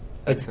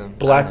 like I don't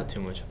know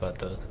too much about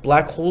those.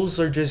 Black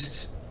holes are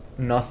just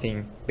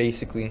nothing,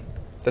 basically.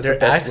 That's the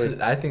best way.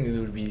 I think it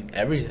would be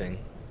everything,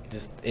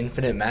 just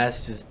infinite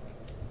mass, just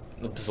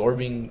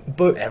absorbing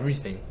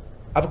everything.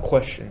 I have a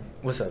question.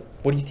 What's up?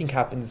 What do you think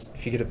happens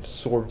if you get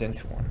absorbed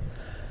into one?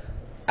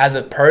 As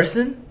a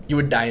person, you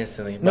would die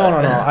instantly. No,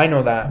 I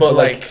know that. But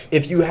like,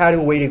 if you had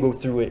a way to go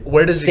through it,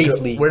 where does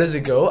safely? It go? Where does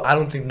it go? I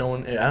don't think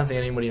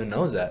anybody even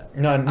knows that.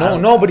 No,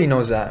 nobody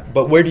knows that.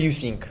 But where do you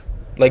think?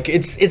 Like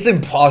it's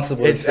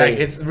impossible to say.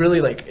 It's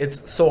really like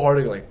it's so hard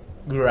to like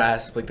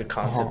grasp like the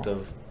concept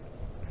of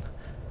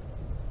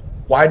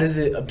why does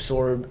it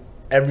absorb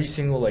every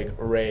single like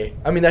ray.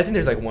 I mean, I think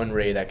there's like one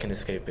ray that can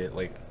escape it,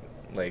 like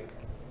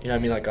you know what I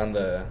mean, like on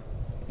the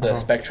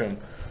spectrum,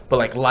 but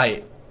like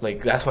light,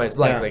 like that's why it's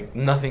light. Like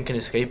nothing can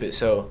escape it.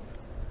 So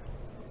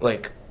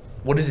like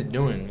what is it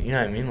doing? You know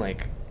what I mean?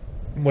 Like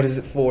what is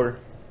it for?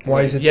 Why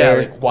like, is it there?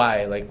 Like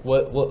why? Like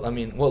what I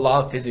mean, what law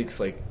of physics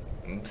like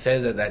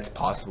says that that's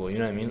possible? You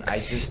know what I mean? I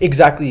just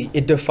exactly,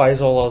 it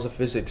defies all laws of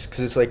physics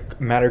because it's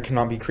like matter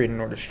cannot be created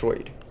nor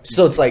destroyed.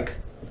 So it's like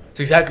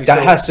exactly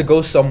that has to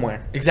go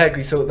somewhere.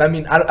 Exactly. So I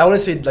mean, I want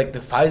to say like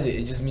defies it.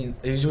 It just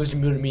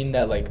mean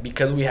that like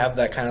because we have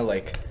that kind of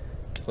like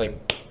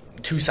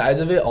two sides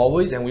of it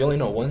always, and we only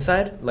know one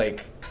side.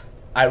 Like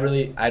I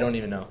don't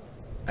even know.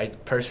 I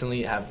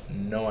personally have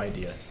no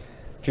idea.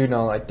 Dude,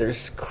 no, like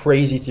there's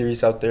crazy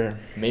theories out there.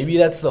 Maybe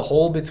that's the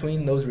hole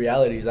between those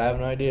realities. I have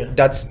no idea.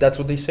 That's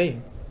what they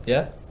say.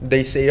 Yeah.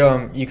 They say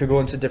you could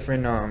go into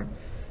different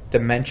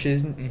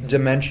dimensions. Mm-hmm.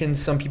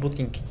 Dimensions. Some people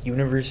think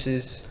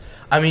universes.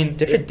 I mean,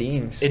 different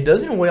things. It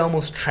does in a way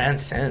almost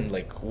transcend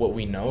like what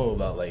we know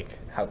about like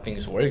how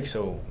things work.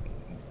 So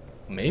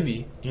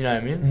maybe, you know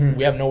what I mean? Mm-hmm.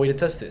 We have no way to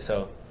test it.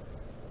 So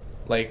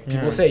like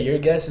people say, your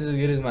guess is as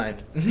good as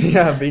mine.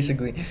 Yeah,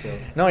 basically. So.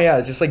 No,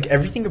 yeah, just like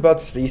everything about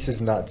space is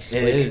nuts.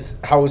 It like, is.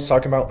 How I was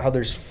talking about how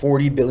there's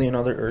 40 billion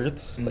other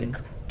Earths. Mm-hmm.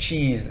 Like,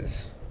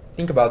 Jesus.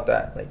 Think about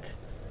that. Like,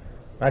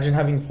 imagine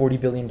having $40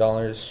 billion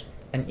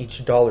and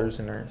each dollar is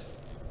an Earth.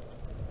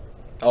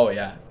 Oh,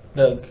 yeah.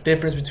 The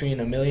difference between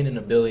a million and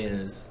a billion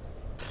is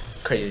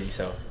crazy,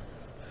 so.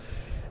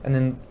 And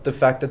then the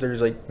fact that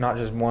there's like not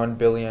just 1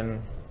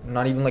 billion,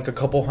 not even like a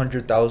couple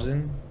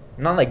 100,000.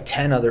 Not like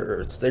 10 other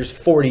Earths. There's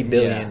 40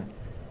 billion.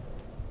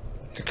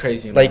 Yeah. It's a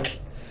crazy amount. Like,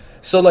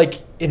 so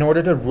like, in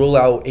order to rule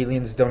out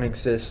aliens don't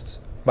exist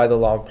by the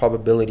law of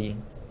probability,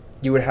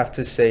 you would have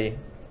to say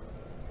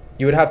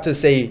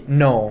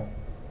no,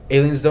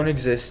 aliens don't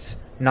exist.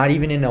 Not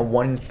even in a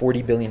 1 in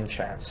 40 billion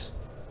chance.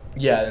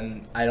 Yeah,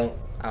 and I don't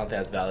think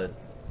that's valid.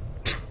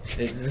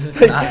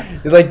 It's not.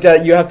 Like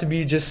that, you have to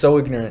be just so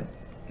ignorant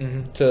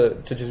Mm-hmm. to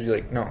just be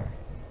like, no.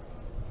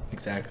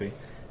 Exactly,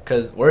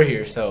 because we're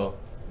here, so.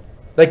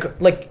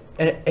 Like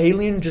an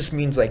alien just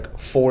means like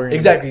foreign.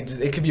 Exactly, just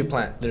it could be a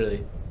plant,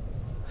 literally.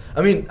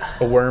 I mean,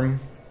 a worm.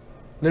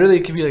 Literally,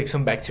 it could be like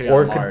some bacteria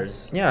on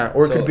Mars. Yeah,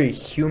 or it could be a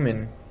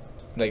human.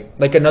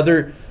 Like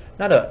another,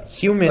 not a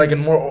human. Like a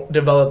more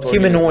developed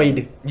humanoid.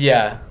 Organism.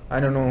 Yeah, I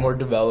don't know. More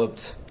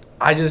developed.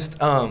 I just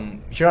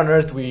here on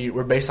Earth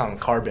we're based on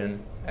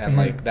carbon, and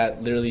like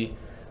that literally,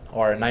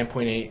 our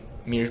 9.8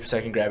 meters per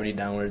second gravity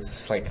downwards.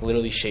 It's like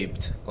literally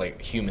shaped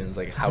like humans,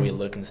 like how we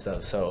look and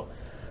stuff. So,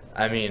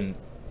 I mean.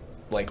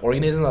 Like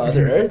organisms on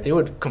other Earth, they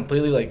would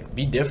completely like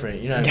be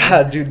different. You know what I mean?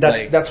 Yeah, dude,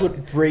 that's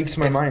what breaks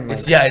my mind.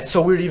 Like. It's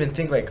so weird to even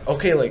think like,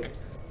 okay, like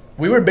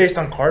we were based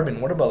on carbon.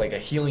 What about like a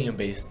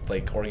helium-based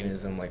like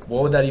organism? Like,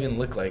 what would that even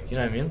look like? You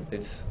know what I mean?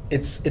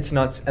 It's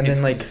nuts. And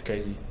then like it's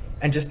crazy.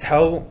 And just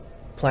how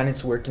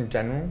planets work in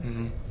general,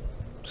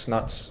 it's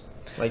nuts.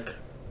 Like,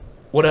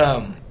 what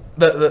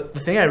the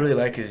thing I really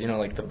like is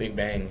like the Big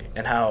Bang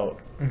and how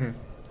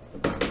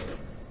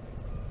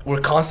we're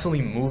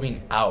constantly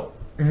moving out.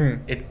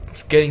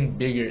 It's getting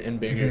bigger and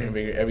bigger and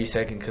bigger every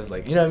second because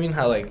like you know what I mean,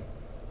 how like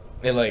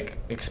it like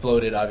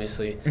exploded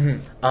obviously,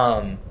 and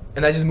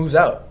that just moves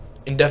out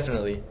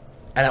indefinitely,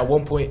 and at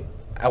one point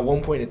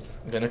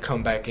it's gonna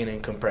come back in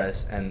and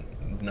compress, and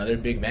another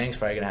Big Bang's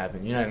probably gonna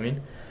happen. You know what I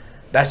mean?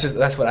 That's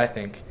what I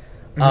think.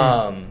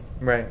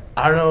 Right.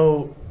 I don't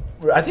know.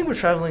 I think we're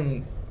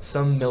traveling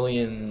some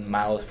million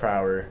miles per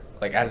hour,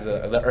 like as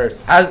the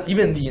Earth, as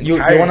even the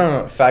entire. You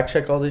wanna fact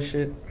check all this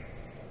shit?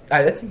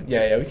 I think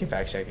we can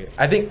fact check it.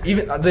 I think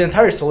even the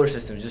entire solar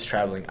system is just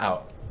traveling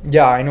out.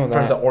 Yeah, I know that.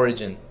 From the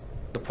origin,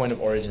 the point of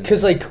origin.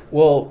 Because like,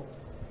 well,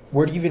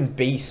 where do you even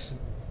base?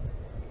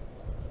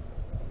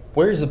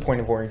 Where is the point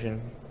of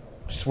origin?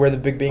 Just where the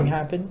Big Bang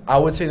happened? I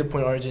would say the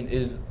point of origin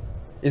is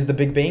the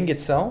Big Bang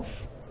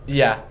itself?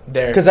 Yeah,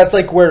 there. Because that's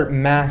like where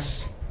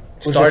mass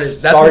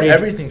started. That's where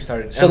everything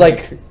started. So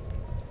like,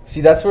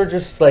 see, that's where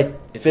just like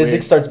it's physics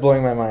weird. Starts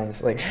blowing my mind.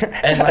 Like,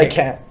 and I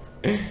can't.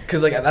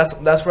 Because like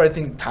that's where I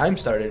think time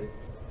started.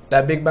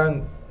 That Big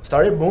Bang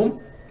started, boom.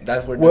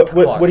 That's where.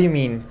 What do you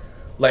mean?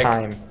 Like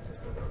time.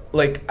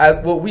 Like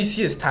what we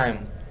see as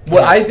time.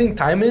 What I think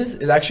time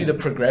is actually the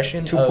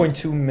progression.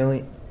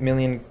 2.2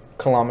 million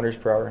kilometers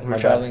per hour. We're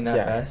traveling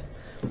that fast.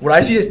 What I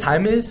see as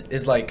time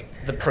is like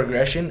the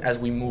progression as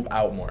we move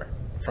out more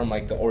from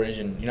like the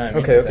origin. You know what I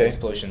mean? Okay. That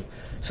explosion.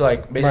 So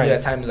like basically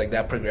that time is like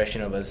that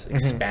progression of us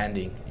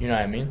expanding. You know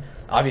what I mean?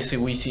 Obviously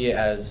we see it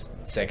as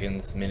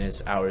seconds,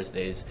 minutes, hours,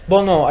 days.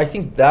 Well, no, I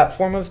think that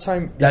form of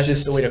time. That's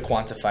just a way to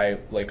quantify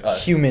like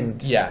us.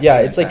 Humans. Yeah.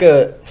 Yeah, it's like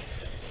a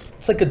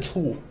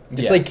tool.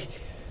 It's like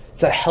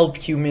to help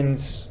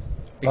humans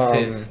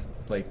exist.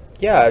 Like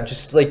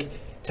just like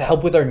to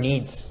help with our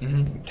needs,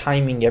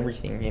 timing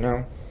everything. You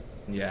know.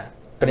 Yeah.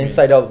 But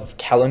inside of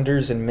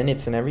calendars and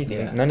minutes and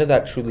everything, none of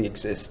that truly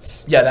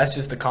exists. Yeah, that's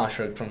just a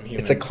construct from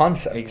humans. It's a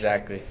concept.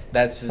 Exactly.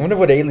 That's just. I wonder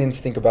what aliens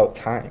think about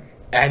time.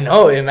 I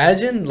know.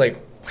 Imagine like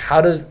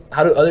how do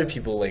other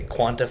people like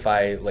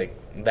quantify like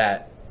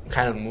that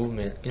kind of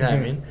movement? You know what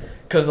I mean?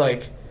 Because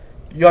like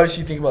you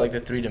obviously think about like the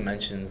 3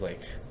 dimensions,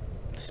 like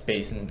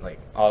space and like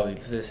all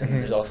of this, and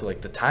there's also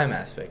like the time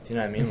aspect. You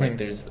know what I mean? Like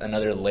there's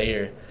another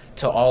layer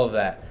to all of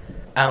that,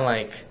 and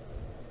like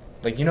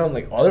you know,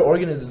 like other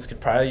organisms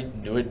could probably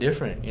do it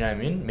different. You know what I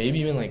mean? Maybe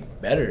even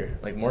like better,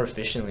 like more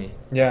efficiently.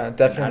 Yeah,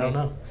 definitely. I don't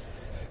know.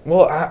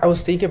 Well, I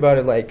was thinking about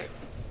it like,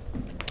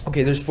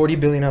 okay, there's 40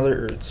 billion other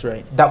Earths,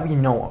 right? That we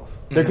know of.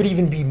 There could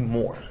even be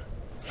more.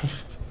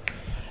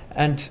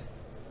 And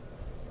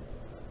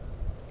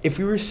if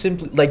we were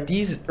simply like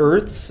these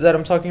Earths that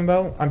I'm talking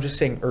about, I'm just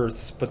saying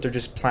Earths, but they're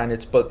just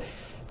planets, but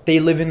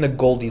they live in the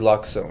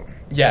Goldilocks zone.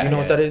 Yeah. You know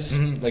what that is?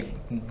 Like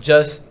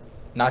just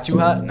not too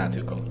hot, not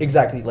too cold.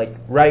 Exactly, like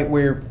right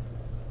where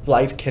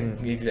life can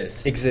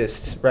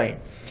exist, right?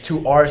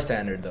 To our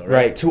standard, though, right?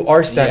 Right, to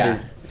our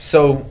standard. Yeah.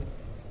 So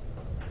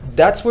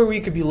that's where we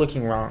could be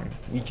looking wrong.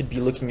 We could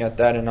be looking at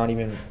that and not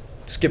even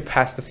skip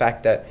past the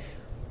fact that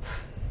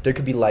there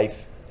could be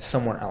life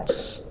somewhere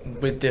else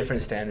with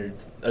different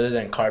standards other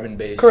than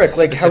carbon-based. Correct,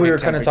 like how we were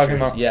kind of talking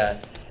about.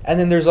 Yeah. And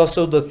then there's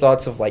also the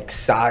thoughts of like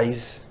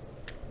size.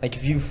 Like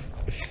if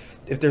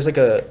there's like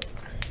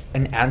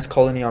an ants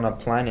colony on a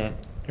planet,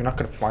 you're not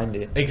gonna find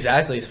it.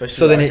 Exactly, especially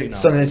so then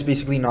it's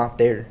basically not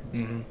there.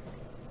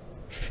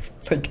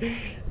 Like,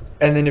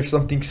 and then if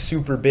something's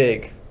super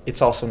big,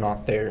 it's also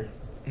not there.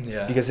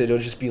 Yeah. Because it'll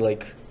just be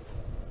like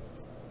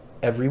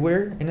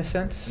everywhere in a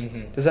sense.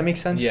 Does that make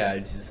sense? Yeah,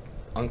 it's just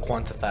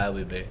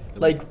unquantifiably big.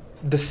 Like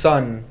the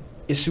sun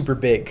is super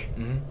big.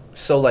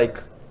 So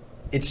like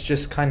it's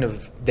just kind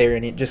of there,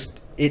 and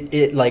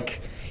it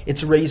like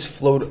its rays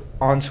float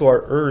onto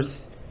our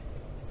Earth.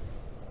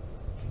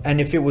 And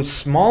if it was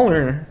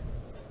smaller,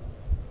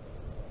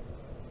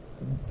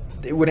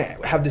 it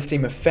wouldn't have the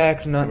same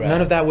effect.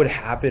 None of that would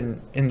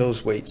happen in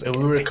those ways. If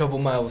we were a couple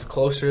miles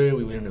closer,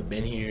 we wouldn't have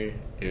been here.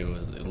 If it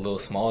was a little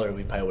smaller,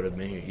 we probably would have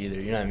been here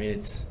either. You know what I mean?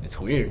 It's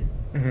weird.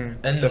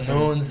 And definitely. The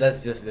moons,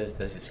 that's just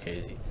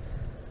crazy.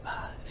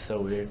 It's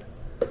so weird.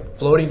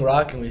 Floating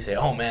rock, and we say,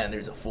 "Oh man,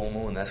 there's a full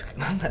moon." That's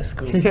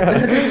cool. Yeah.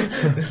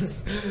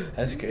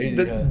 That's crazy.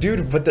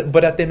 Dude,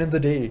 but at the end of the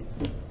day,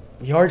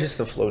 we are just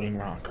a floating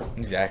rock.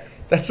 Exactly.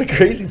 That's the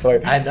crazy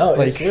part. I know,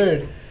 like, it's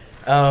weird.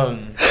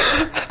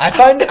 I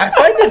find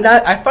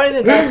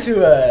it not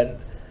to.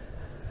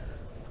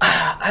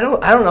 I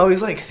don't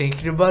always like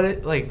thinking about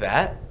it like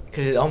that,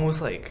 because it almost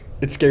like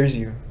it scares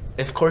you.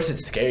 Of course,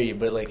 it's scary,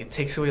 but like it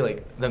takes away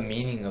like the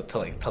meaning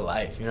to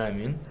life. You know what I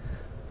mean?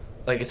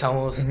 Like it's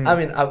almost. I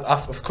mean,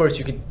 of course,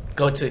 you could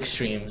go to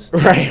extremes.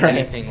 Right.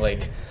 Anything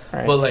like,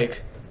 but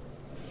like,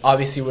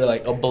 obviously, we're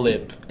like a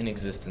blip in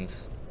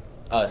existence.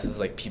 Us as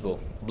like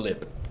people,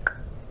 blip.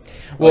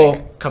 Well,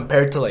 like,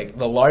 compared to like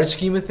the large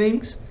scheme of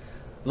things,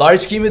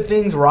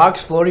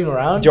 rocks floating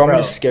around. Do you want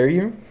me to scare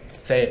you?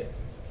 Say it.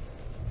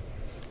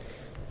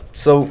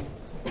 So,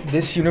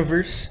 this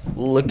universe,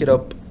 look it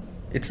up.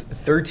 It's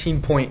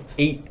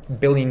 13.8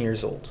 billion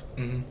years old.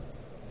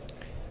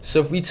 So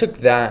if we took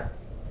that,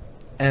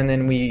 and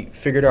then we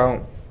figured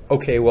out,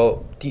 okay,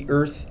 well, the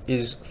Earth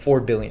is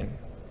 4 billion.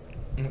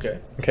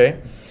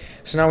 Okay.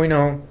 So now we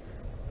know.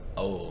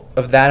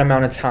 Of that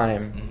amount of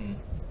time,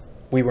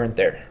 we weren't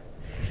there.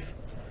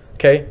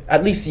 Okay?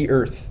 At least the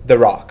Earth, the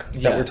rock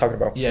that we're talking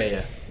about.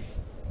 Yeah.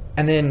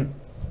 And then,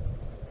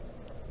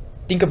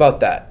 think about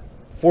that.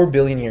 4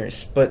 billion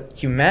years. But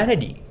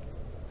humanity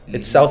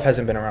itself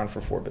hasn't been around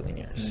for 4 billion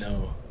years.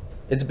 No.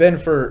 It's been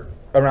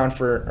around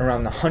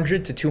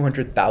 100 to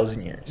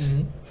 200,000 years.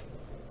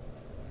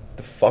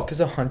 The fuck is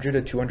 100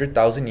 to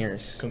 200,000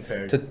 years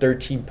compared to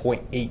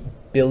 13.8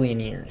 billion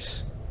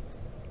years?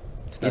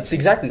 It's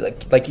exactly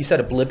like you said,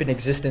 a blip in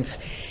existence.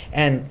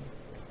 And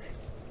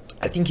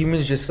I think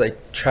humans just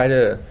try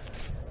to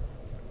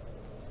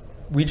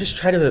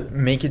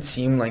make it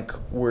seem like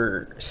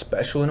we're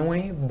special in a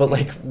way, but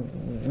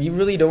we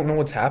really don't know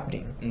what's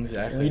happening.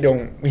 Exactly. We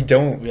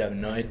don't. We have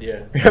no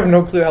idea. We have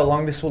no clue how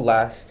long this will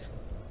last.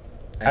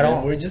 At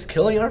all. We're just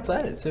killing our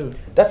planet too.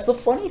 That's the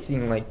funny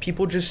thing.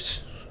 People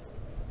just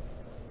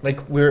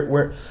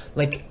we're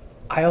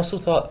I also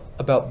thought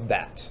about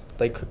that.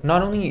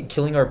 Not only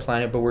killing our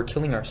planet, but we're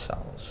killing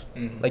ourselves.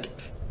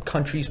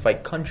 Countries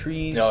fight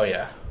countries. Oh,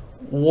 yeah.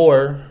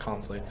 War.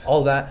 Conflict.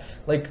 All that.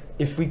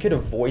 If we could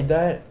avoid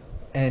that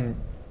and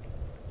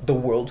the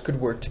world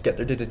could work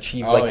together to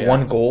achieve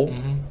one goal,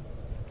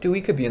 dude,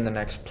 we could be in the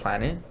next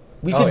planet.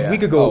 We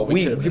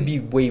could be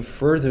way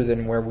further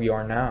than where we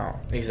are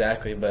now.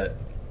 Exactly, but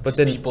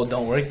then people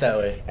don't work that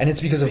way. And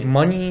it's because of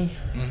money.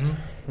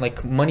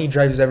 Money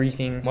drives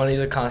everything. Money is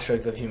a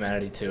construct of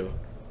humanity too.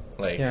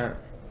 Yeah.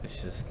 It's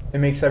just... It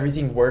makes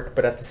everything work,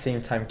 but at the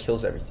same time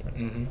kills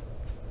everything.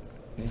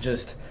 It's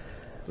just...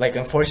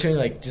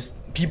 unfortunately, just...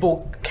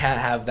 People can't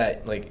have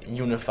that,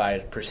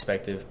 unified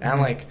perspective.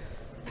 And,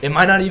 it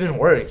might not even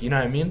work, you know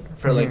what I mean?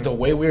 For, the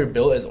way we're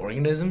built as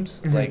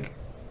organisms,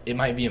 it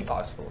might be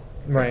impossible.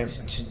 Right.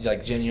 It's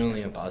like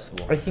genuinely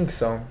impossible. I think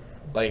so.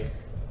 Like,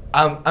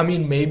 I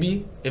mean,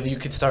 maybe if you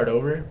could start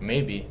over,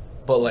 maybe,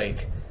 but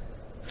like,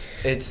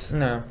 it's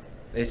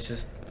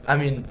just. I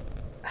mean,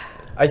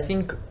 I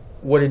think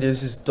what it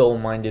is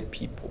dull-minded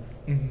people.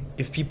 mm-hmm.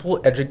 If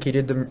people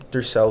educated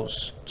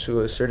themselves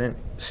to a certain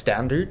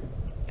standard,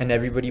 and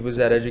everybody was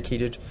that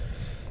educated,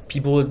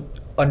 people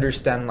would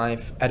understand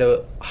life at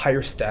a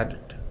higher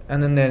standard,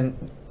 and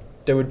then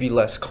there would be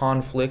less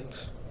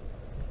conflict.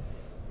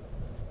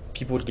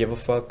 People would give a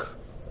fuck,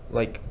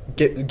 like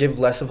give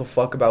less of a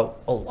fuck about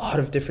a lot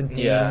of different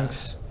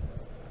things.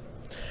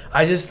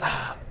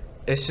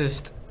 It's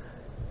just.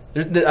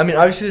 I mean,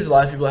 obviously, there's a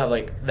lot of people have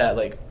like that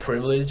like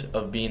privilege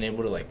of being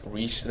able to like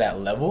reach that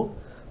level,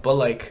 but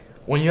like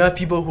when you have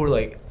people who are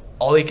like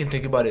all they can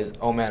think about is,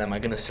 oh man, am I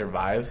gonna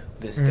survive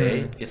this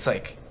day? It's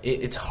like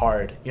it's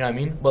hard, you know what I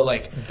mean? But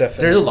like,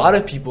 definitely, there's a lot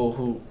of people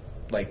who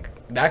like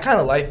that kind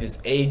of life is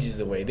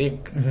ages away. They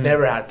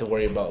never have to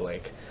worry about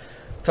like.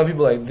 Some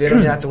people like they don't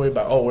even have to worry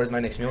about, oh, where's my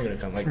next meal gonna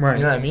come? Like, you know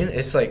what I mean?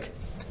 It's like,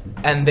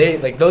 and they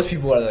like those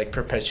people are like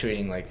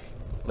perpetuating like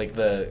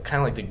the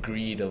kind of like the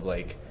greed of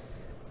like.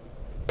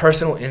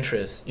 Personal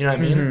interest, you know what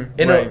I mean?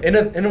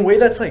 In a way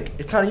that's like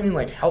it's not even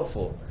like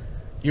helpful.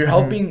 You're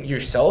helping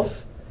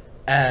yourself,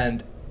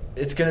 and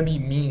it's gonna be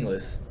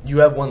meaningless. You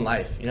have one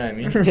life, you know what I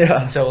mean?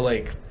 Yeah. And so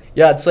like,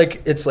 yeah, it's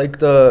like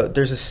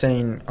there's a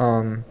saying,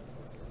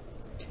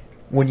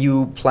 when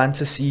you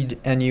plant a seed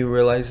and you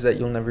realize that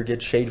you'll never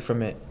get shade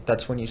from it,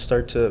 that's when you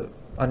start to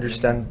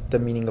understand the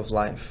meaning of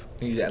life.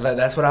 Exactly.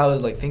 That's what I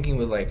was like thinking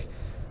with like,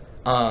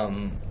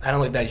 kind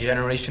of like that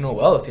generational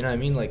wealth, you know what I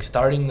mean? Like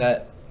starting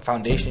that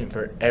foundation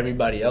for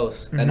everybody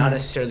else that not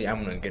necessarily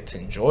I'm gonna get to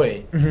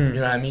enjoy, you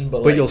know what I mean,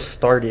 but like, you'll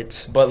start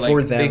it but like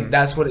for them.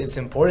 That's what it's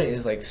important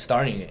is like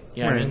starting it,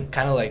 you know what I mean,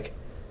 kind of like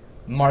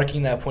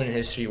marking that point in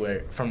history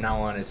where from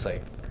now on it's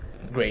like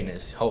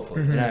greatness,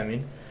 hopefully, you know what I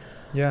mean.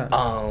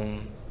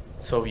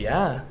 So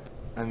yeah,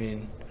 I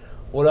mean,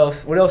 what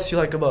else do you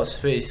like about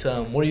space?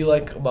 What do you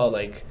like about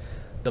like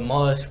the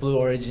Musk, Blue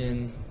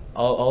Origin,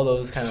 all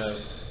those kind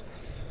of.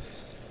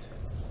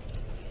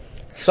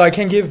 So I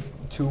can't give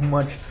too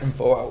much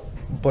info out,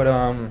 but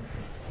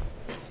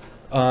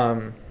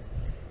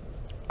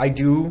I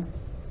do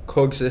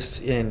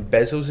coexist in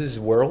Bezos's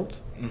world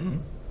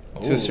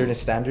to a certain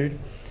standard,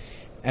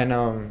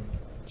 and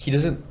he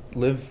doesn't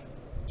live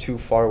too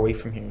far away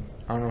from here.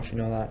 I don't know if you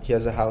know that he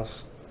has a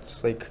house.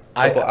 It's like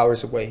a couple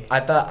hours away. I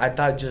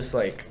thought just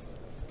like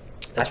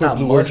that's where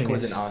Blue Origin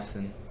was is. In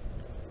Austin.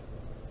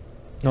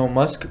 No,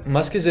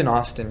 Musk is in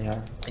Austin.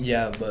 Yeah.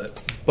 Yeah,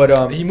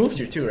 but he moved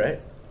here too,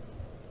 right?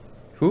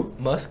 Who?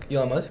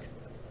 Elon Musk?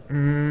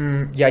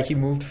 Yeah, he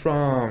moved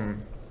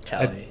from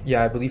Cali.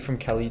 I believe from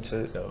Cali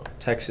to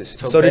Texas.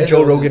 So Bezos did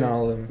Joe Rogan and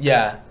all of them.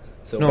 Yeah.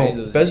 So no,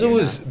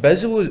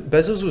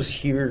 Bezos was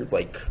here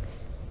like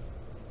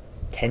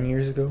 10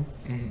 years ago.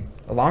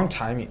 A long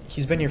time.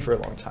 He's been here for a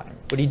long time.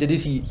 What he did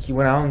is he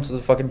went out into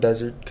the fucking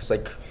desert because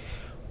like,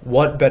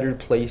 what better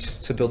place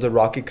to build a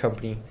rocket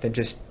company than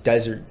just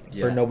desert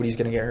where nobody's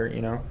gonna get hurt,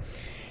 you know?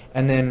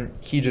 And then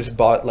he just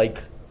bought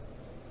like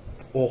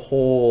a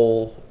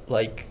whole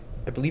like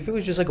I believe it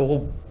was just like a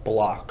whole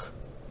block.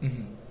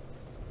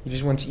 He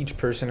just went to each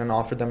person and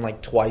offered them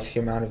like twice the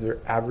amount of their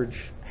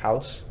average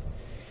house,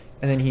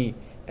 and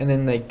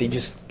then like they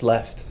just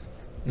left.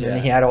 And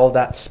then he had all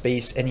that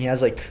space, and he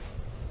has like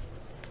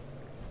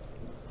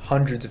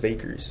hundreds of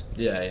acres.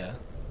 Yeah.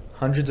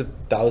 Hundreds of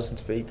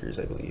thousands of acres,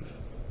 I believe.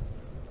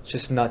 It's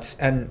just nuts,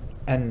 and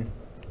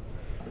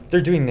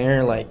they're doing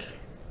there like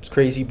it's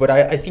crazy. But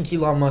I think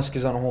Elon Musk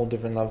is on a whole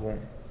different level.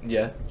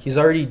 Yeah, he's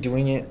already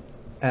doing it,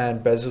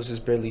 and Bezos is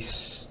barely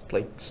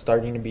like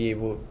starting to be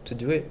able to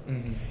do it.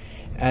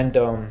 And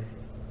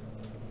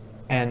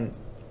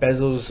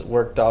Bezos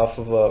worked off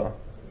of a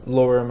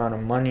lower amount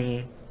of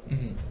money,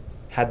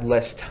 had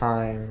less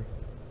time,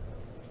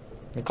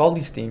 like all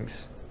these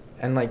things,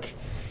 and like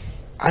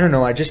I don't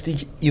know. I just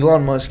think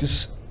Elon Musk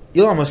is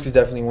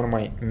definitely one of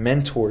my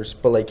mentors,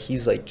 but like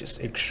he's like just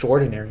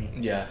extraordinary.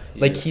 Yeah.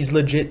 Like he's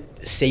legit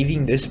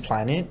saving this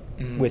planet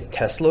with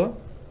Tesla,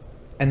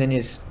 and then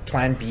his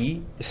plan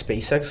B is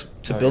SpaceX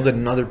to build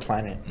another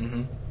planet.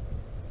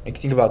 Like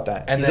think about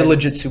that. And he's a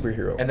legit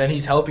superhero. And then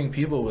he's helping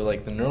people with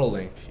like the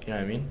Neuralink. You know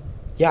what I mean?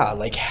 Yeah.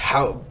 Like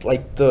how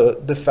like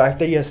the fact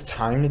that he has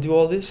time to do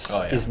all this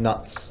is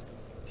nuts.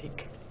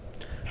 Like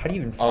how do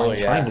you even find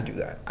time to do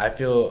that? I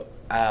feel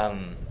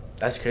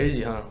that's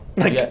crazy, huh?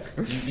 Like,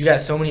 you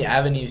got so many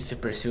avenues to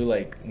pursue,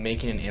 like,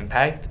 making an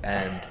impact,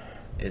 and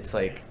it's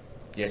like,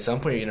 at some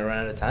point, you're going to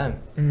run out of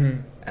time.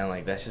 And,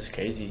 like, that's just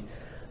crazy.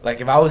 Like,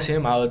 if I was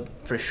him, I would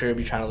for sure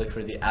be trying to look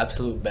for the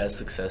absolute best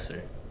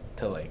successor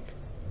to, like,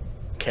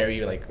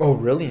 carry, like... Oh,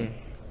 really?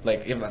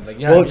 Like, if, like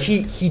you know well, I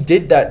mean? he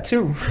did that,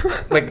 too.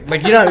 like,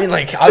 you know what I mean?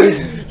 Like,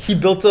 obviously... He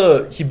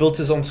built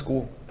his own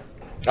school.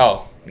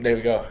 Oh, there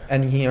we go.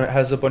 And he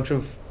has a bunch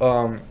of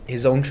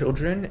his own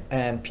children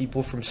and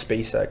people from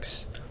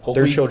SpaceX.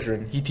 Hopefully their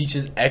children. He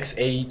teaches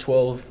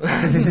XA12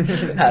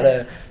 how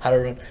to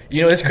run.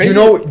 You know, it's crazy. Do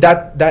you know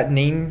that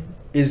name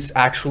is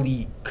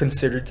actually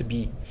considered to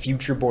be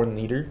future-born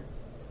leader.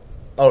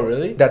 Oh,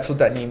 really? That's what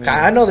that name means.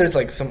 I know there's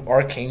like some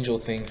archangel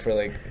thing for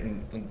like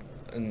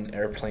an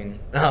airplane.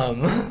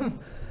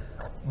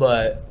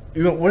 But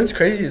what is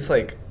crazy is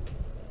like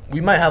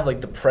we might have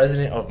like the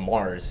president of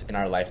Mars in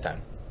our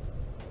lifetime.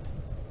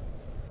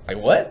 Like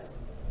what?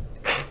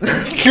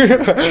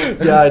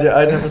 Yeah,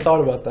 I never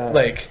thought about that.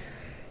 Like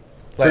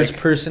first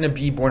person to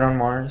be born on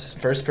Mars.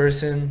 First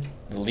person,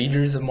 the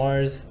leaders of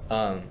Mars.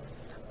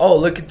 Oh,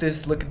 look at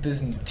this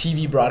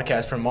TV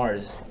broadcast from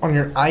Mars. On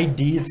your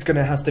ID, it's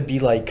gonna have to be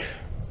like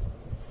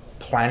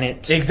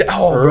planet.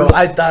 Oh, Earth. bro,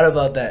 I thought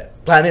about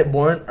that. Planet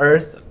born,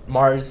 Earth,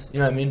 Mars. You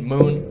know what I mean?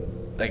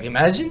 Moon. Like,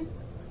 imagine.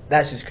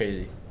 That's just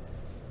crazy.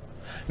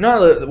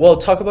 No, well,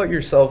 talk about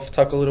yourself.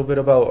 Talk a little bit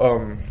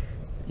about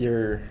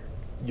your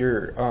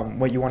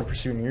what you want to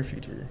pursue in your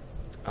future.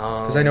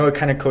 Because I know it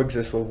kind of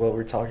coexists with what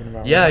we're talking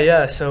about.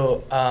 Yeah.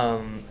 So,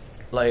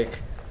 like,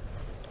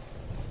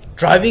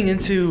 driving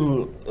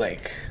into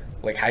like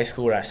high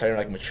school where I started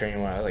like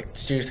maturing, when I was like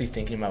seriously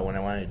thinking about what I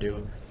wanted to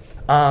do.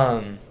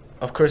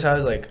 Of course, I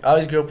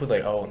always grew up with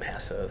like, oh,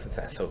 NASA,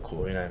 that's so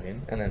cool, you know what I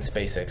mean? And then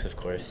SpaceX, of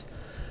course.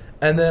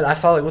 And then I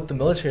saw like what the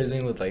military is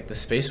doing with like the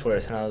Space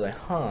Force, and I was like,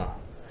 huh.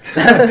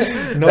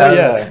 And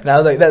I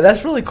was like,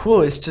 that's really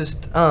cool. It's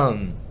just,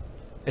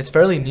 it's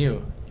fairly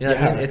new. You know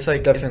what I mean? It's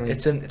like definitely.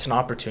 It's an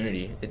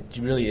opportunity. It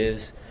really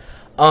is.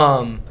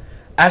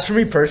 As for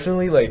me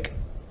personally, like,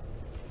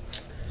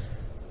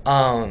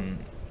 I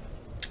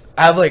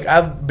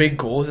have big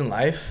goals in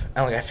life,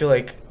 and like I feel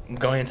like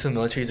going into the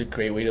military is a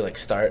great way to like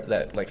start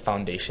that like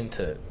foundation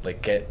to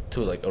like get to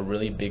like a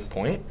really big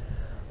point.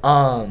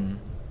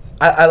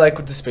 I like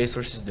what the Space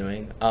Force is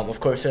doing. Of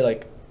course, they're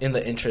like in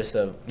the interest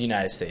of the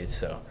United States,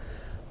 so.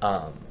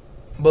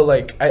 But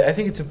like I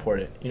think it's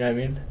important, you know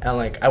what I mean? And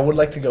like I would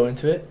like to go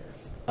into it.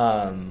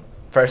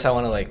 First, I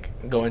want to like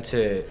go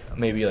into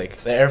maybe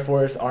like the Air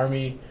Force,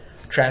 Army,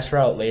 transfer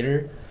out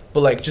later.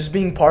 But like just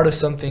being part of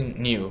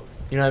something new,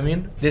 you know what I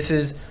mean? This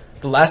is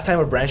the last time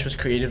a branch was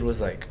created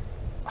was like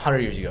 100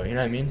 years ago, you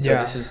know what I mean? So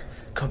this is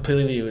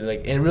completely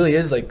like, it really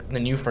is like the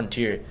new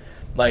frontier.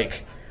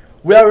 Like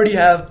we already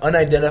have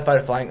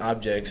unidentified flying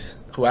objects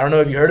who, I don't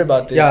know if you heard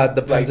about this. Yeah,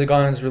 the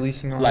Pentagon is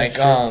releasing all like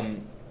that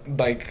shit.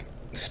 Like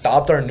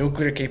stopped our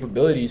nuclear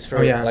capabilities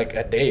for like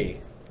a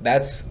day.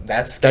 That's scary.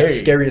 That's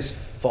scary as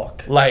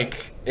fuck.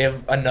 Like if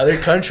another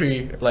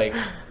country like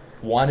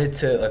wanted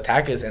to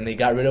attack us and they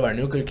got rid of our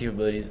nuclear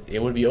capabilities, it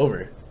would be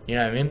over. You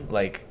know what I mean?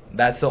 Like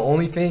that's the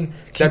only thing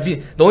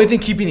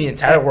keeping the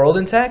entire world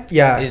intact.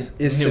 Is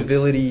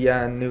civility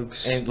and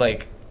nukes. And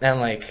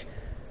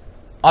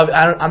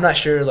I'm not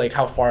sure like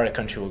how far a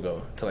country will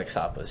go to like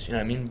stop us. You know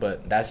what I mean?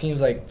 But that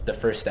seems like the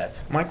first step.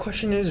 My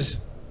question is,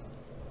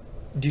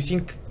 do you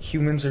think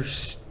humans are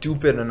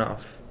stupid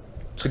enough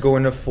to go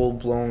into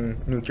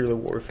full-blown nuclear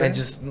warfare and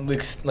just like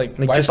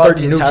just start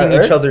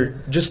nuking each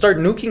other? Just start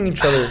nuking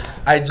each other.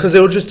 Because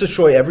it'll just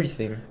destroy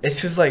everything.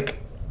 It's just like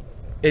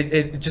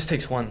it just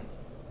takes one.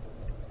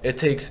 It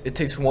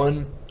takes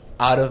one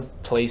out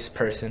of place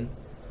person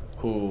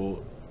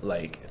who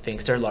like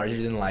thinks they're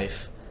larger than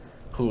life,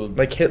 who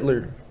like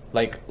Hitler,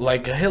 like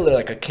a Hitler,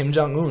 like a Kim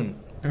Jong-un.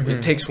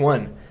 It takes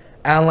one,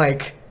 and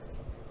like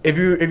if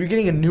you're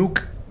getting a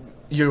nuke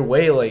your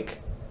way,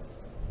 like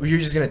you're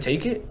just gonna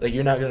take it, like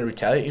you're not gonna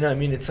retaliate. You know what I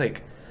mean? It's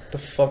like, the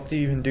fuck do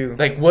you even do?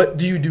 Like, what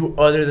do you do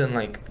other than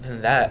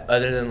that?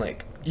 Other than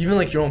like even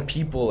like your own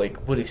people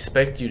like would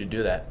expect you to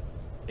do that,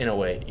 in a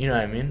way. You know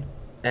what I mean?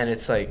 And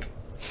it's like,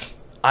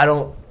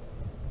 all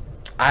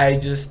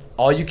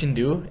you can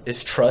do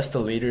is trust the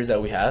leaders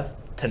that we have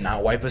to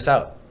not wipe us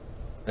out,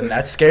 and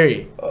that's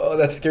scary. Oh,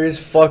 that's scary as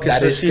fuck.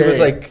 That especially is scary. With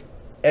like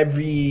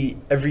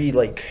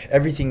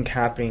everything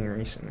happening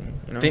recently.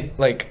 You know,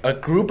 like a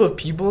group of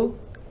people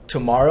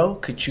tomorrow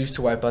could choose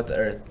to wipe out the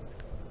earth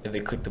if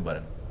they click the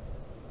button,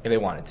 if they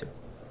wanted to.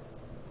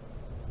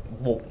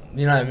 Well,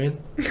 you know what I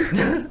mean?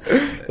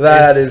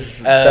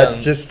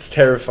 That's just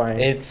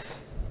terrifying.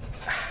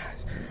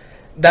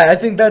 I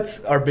think that's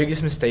our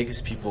biggest mistake as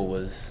people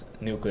was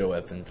nuclear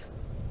weapons.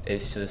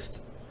 It's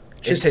just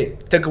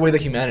took away the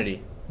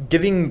humanity.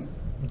 Giving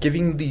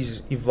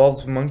these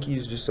evolved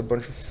monkeys just a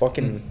bunch of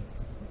fucking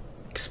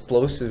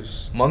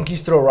explosives.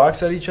 Monkeys throw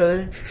rocks at each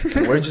other.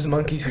 We're just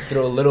monkeys who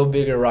throw a little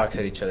bigger rocks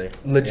at each other.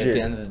 Legit. At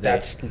the end of the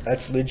day.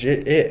 That's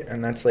legit it,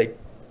 and that's like,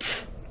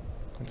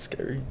 that's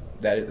scary.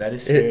 That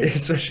is scary.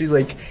 Especially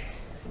like,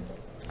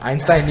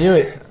 Einstein knew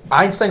it.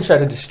 Einstein tried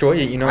to destroy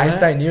it, you know.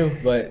 Einstein knew,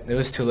 but it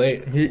was too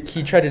late.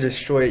 He tried to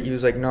destroy it. He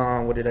was like,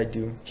 "Nah, what did I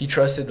do?" He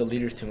trusted the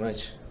leaders too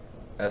much.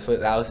 That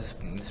was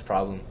his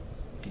problem.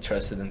 He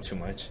trusted them too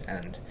much,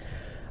 and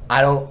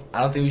I don't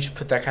think we should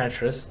put that kind of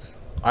trust.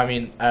 I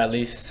mean, at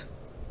least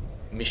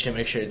we should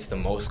make sure it's the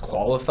most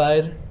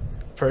qualified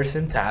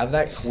person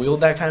to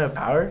wield that kind of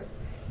power.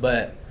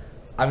 But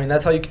I mean,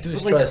 that's all you can do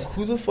is trust.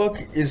 Who the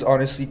fuck is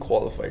honestly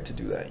qualified to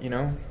do that? You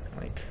know,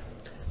 like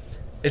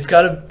it's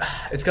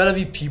gotta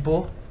be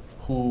people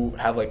who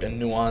have like a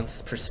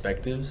nuanced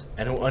perspectives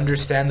and who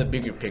understand the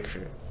bigger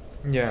picture.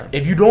 Yeah.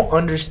 If you don't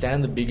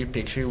understand the bigger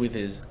picture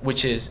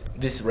which is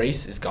this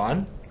race is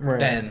gone,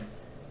 then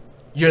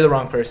you're the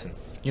wrong person.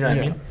 You know what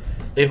I mean?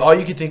 If all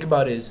you can think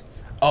about is,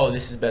 oh,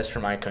 this is best for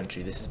my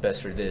country, this is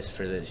best for this,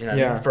 you know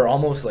what I mean? For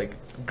almost like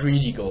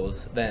greedy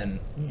goals, then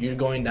you're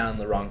going down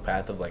the wrong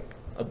path of like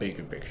a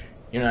bigger picture.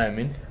 You know what I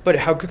mean? But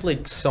how could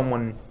like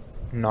someone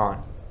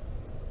not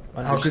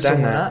understand how could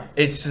someone that? Not?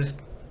 It's just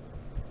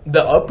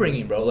the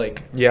upbringing, bro.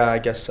 Like, yeah, I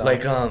guess so.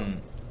 Like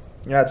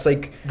yeah, it's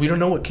like we don't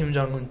know what Kim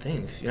Jong-un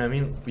thinks. You know what I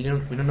mean? We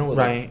don't know what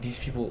like, these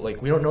people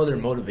like. We don't know their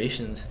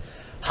motivations.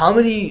 How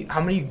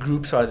many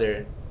groups are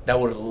there that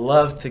would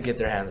love to get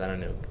their hands on a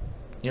nuke?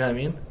 You know what I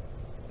mean?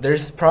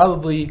 There's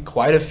probably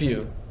quite a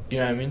few. You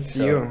know what I mean?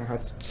 Few.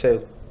 I'd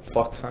say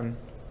fuck ton.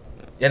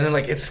 And then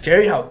like it's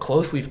scary how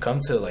close we've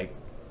come to like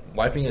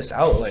wiping us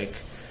out. Like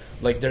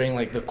during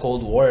like the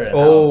Cold War. And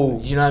how,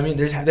 you know what I mean?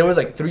 There were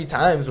like 3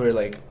 times where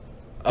like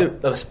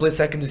a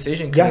split-second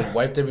decision could have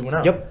wiped everyone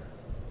out. Yep.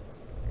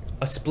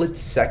 A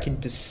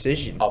split-second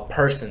decision. A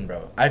person,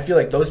 bro. I feel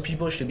like those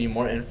people should be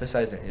more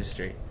emphasized in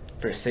history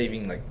for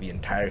saving like the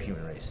entire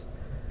human race.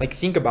 Like,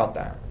 think about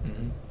that.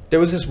 There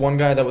was this one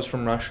guy that was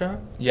from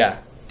Russia. Yeah.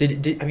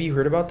 Have you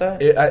heard about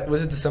that?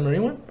 Was it the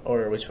submarine one,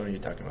 or which one are you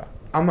talking about?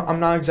 I'm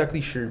not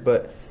exactly sure,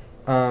 but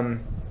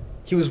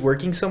he was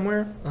working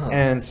somewhere,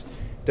 and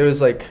there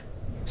was like,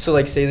 so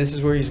like say this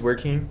is where he's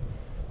working,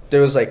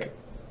 there was like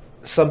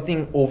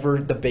something over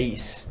the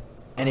base,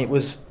 and it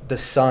was the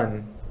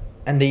sun,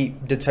 and they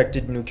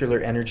detected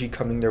nuclear energy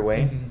coming their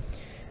way.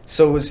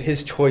 So it was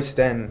his choice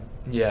then.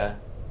 Yeah.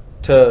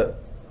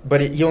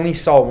 But he only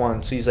saw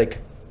one, so he's like,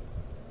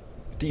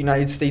 the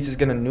United States is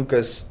gonna nuke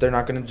us. They're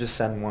not gonna just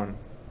send one.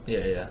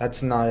 Yeah.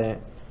 That's not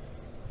it.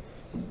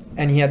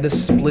 And he had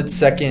this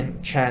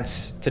split-second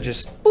chance to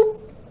just boop,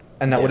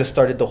 and that would have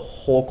started the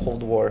whole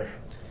Cold War,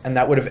 and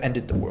that would have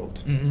ended the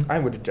world. I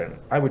would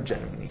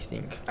genuinely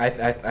think. I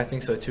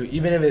think so too.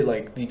 Even if it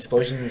like the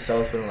explosion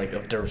themselves would have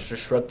like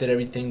disrupted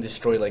everything,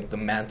 destroyed like the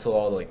mantle,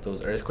 all like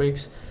those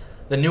earthquakes,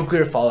 the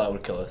nuclear fallout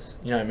would kill us.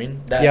 You know what I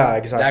mean? Yeah,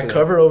 exactly. That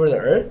cover over the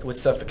earth would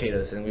suffocate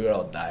us, and we would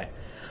all die.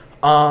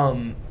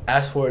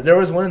 As for there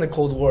was one in the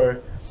Cold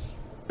War.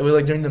 It was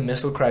like during the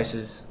missile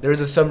crisis. There was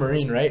a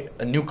submarine, right?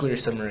 A nuclear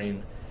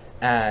submarine,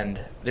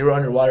 and they were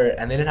underwater,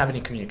 and they didn't have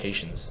any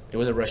communications. It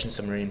was a Russian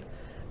submarine,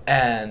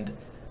 and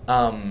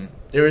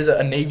there was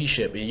a Navy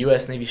ship, a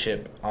U.S. Navy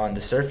ship, on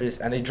the surface,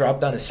 and they dropped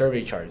down a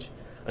survey charge.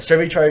 A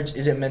survey charge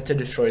isn't meant to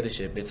destroy the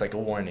ship. It's like a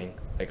warning.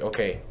 Like,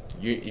 okay,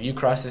 if you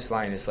cross this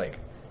line, it's like,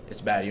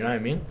 it's bad. You know what I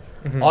mean?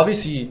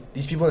 Obviously,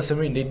 these people in the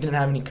submarine, they didn't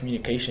have any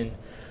communication,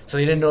 so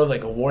they didn't know if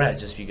like a war had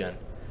just begun.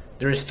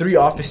 There was 3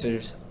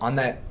 officers on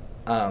that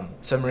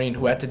submarine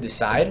who had to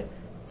decide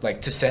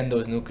like to send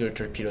those nuclear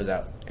torpedoes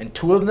out, and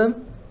 2 of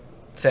them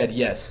said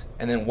yes,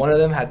 and then one of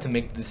them had to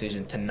make the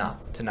decision to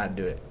not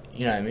do it.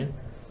 You know what I mean?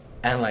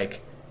 And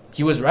like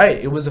he was right,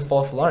 it was a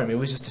false alarm, it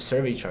was just a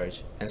survey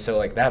charge, and so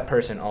like that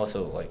person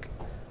also like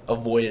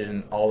avoided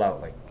an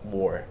all-out like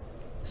war.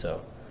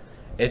 So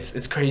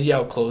it's crazy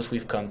how close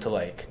we've come to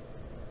like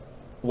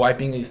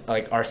wiping these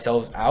like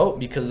ourselves out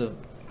because of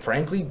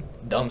frankly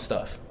dumb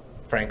stuff,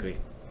 frankly,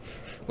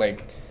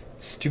 like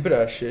stupid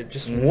ass shit,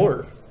 just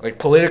war, like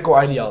political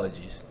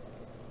ideologies.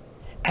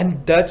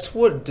 And that's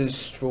what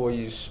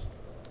destroys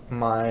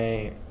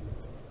my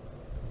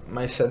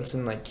sense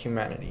in like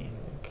humanity.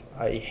 Like,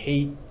 I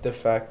hate the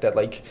fact that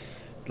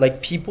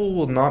like people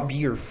will not be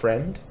your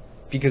friend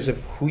because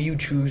of who you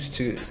choose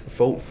to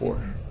vote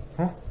for.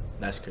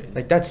 That's crazy.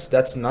 Like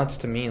that's nuts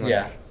to me. Like,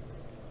 yeah,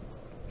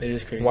 it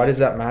is crazy. Why does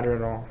that matter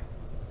at all?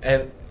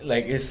 And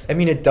like I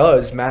mean, it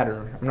does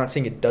matter. I'm not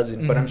saying it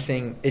doesn't, but I'm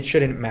saying it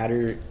shouldn't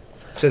matter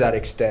to that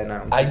extent.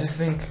 I just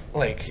think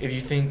like if you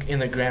think in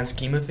the grand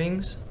scheme of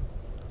things,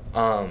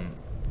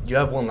 you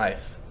have one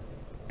life,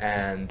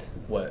 and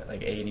what,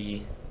 like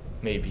 80,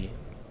 maybe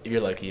if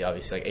you're lucky,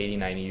 obviously like 80,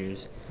 90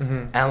 years,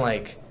 and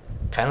like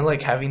kind of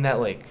like having that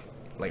like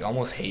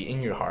almost hate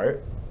in your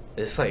heart.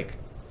 It's like,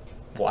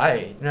 why?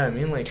 You know what I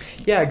mean? Like,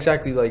 yeah,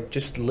 exactly. Like,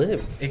 just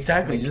live.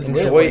 Exactly. Like, just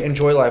enjoy, live. Like,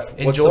 enjoy life.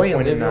 Enjoy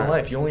and live your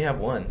life. You only have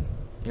one.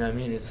 You know what I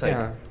mean? It's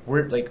like,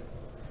 we're like,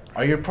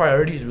 are your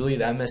priorities really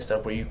that messed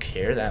up where you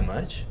care that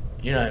much?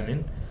 You know what I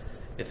mean?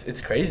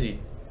 It's crazy.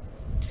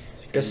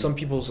 I guess some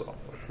people's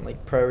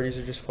like priorities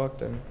are just fucked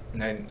then.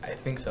 I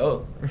think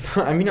so.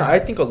 I mean, I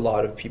think a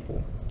lot of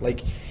people,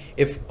 like,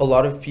 if a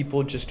lot of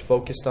people just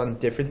focused on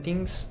different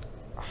things,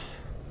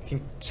 I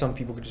think some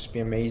people could just be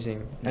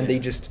amazing, and they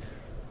just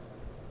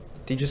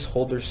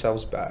hold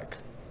themselves back.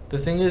 The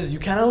thing is, you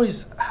can't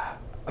always,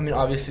 I mean,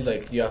 obviously,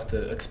 like, you have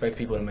to expect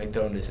people to make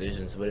their own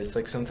decisions, but it's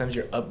like sometimes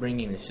your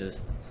upbringing is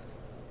just,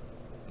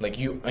 like,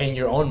 you, in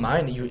your own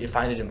mind, you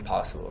find it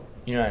impossible.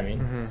 You know what I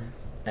mean?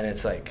 And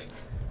it's like,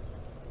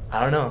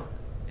 I don't know.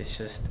 It's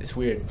just, it's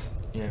weird.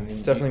 You know what I mean?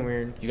 It's definitely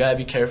weird. You gotta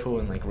be careful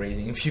when, like,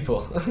 raising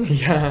people.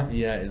 Yeah.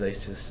 Yeah,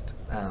 it's just,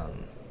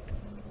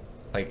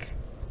 like,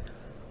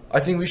 I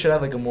think we should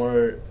have, like, a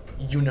more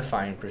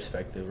unifying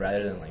perspective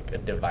rather than, like, a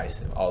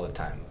divisive all the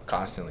time,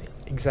 constantly.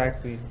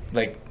 Exactly.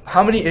 Like,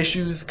 how many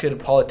issues could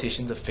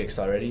politicians have fixed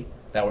already?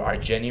 that are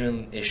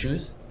genuine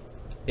issues,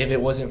 if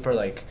it wasn't for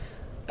like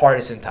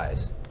partisan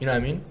ties. You know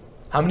what I mean?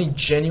 How many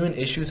genuine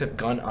issues have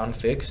gone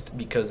unfixed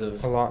because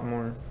of a lot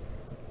more?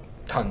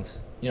 Tons.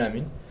 You know what I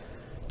mean?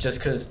 Just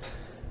because,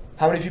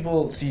 how many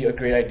people see a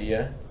great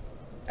idea,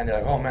 and they're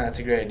like, "Oh man, that's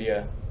a great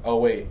idea." Oh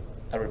wait,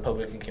 a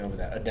Republican came up with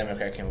that. A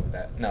Democrat came up with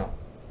that. No,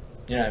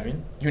 you know what I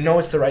mean? You know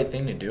it's the right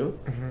thing to do,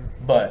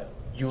 but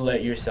you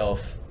let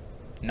yourself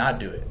not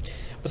do it,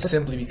 but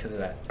simply because of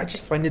that. I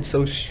just find it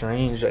so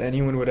strange that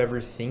anyone would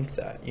ever think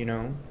that. You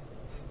know?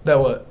 That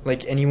what?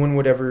 Like anyone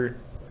would ever,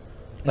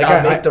 like,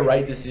 not make the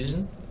right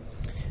decision.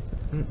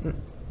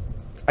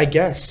 I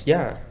guess,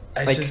 yeah.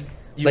 It's just,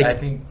 I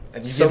think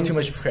you give too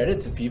much credit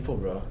to people,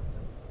 bro.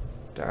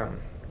 Damn.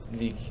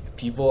 The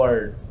people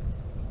are,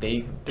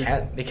 they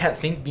can't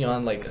think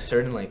beyond like a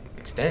certain like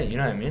extent. You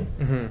know what I mean?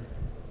 Mm-hmm.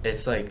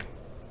 It's like,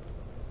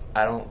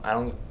 I don't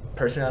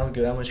personally, I don't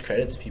give that much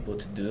credit to people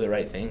to do the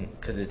right thing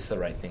because it's the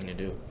right thing to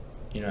do.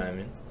 You know what I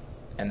mean?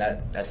 And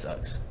that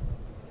sucks.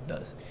 It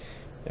does.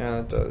 Yeah,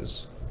 it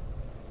does.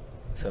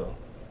 So,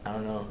 I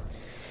don't know.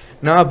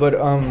 Nah, but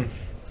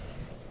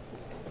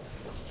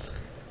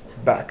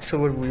back to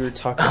what we were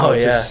talking about,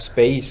 just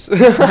space.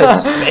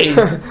 Space.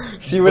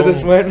 See where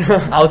this went?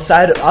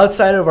 outside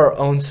of our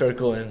own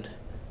circle and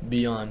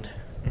beyond.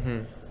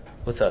 Mm-hmm.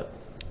 What's up?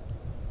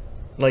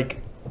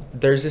 Like,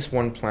 there's this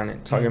one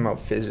planet talking about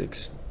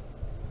physics.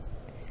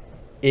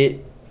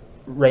 It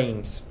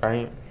rains,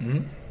 right?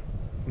 Mm-hmm.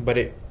 But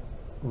it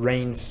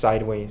rains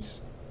sideways.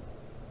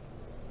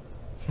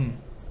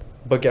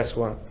 But guess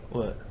what?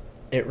 What?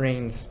 It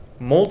rains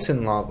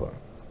molten lava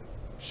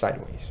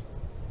sideways.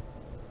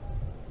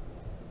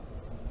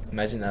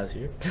 Imagine that was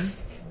here.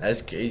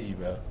 That's crazy,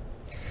 bro.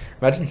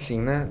 Imagine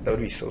seeing that. That would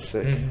be so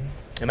sick.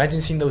 Mm-hmm.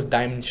 Imagine seeing those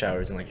diamond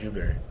showers in like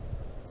Jupiter.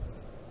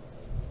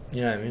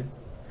 You know what I mean?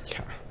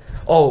 Yeah.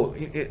 Oh,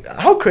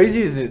 how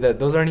crazy is it that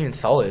those aren't even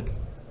solid?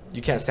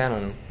 You can't stand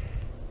on them.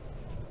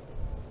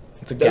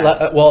 It's a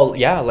gas. Well,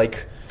 yeah,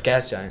 like it's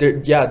gas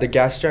giant. Yeah, the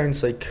gas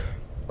giants, like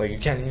you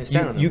can't even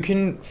stand on them. You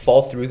can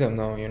fall through them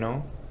though, you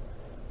know.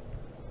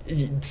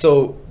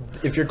 So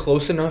if you're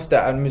close enough, the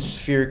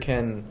atmosphere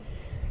can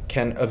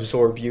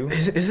absorb you.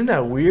 Isn't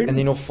that weird? And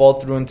then you'll fall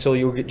through until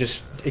you'll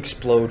just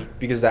explode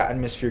because of the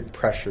atmospheric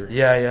pressure.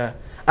 Yeah.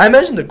 I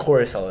imagine the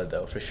core is solid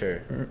though, for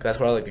sure. That's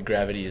why like the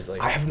gravity is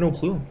like. I have no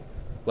clue.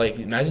 Like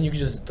imagine you could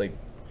just like.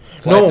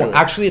 No,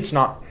 actually, it's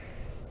not.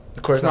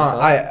 The core is not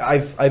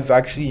solid? I've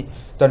actually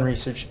done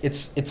research.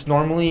 It's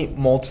normally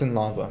molten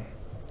lava,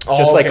 oh,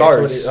 just okay, like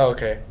ours. So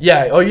okay.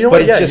 Yeah. Oh, you know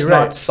but what? But it's just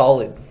not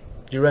solid.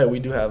 You're right. We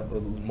do have a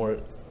little more.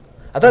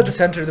 I thought the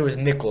center there was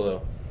nickel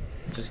though,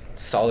 just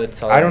solid.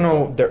 I don't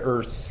nickel. know the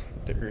Earth.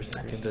 I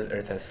think the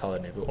Earth has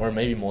solid nickel, or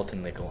maybe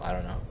molten nickel. I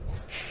don't know.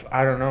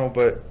 I don't know,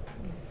 but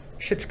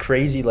shit's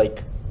crazy.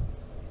 Like,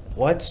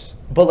 what?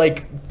 But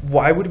like,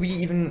 why would we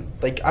even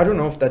like? I don't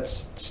know if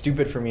that's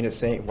stupid for me to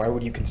say. Why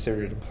would you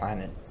consider it a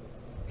planet?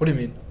 What do you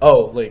mean?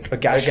 Oh, like a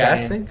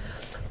gas thing?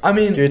 I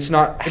mean, it's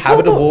not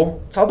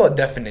habitable. It's all about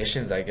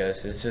definitions, I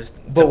guess. It's just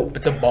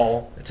it's a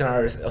ball. It's in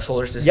our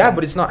solar system. Yeah,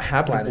 but it's not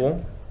habitable.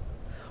 Planet.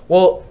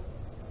 Well,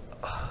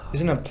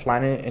 isn't a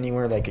planet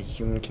anywhere like a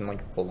human can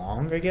like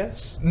belong? I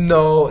guess.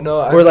 No.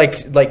 Or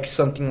like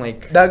something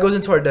like that goes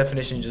into our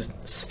definition. Just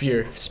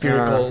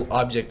spherical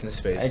object in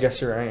space. I guess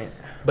you're right.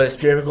 But a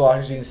spherical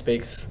object in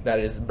space that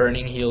is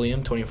burning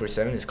helium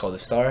 24/7 is called a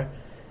star.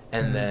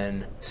 And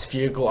then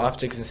spherical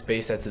objects in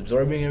space that's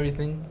absorbing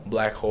everything,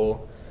 black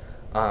hole.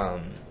 You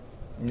know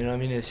what I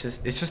mean? It's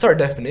just our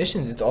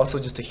definitions. It's also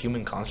just a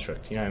human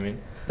construct. You know what I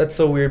mean? That's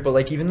so weird. But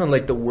like even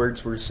the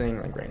words we're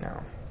saying like right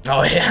now.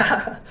 Oh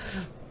yeah,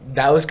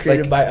 that was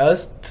created by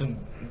us to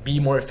be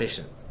more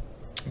efficient.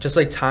 Just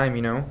like time,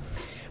 you know.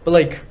 But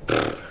like,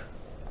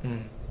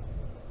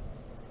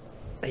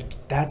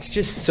 like that's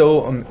just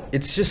so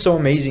it's just so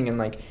amazing. And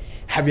like,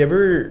 have you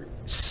ever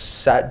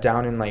sat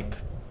down and like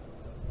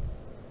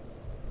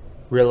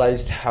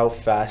realized how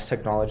fast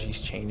technology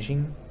is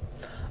changing?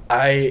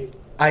 I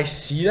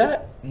see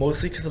that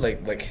mostly because of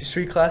like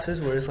history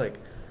classes where it's like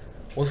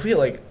mostly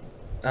like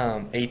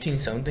 18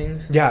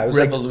 somethings. Yeah, it was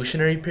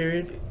revolutionary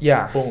period.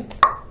 Yeah, boom,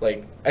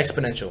 like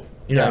exponential.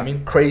 You know what I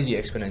mean? Crazy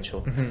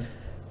exponential.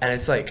 And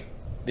it's like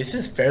this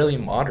is fairly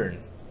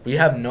modern. We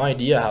have no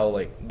idea how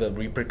like the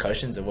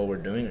repercussions of what we're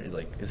doing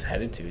like is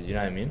headed to. You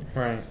know what I mean?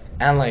 Right.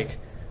 And like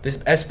this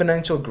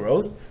exponential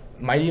growth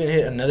might even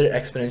hit another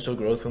exponential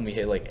growth when we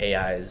hit like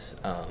AIs,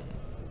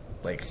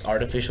 like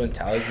artificial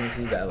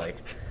intelligences that like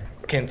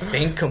can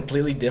think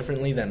completely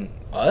differently than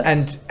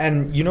us.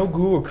 And you know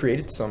Google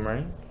created some,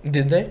 right?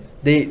 Did they?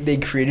 They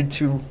created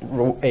two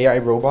AI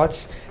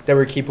robots that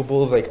were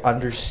capable of like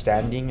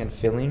understanding and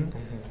feeling,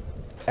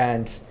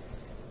 and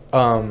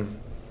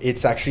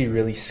it's actually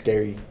really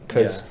scary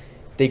because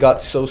they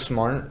got so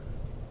smart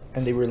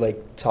and they were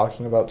like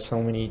talking about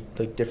so many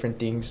like different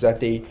things that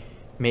they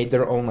made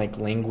their own like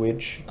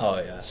language. Oh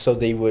yeah. So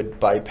they would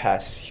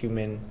bypass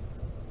human.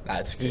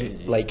 That's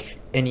crazy. Like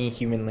any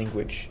human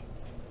language.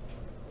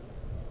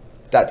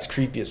 That's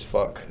creepy as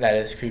fuck. That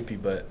is creepy,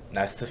 but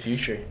that's the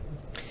future.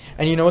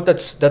 And you know what?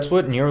 That's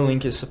what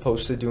Neuralink is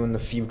supposed to do in the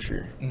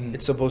future. Mm.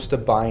 It's supposed to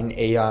bind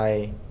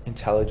AI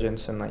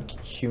intelligence and like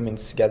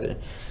humans together.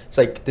 It's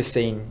like the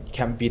saying, you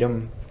can't beat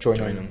them, join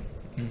them.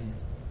 Mm-hmm.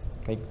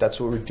 Like that's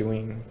what we're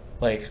doing.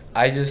 Like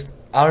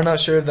I'm not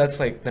sure if that's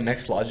like the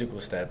next logical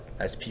step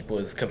as people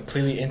is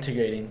completely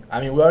integrating. I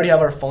mean, we already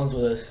have our phones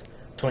with us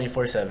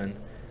 24/7.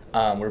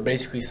 We're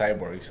basically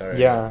cyborgs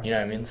already. Yeah. You know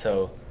what I mean?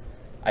 So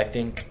I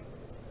think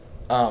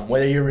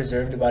whether you're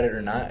reserved about it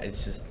or not,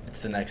 it's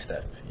the next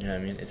step. You know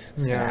what I mean? It's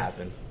gonna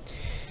happen.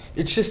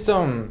 It's just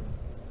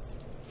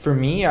for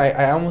me,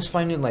 I almost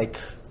find it like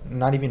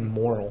not even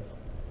moral.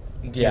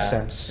 Yeah. In a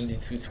sense.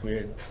 It's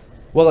weird.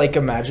 Well, like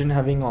imagine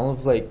having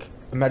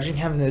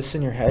this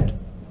in your head.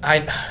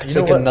 It's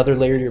like what? another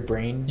layer of your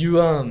brain. You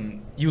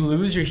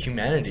lose your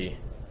humanity.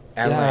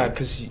 And yeah, like,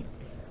 because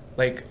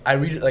I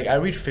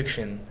read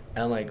fiction,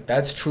 and like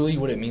that's truly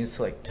what it means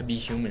to like to be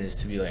human, is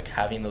to be like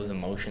having those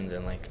emotions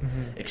and like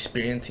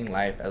experiencing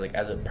life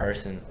as a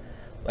person.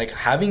 Like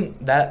having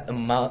that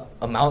amount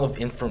of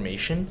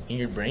information in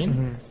your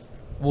brain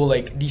will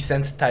like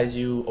desensitize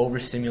you,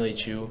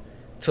 overstimulate you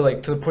to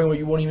the point where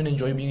you won't even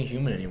enjoy being a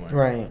human anymore.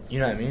 Right. You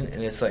know what I mean?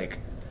 And it's like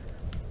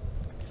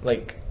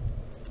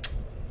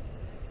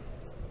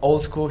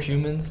old school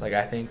humans, like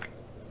I think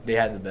they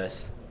had the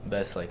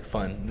best like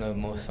fun, the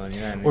most fun,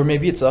 you know what I mean? Or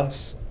maybe it's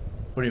us.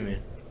 What do you mean?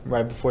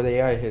 Right before the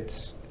AI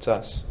hits, it's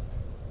us.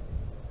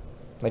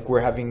 Like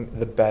we're having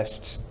the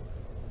best.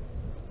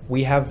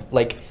 We have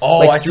like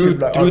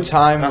through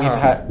time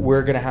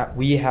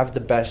we have the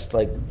best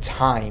like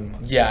time.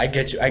 Yeah, I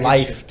get you.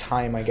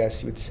 Lifetime, I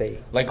guess you would say.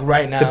 Like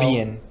right now, to be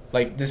in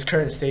like this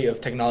current state of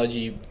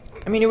technology.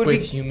 I mean, it would with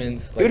be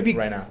humans. Like, it would be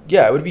right now.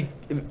 Yeah, it would be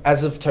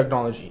as of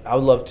technology. I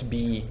would love to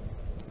be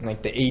in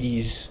like the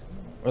 80s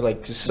or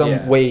like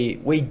some way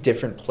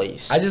different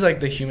place. I just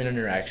like the human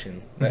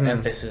interaction, the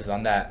emphasis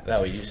on that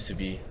we used to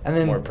be. And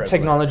then more prevalent.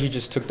 Technology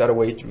just took that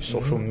away through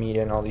social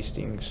media and all these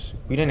things.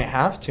 We didn't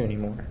have to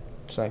anymore.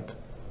 It's like,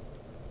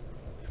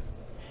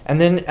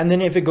 and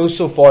then if it goes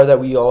so far that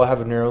we all have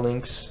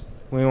Neuralinks,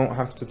 we won't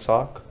have to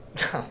talk.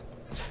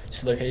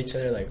 Just look at each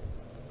other like.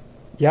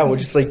 Yeah, we'll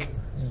just like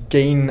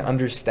gain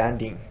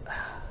understanding.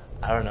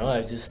 I don't know.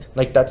 I just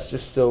like that's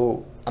just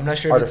so. I'm not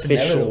sure artificial. If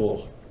it's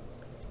inevitable.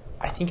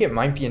 I think it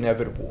might be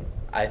inevitable.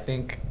 I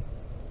think.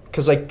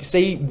 Because like,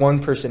 say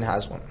one person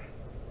has one.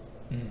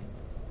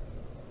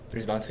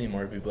 There's bound to be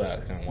more people that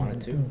are gonna want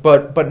it too.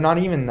 But not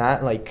even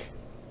that. Like,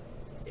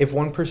 if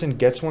one person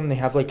gets one, they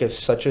have like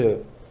such a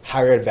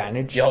higher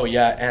advantage. Yo,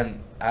 yeah,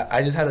 and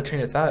I just had a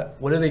train of thought.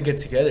 What if they get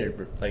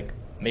together, like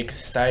make a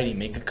society,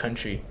 make a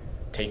country,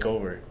 take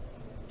over?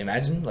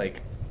 Imagine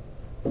like,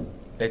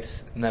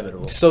 it's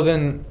inevitable. So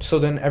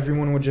then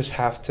everyone would just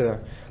have to,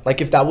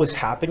 like, if that was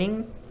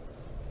happening,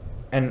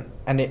 and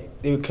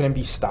it couldn't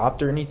be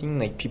stopped or anything.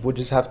 Like people would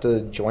just have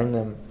to join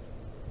them.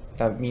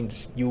 That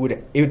means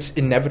it's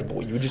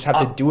inevitable. You would just have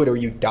to do it or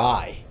you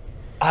die.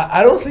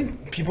 I don't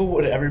think people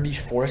would ever be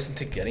forced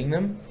into getting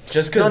them,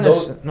 just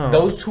because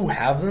those who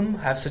have them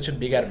have such a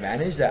big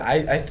advantage that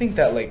I think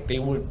that like they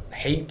would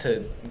hate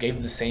to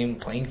give the same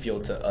playing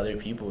field to other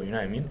people. You know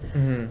what I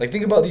mean? Like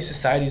think about these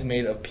societies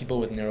made of people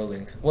with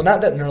Neuralinks. Well,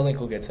 not that Neuralink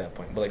will get to that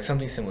point, but like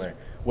something similar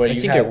where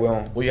it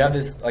will. Where you have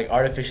this like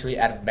artificially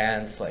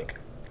advanced like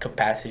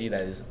capacity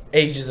that is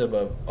ages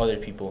above other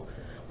people.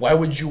 Why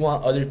would you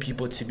want other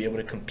people to be able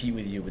to compete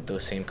with you with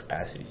those same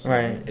capacities?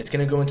 Right. It's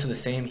gonna go into the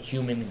same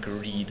human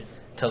greed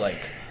to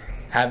like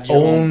have your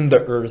own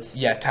the earth.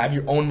 Yeah, to have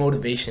your own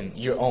motivation,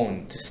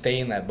 to stay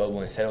in that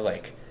bubble instead of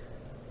like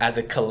as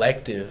a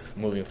collective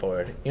moving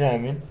forward. You know what I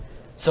mean?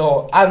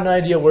 So I have no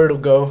idea where it'll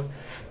go.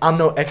 I'm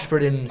no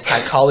expert in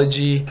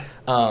psychology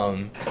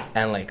and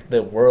like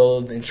the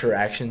world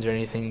interactions or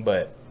anything,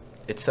 but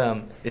it's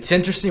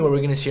interesting what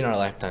we're gonna see in our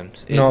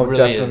lifetimes. It really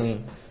definitely is.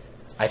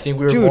 I think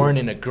we were born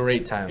in a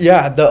great time.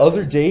 Yeah, the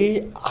other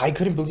day I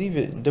couldn't believe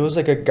it. There was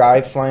like a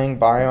guy flying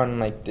by on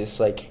like this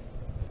like.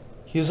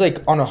 He was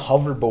like on a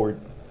hoverboard.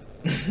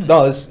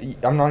 No,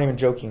 I'm not even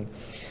joking.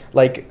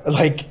 Like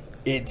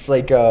it's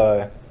like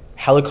a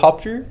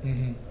helicopter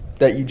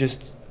that you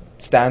just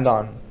stand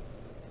on,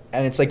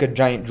 and it's like a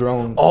giant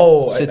drone.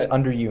 Sits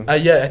under you.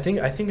 Yeah, I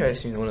think I've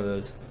seen one of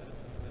those.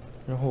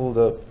 Hold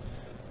up.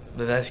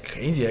 But that's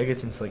crazy. I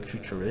guess it's like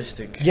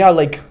futuristic. Yeah,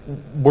 like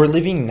we're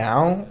living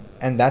now,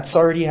 and that's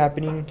already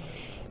happening,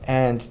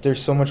 and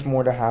there's so much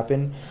more to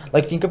happen.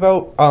 Like think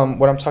about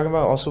what I'm talking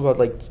about. Also about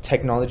like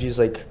technology is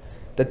like.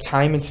 The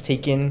time it's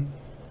taken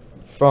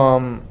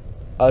from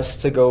us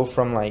to go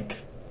from like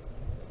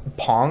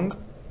Pong.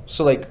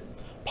 So like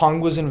Pong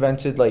was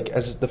invented like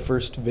as the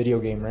first video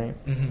game, right?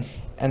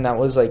 And that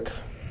was like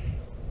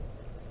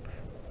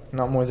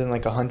not more than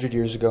like 100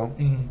 years ago.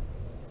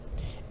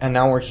 And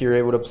now we're here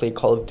able to play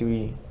Call of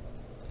Duty.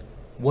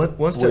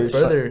 One step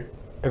further,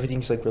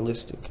 everything's like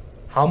realistic.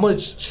 How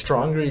much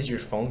stronger is your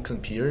phone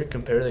computer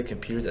compared to the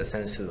computers that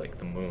send us to like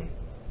the moon?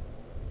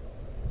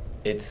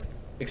 It's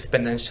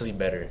exponentially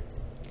better.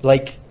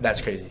 Like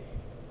that's crazy.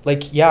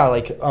 Like yeah,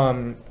 like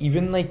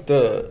even like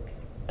the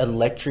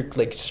electric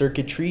like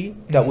circuitry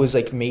that was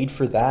like made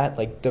for that,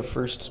 like the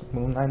first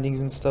moon landings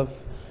and stuff.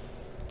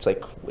 It's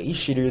like way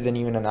shittier than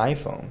even an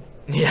iPhone.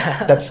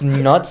 Yeah. That's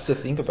nuts to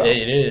think about. Yeah,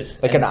 it is.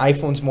 Like an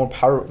iPhone's more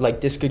power.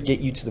 Like this could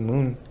get you to the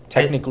moon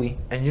technically.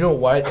 And you know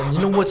what? And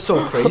you know what's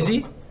so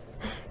crazy?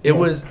 It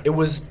was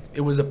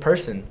a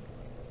person.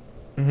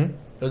 Mm-hmm.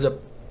 It was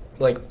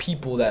like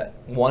people that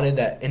wanted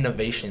that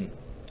innovation.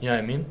 You know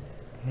what I mean?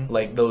 Mm-hmm.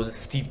 Like those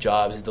Steve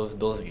Jobs, those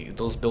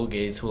Bill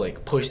Gates who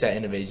like pushed that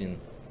innovation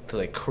to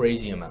like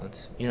crazy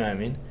amounts. You know what I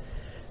mean?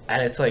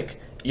 And it's like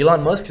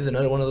Elon Musk is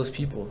another one of those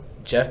people.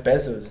 Jeff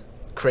Bezos,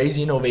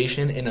 crazy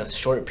innovation in a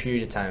short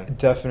period of time.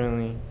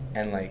 Definitely.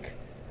 And like,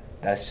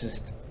 that's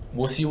just,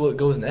 we'll see what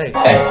goes next.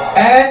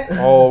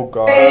 Oh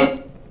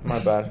god, my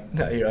bad.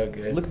 No, you're all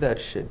good. Look at that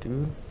shit,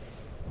 dude.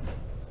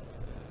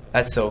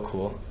 That's so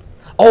cool.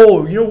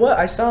 Oh, you know what?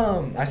 I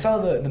saw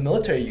the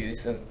military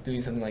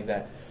doing something like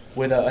that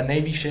with a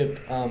Navy ship,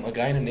 a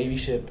guy in a Navy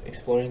ship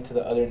exploring to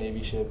the other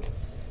Navy ship.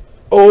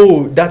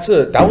 Oh, that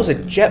was a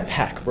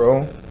jetpack,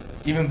 bro.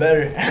 Even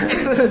better.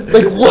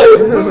 Like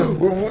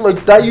what?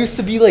 Like that used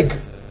to be like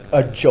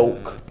a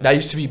joke. That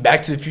used to be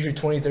Back to the Future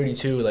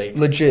 2032, like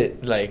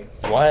Legit. Like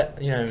what?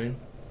 You know what I mean?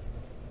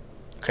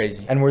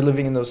 Crazy. And we're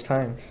living in those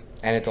times.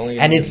 And it's only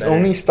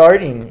only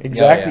starting.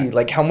 Exactly. Yeah.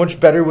 Like how much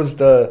better was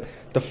the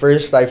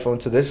first iPhone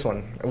to this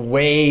one?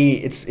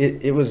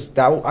 It was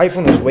that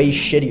iPhone was way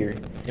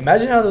shittier.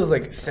 Imagine how those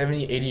like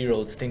 70,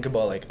 80-year-olds think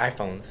about like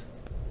iPhones.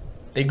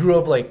 They grew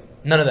up like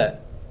none of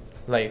that.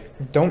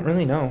 Like don't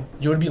really know.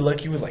 You would be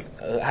lucky with like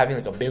having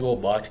like a big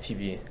old box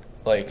TV.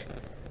 Like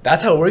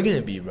that's how we're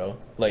gonna be, bro.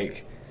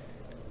 Like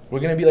we're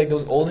gonna be like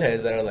those old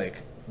heads that are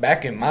like,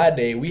 back in my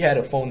day we had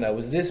a phone that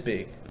was this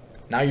big.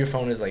 Now your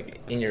phone is like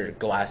in your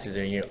glasses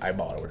or in your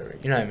eyeball or whatever.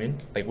 You know what I mean?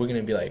 Like we're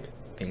gonna be like,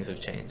 things have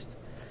changed.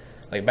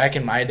 Like back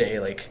in my day,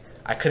 like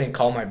I couldn't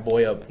call my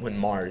boy up when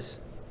Mars.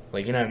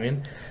 Like, you know what I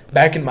mean?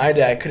 Back in my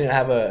day, I couldn't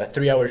have a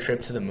 3-hour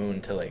trip to the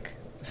moon to like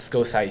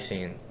go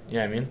sightseeing. You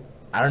know what I mean?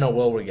 I don't know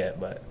what we'll get,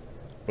 but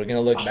we're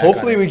gonna look back.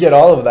 Hopefully we get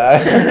all of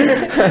that.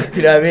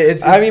 You know what I mean?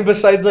 I mean,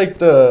 besides like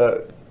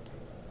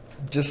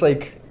just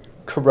like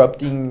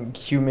corrupting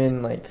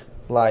human like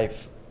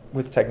life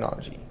with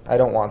technology. I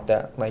don't want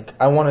that. Like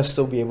I want to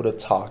still be able to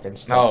talk and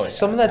stuff. Oh, yeah,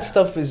 some of that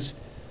stuff is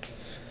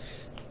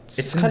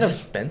it's kind of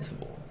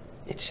indispensable.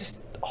 It's just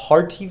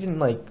hard to even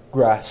like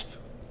grasp.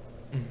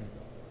 Mm-hmm.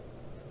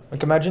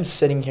 Like imagine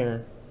sitting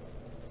here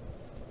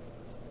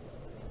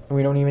and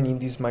we don't even need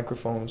these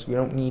microphones. We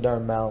don't need our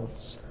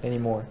mouths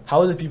anymore.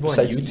 How are the people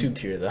Besides on YouTube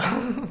here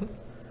though?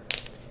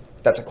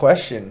 That's a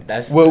question.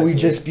 Will we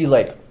just be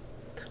like?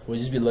 We'll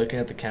just be looking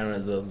at the camera.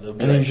 They'll be and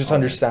like, then you just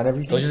understand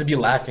everything. They'll just be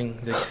laughing,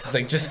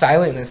 just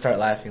silent, and then start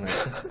laughing. Like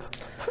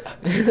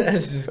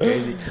that's just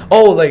crazy.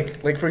 Oh,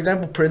 like for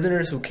example,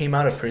 prisoners who came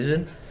out of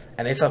prison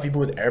and they saw people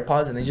with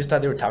AirPods and they just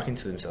thought they were talking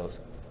to themselves.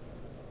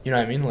 You know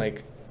what I mean?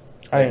 Like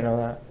I didn't know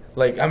that.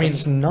 Like I mean,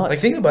 it's nuts. Like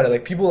think about it.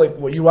 Like people like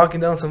what you're walking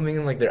down something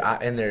in like their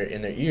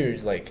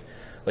ears, like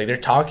they're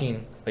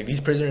talking. Like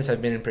these prisoners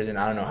have been in prison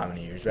I don't know how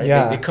many years, right?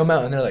 Yeah. They come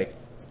out and they're like,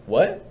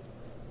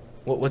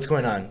 what's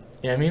going on?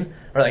 You know what I mean?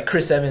 Or like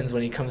Chris Evans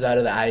when he comes out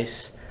of the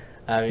ice.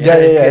 Yeah.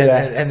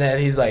 And then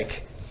he's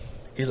like,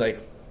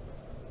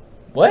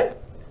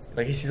 what?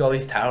 Like he sees all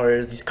these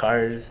towers, these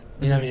cars.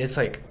 You know what I mean? It's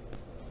like,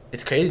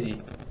 it's crazy. You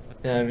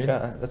know what I mean?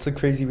 Yeah, that's a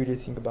crazy way to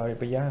think about it.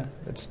 But yeah,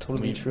 that's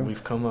totally true.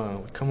 We've come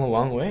a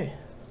long way.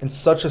 In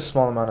such a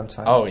small amount of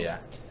time. Oh, yeah.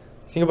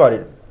 Think about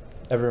it,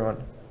 everyone.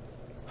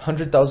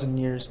 100,000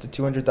 years to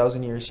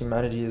 200,000 years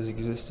humanity has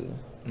existed.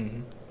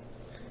 Mm-hmm.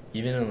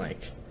 Even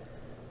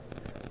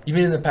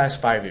in the past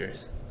 5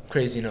 years,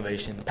 crazy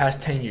innovation.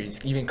 Past 10 years,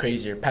 even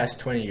crazier. Past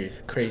 20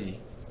 years, crazy.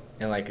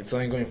 And like it's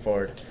only going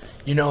forward.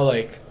 You know,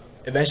 like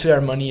eventually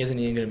our money isn't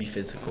even gonna be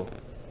physical.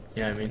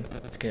 You know what I mean?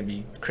 It's gonna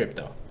be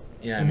crypto.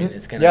 You know what I mean?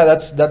 It's gonna. Yeah,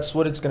 that's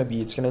what it's gonna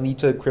be. It's gonna lead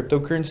to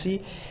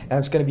cryptocurrency, and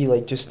it's gonna be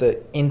like just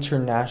the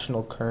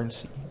international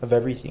currency of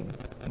everything.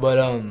 But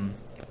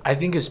I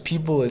think as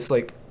people, it's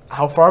like,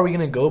 how far are we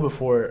gonna go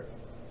before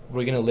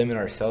we're gonna limit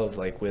ourselves,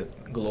 like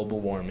with global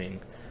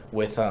warming,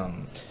 with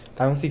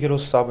I don't think it'll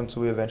stop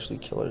until we eventually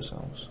kill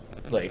ourselves.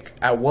 Like,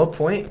 at what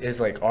point is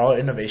like our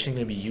innovation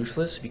gonna be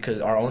useless because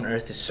our own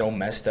Earth is so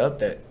messed up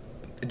that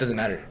it doesn't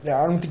matter?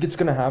 Yeah, I don't think it's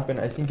gonna happen.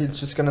 I think it's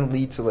just gonna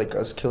lead to like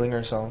us killing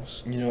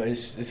ourselves. You know,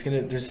 it's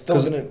gonna there's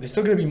still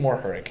gonna be more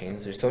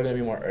hurricanes. There's still gonna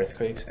be more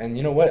earthquakes, and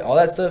you know what? All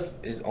that stuff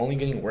is only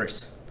getting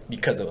worse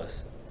because of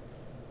us.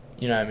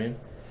 You know what I mean?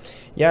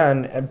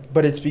 Yeah,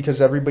 but it's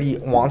because everybody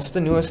wants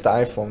the newest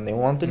iPhone. They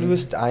want the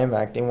newest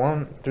iMac.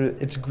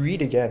 It's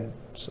greed again.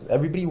 So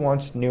everybody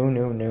wants new.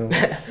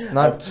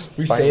 Not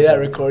we say that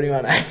recording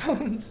on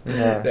iPhones.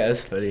 Yeah,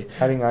 that's funny.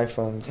 Having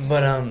iPhones.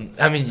 But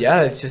I mean,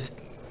 yeah, it's just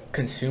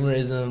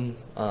consumerism,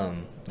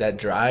 that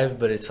drive,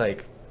 but it's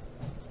like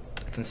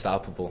it's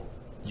unstoppable.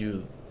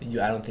 I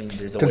don't think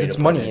there's a way because it's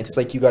money. It's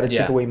like you got to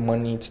take away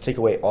money to take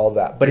away all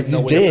that. But if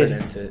you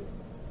did,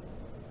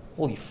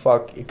 holy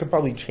fuck, it could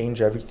probably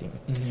change everything.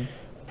 Mm-hmm.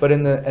 But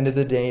in the end of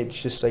the day,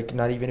 it's just like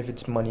not even if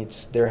it's money.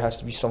 There has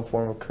to be some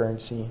form of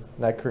currency.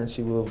 That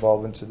currency will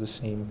evolve into the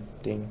same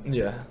thing.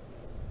 Yeah.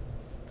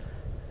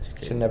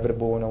 It's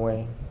inevitable in a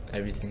way.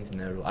 Everything's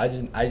inevitable.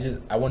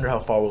 I wonder how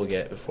far we'll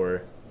get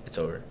before it's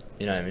over.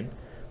 You know what I mean?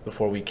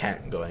 Before we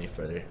can't go any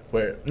further.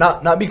 Where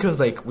not because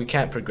like we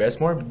can't progress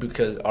more, but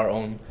because our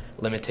own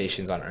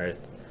limitations on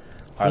Earth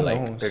are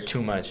like they're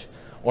too much.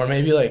 Or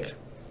maybe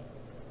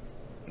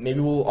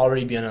we'll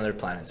already be on other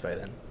planets by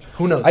then.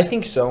 Who knows? I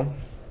think so.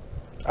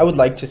 I would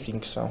like to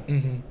think so.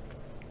 Mm-hmm.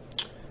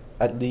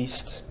 At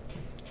least.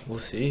 We'll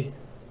see.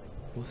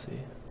 We'll see.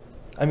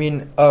 I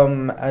mean,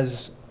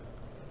 as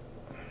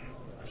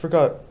I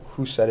forgot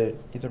who said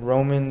it, either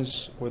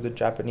Romans or the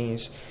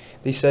Japanese.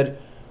 They said,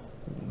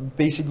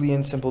 basically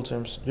in simple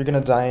terms, you're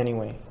gonna die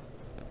anyway.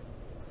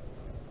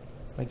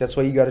 Like that's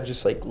why you gotta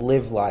just like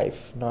live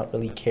life, not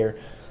really care.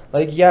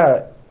 Like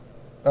yeah,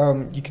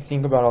 you can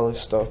think about all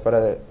this stuff, but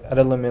at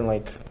a limit,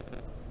 like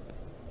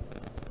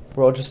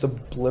we're all just a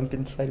blimp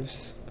inside of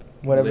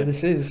whatever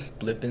this is.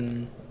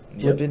 Blipping.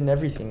 Yep. Blipping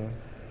everything.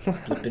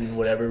 Blipping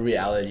whatever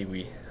reality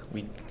we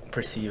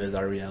perceive as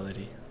our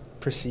reality.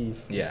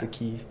 Perceive is the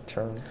key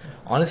term.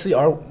 Honestly,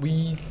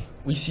 we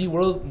see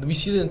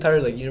the entire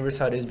like universe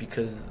how it is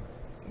because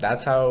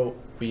that's how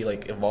we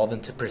like evolved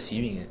into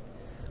perceiving it.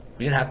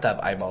 We didn't have to have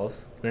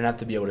eyeballs. We didn't have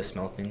to be able to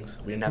smell things.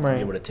 We didn't have to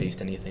be able to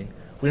taste anything.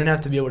 We didn't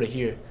have to be able to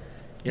hear.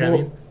 You know what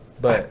I mean?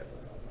 But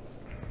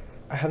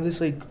I have this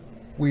like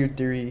weird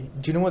theory.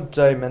 Do you know what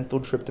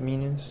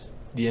dimethyltryptamine is?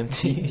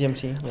 DMT.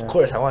 DMT. Yeah. Of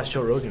course, I watched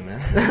Joe Rogan,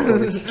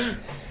 man.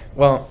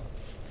 Well,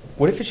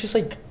 what if it's just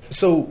like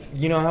so?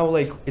 You know how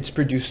like it's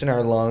produced in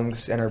our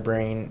lungs and our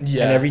brain, and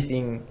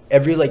everything.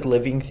 Every like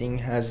living thing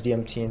has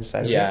DMT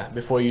inside of it. Yeah,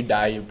 before you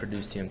die, you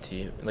produce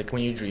DMT. Like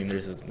when you dream,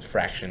 there's a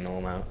fractional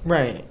amount.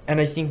 Right, and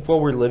I think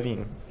while we're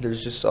living,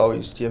 there's just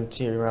always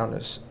DMT around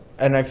us,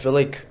 and I feel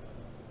like,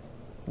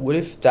 what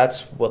if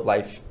that's what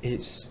life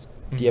is,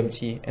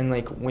 DMT, and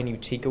like when you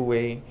take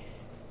away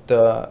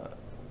the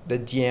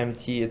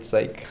DMT, it's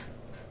like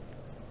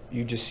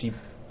you just see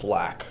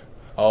black.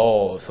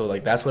 Oh, so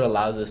like that's what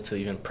allows us to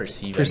even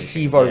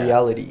perceive our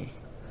reality.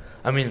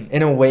 I mean,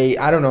 in a way,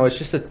 I don't know. It's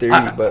just a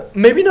theory, but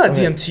maybe not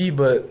DMT,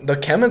 but the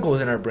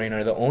chemicals in our brain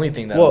are the only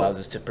thing that allows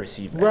us to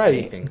perceive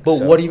anything.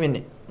 But what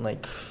even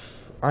like?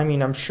 I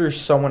mean, I'm sure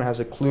someone has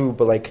a clue,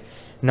 but like,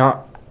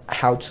 not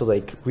how to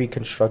like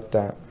reconstruct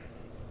that.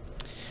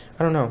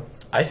 I don't know.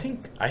 I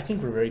think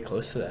we're very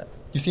close to that.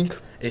 You think?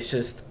 It's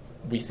just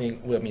we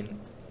think. Well, I mean,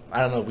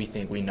 I don't know if we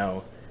think we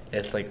know.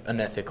 It's like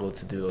unethical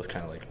to do those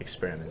kind of like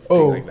experiments,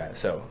 things like that.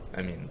 So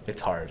I mean,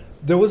 it's hard.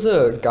 There was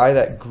a guy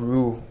that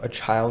grew a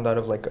child out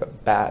of like a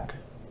bag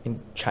in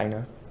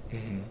China.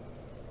 Mm-hmm.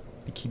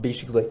 Like he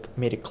basically like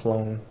made a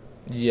clone.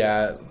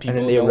 Yeah, and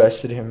then they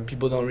arrested him.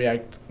 People don't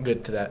react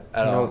good to that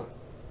at all,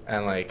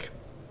 and like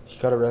he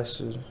got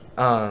arrested.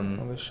 You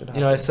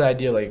know, it's the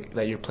idea like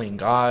that you're playing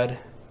God,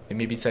 and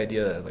maybe it's the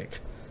idea that like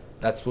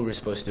that's what we're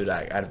supposed to do to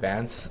like,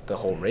 advance the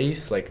whole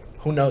race. Like,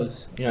 who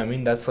knows? You know what I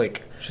mean? That's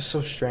like... It's just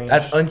so strange.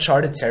 That's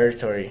uncharted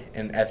territory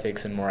in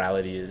ethics and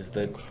morality is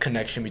the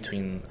connection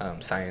between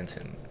science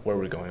and where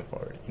we're going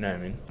forward. You know what I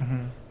mean?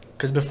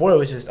 Because before it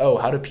was just,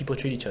 how do people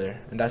treat each other?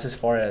 And that's as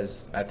far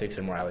as ethics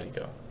and morality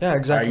go. Yeah,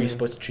 exactly. How are you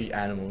supposed to treat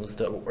animals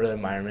or the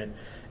environment?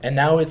 And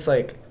now it's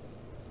like...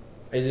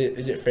 Is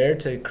it fair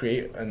to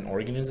create an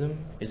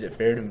organism? Is it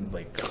fair to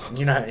like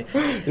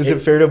Is it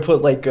fair to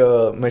put like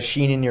a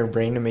machine in your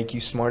brain to make you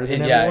smarter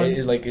than everyone?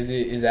 Is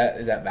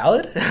that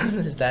valid?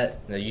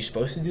 Are you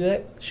supposed to do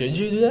that? Should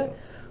you do that?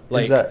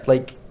 Like, is that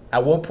like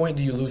at what point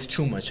do you lose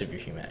too much of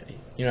your humanity?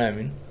 You know what I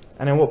mean?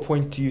 And at what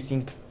point do you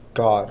think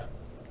God?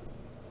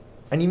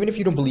 And even if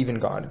you don't believe in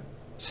God,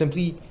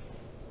 simply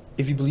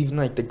if you believe in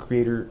like the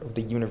creator of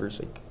the universe,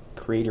 like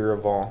creator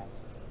of all.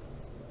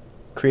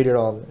 Created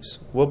all this.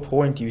 What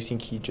point do you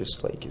think he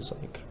just like is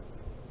like?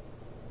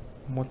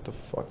 What the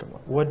fuck am I?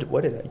 What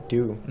did I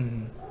do?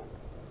 Mm-hmm.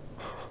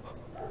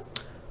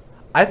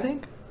 I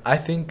think.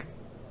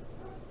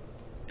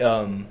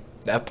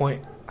 That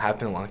point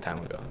happened a long time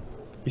ago.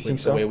 You think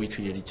so? The way we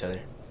treated each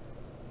other.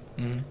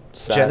 Mm-hmm.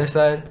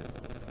 Genocide,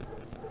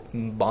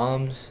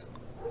 bombs,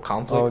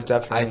 conflict. Oh,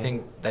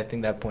 definitely. I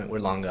think that point we're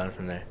long gone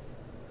from there.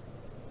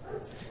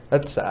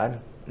 That's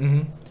sad.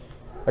 Mm-hmm.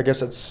 I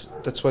guess that's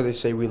why they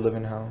say we live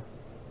in hell.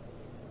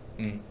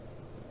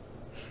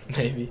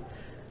 Maybe.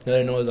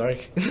 Another Noah's Ark.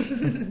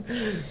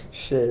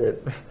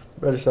 Shit.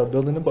 Better start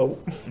building a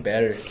boat.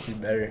 Better.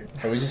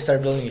 Or we just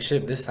start building a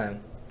ship this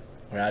time.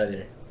 We're out of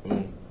there.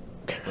 Boom.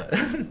 But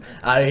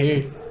out of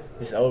here.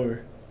 It's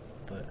over.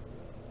 But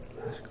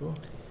that's cool.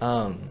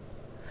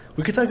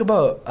 We could talk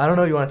about, I don't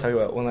know if you want to talk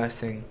about one last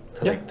thing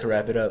to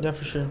wrap it up. Yeah,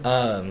 for sure.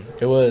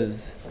 It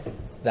was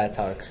that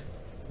talk.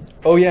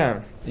 Oh,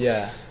 yeah.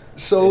 Yeah.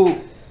 So,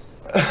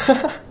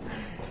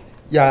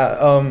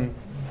 yeah,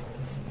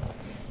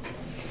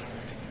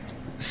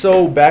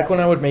 so back when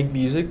I would make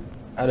music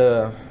at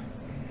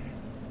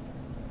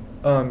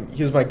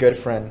he was my good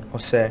friend,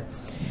 Jose,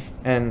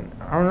 and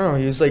I don't know,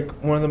 he was like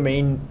one of the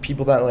main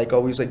people that like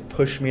always like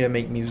pushed me to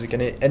make music,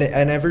 and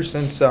ever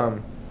since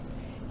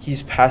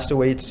he's passed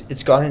away,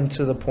 it's gotten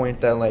to the point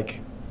that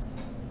like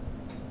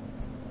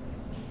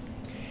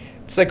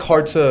it's like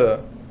hard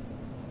to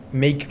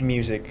make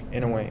music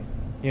in a way,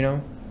 you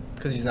know?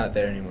 Because he's not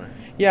there anymore.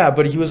 Yeah,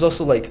 but he was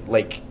also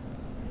like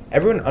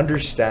everyone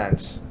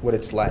understands what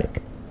it's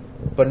like,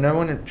 but no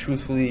one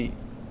truthfully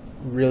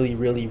really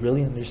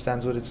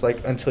understands what it's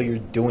like until you're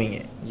doing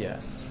it. Yeah.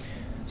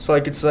 So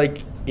like it's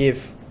like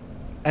if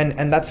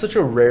and that's such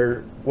a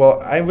rare, well,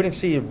 I wouldn't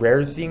say a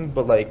rare thing,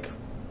 but like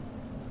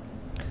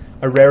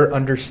a rare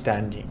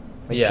understanding.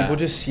 Like people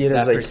just see it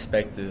as like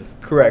perspective.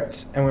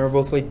 Correct. And we were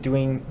both like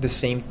doing the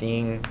same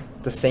thing,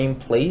 the same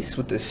place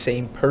with the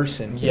same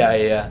person.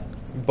 Yeah.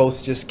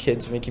 Both just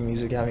kids making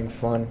music, having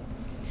fun.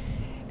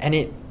 And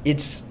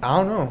it's I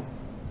don't know.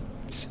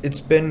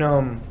 It's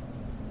been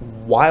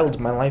wild.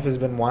 My life has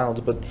been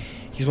wild, but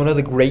he's one of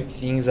the great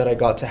things that I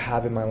got to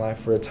have in my life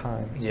for a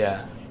time.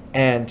 Yeah.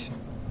 And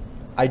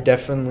I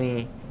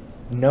definitely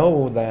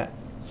know that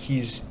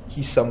he's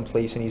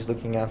someplace and he's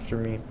looking after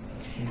me.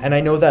 Mm-hmm. And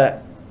I know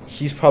that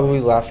he's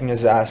probably laughing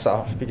his ass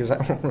off because I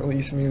won't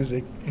release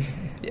music.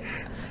 Yeah.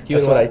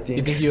 That's what I think.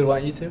 You think he would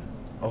want you to?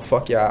 Oh,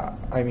 fuck yeah.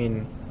 I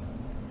mean,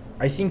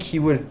 I think he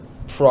would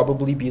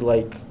probably be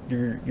like,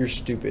 you're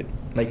stupid.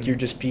 Like, you're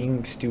just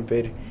being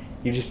stupid.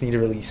 You just need to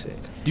release it.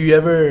 Do you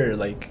ever,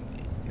 like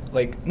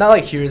not,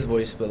 like, hear his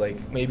voice, but,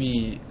 like,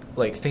 maybe,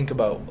 like, think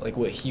about, like,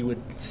 what he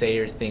would say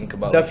or think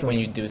about, like, when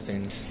you do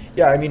things?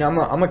 Yeah, I mean,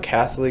 I'm a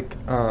Catholic.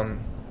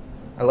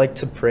 I like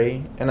to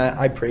pray, and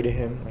I pray to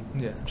him.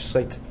 Like, yeah. Just,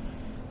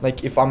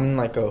 like, if I'm in,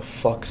 like, a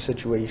fuck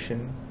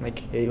situation, like,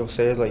 hey, he'll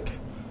say, like,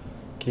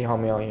 can you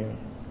help me out here?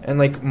 And,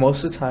 like,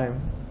 most of the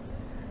time,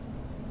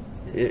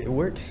 it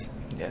works.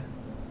 Yeah.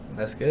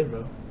 That's good,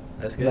 bro.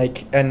 That's good.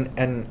 Like,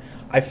 and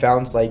I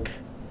found, like,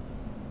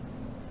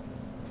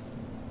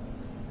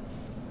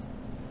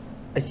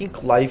 I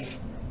think life,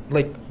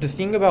 like, the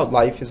thing about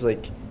life is,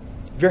 like,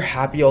 if you're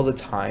happy all the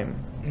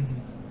time, mm-hmm.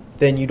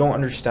 then you don't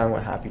understand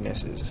what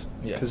happiness is.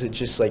 Yeah. Because it's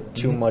just, like,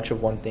 too mm-hmm. much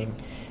of one thing.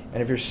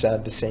 And if you're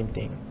sad, the same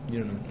thing. You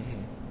don't know.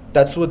 Mm-hmm.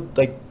 That's what,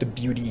 like, the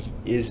beauty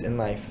is in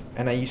life.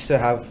 And I used to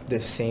have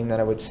this saying that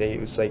I would say.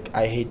 It was, like,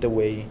 I hate the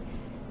way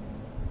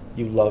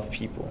you love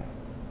people.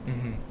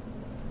 Mm-hmm.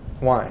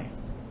 Why?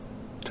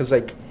 Because,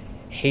 like,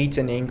 hate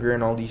and anger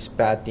and all these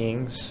bad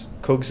things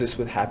coexist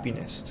with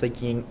happiness. It's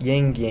like yin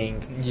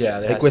yang. Yeah,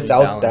 like,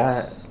 without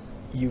that,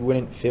 you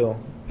wouldn't feel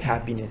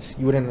happiness.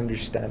 You wouldn't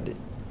understand it.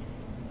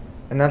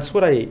 And that's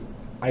what I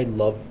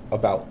love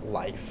about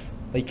life.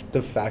 Like,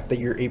 the fact that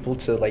you're able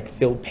to, like,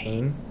 feel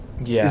pain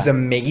is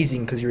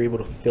amazing because you're able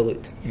to feel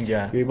it.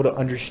 Yeah. You're able to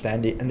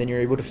understand it, and then you're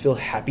able to feel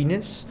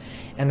happiness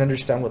and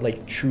understand what,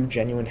 like, true,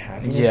 genuine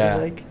happiness is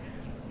like.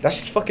 That's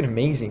just fucking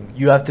amazing.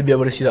 You have to be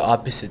able to see the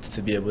opposites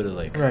to be able to,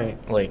 like, right.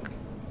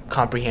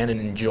 Comprehend and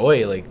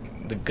enjoy, like,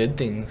 the good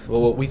things.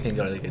 Well, what we think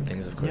are the good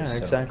things, of course. Yeah,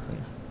 exactly.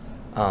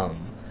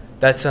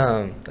 That's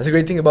a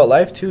great thing about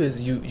life too,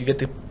 is you get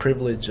the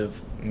privilege of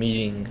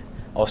meeting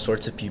all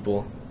sorts of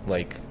people,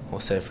 like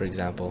Jose, for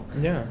example.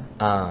 Yeah.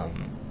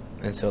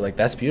 And so, like,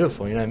 that's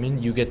beautiful. You know what I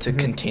mean? You get to mm-hmm.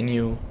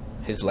 continue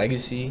his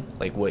legacy,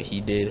 like what he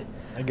did.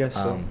 I guess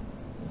so.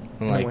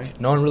 And, like,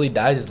 no one really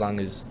dies as long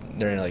as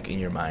they're, like, in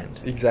your mind.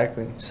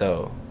 Exactly.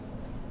 So,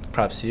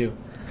 props to you.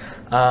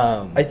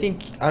 I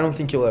don't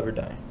think he'll ever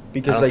die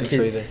because, like,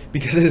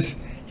 because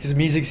his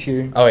music's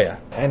here. Oh yeah.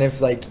 And if,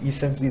 like, you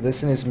simply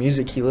listen to his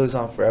music, he lives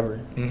on forever.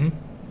 Mm-hmm.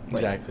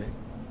 Like, exactly.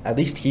 At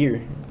least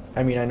here.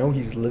 I mean, I know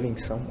he's living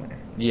somewhere.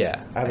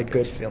 Yeah. I have a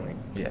good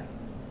feeling. Yeah.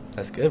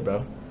 That's good,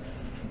 bro.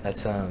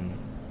 That's I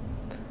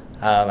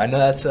know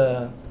that's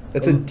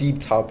a deep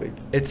topic.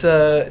 It's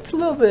a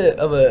little bit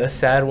of a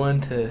sad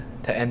one to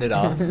end it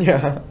off.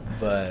 Yeah.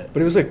 But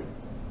it was a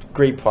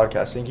great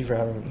podcast. Thank you for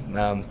having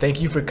me.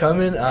 Thank you for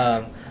coming.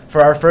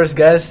 For our first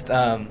guest,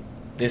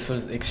 this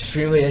was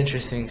extremely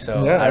interesting.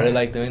 So I really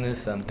like doing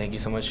this. Thank you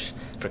so much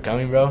for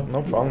coming, bro.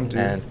 No problem, dude.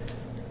 And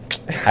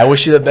I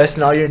wish you the best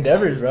in all your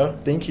endeavors, bro.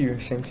 Thank you.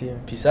 Same to you.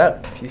 Peace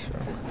out. Peace, bro.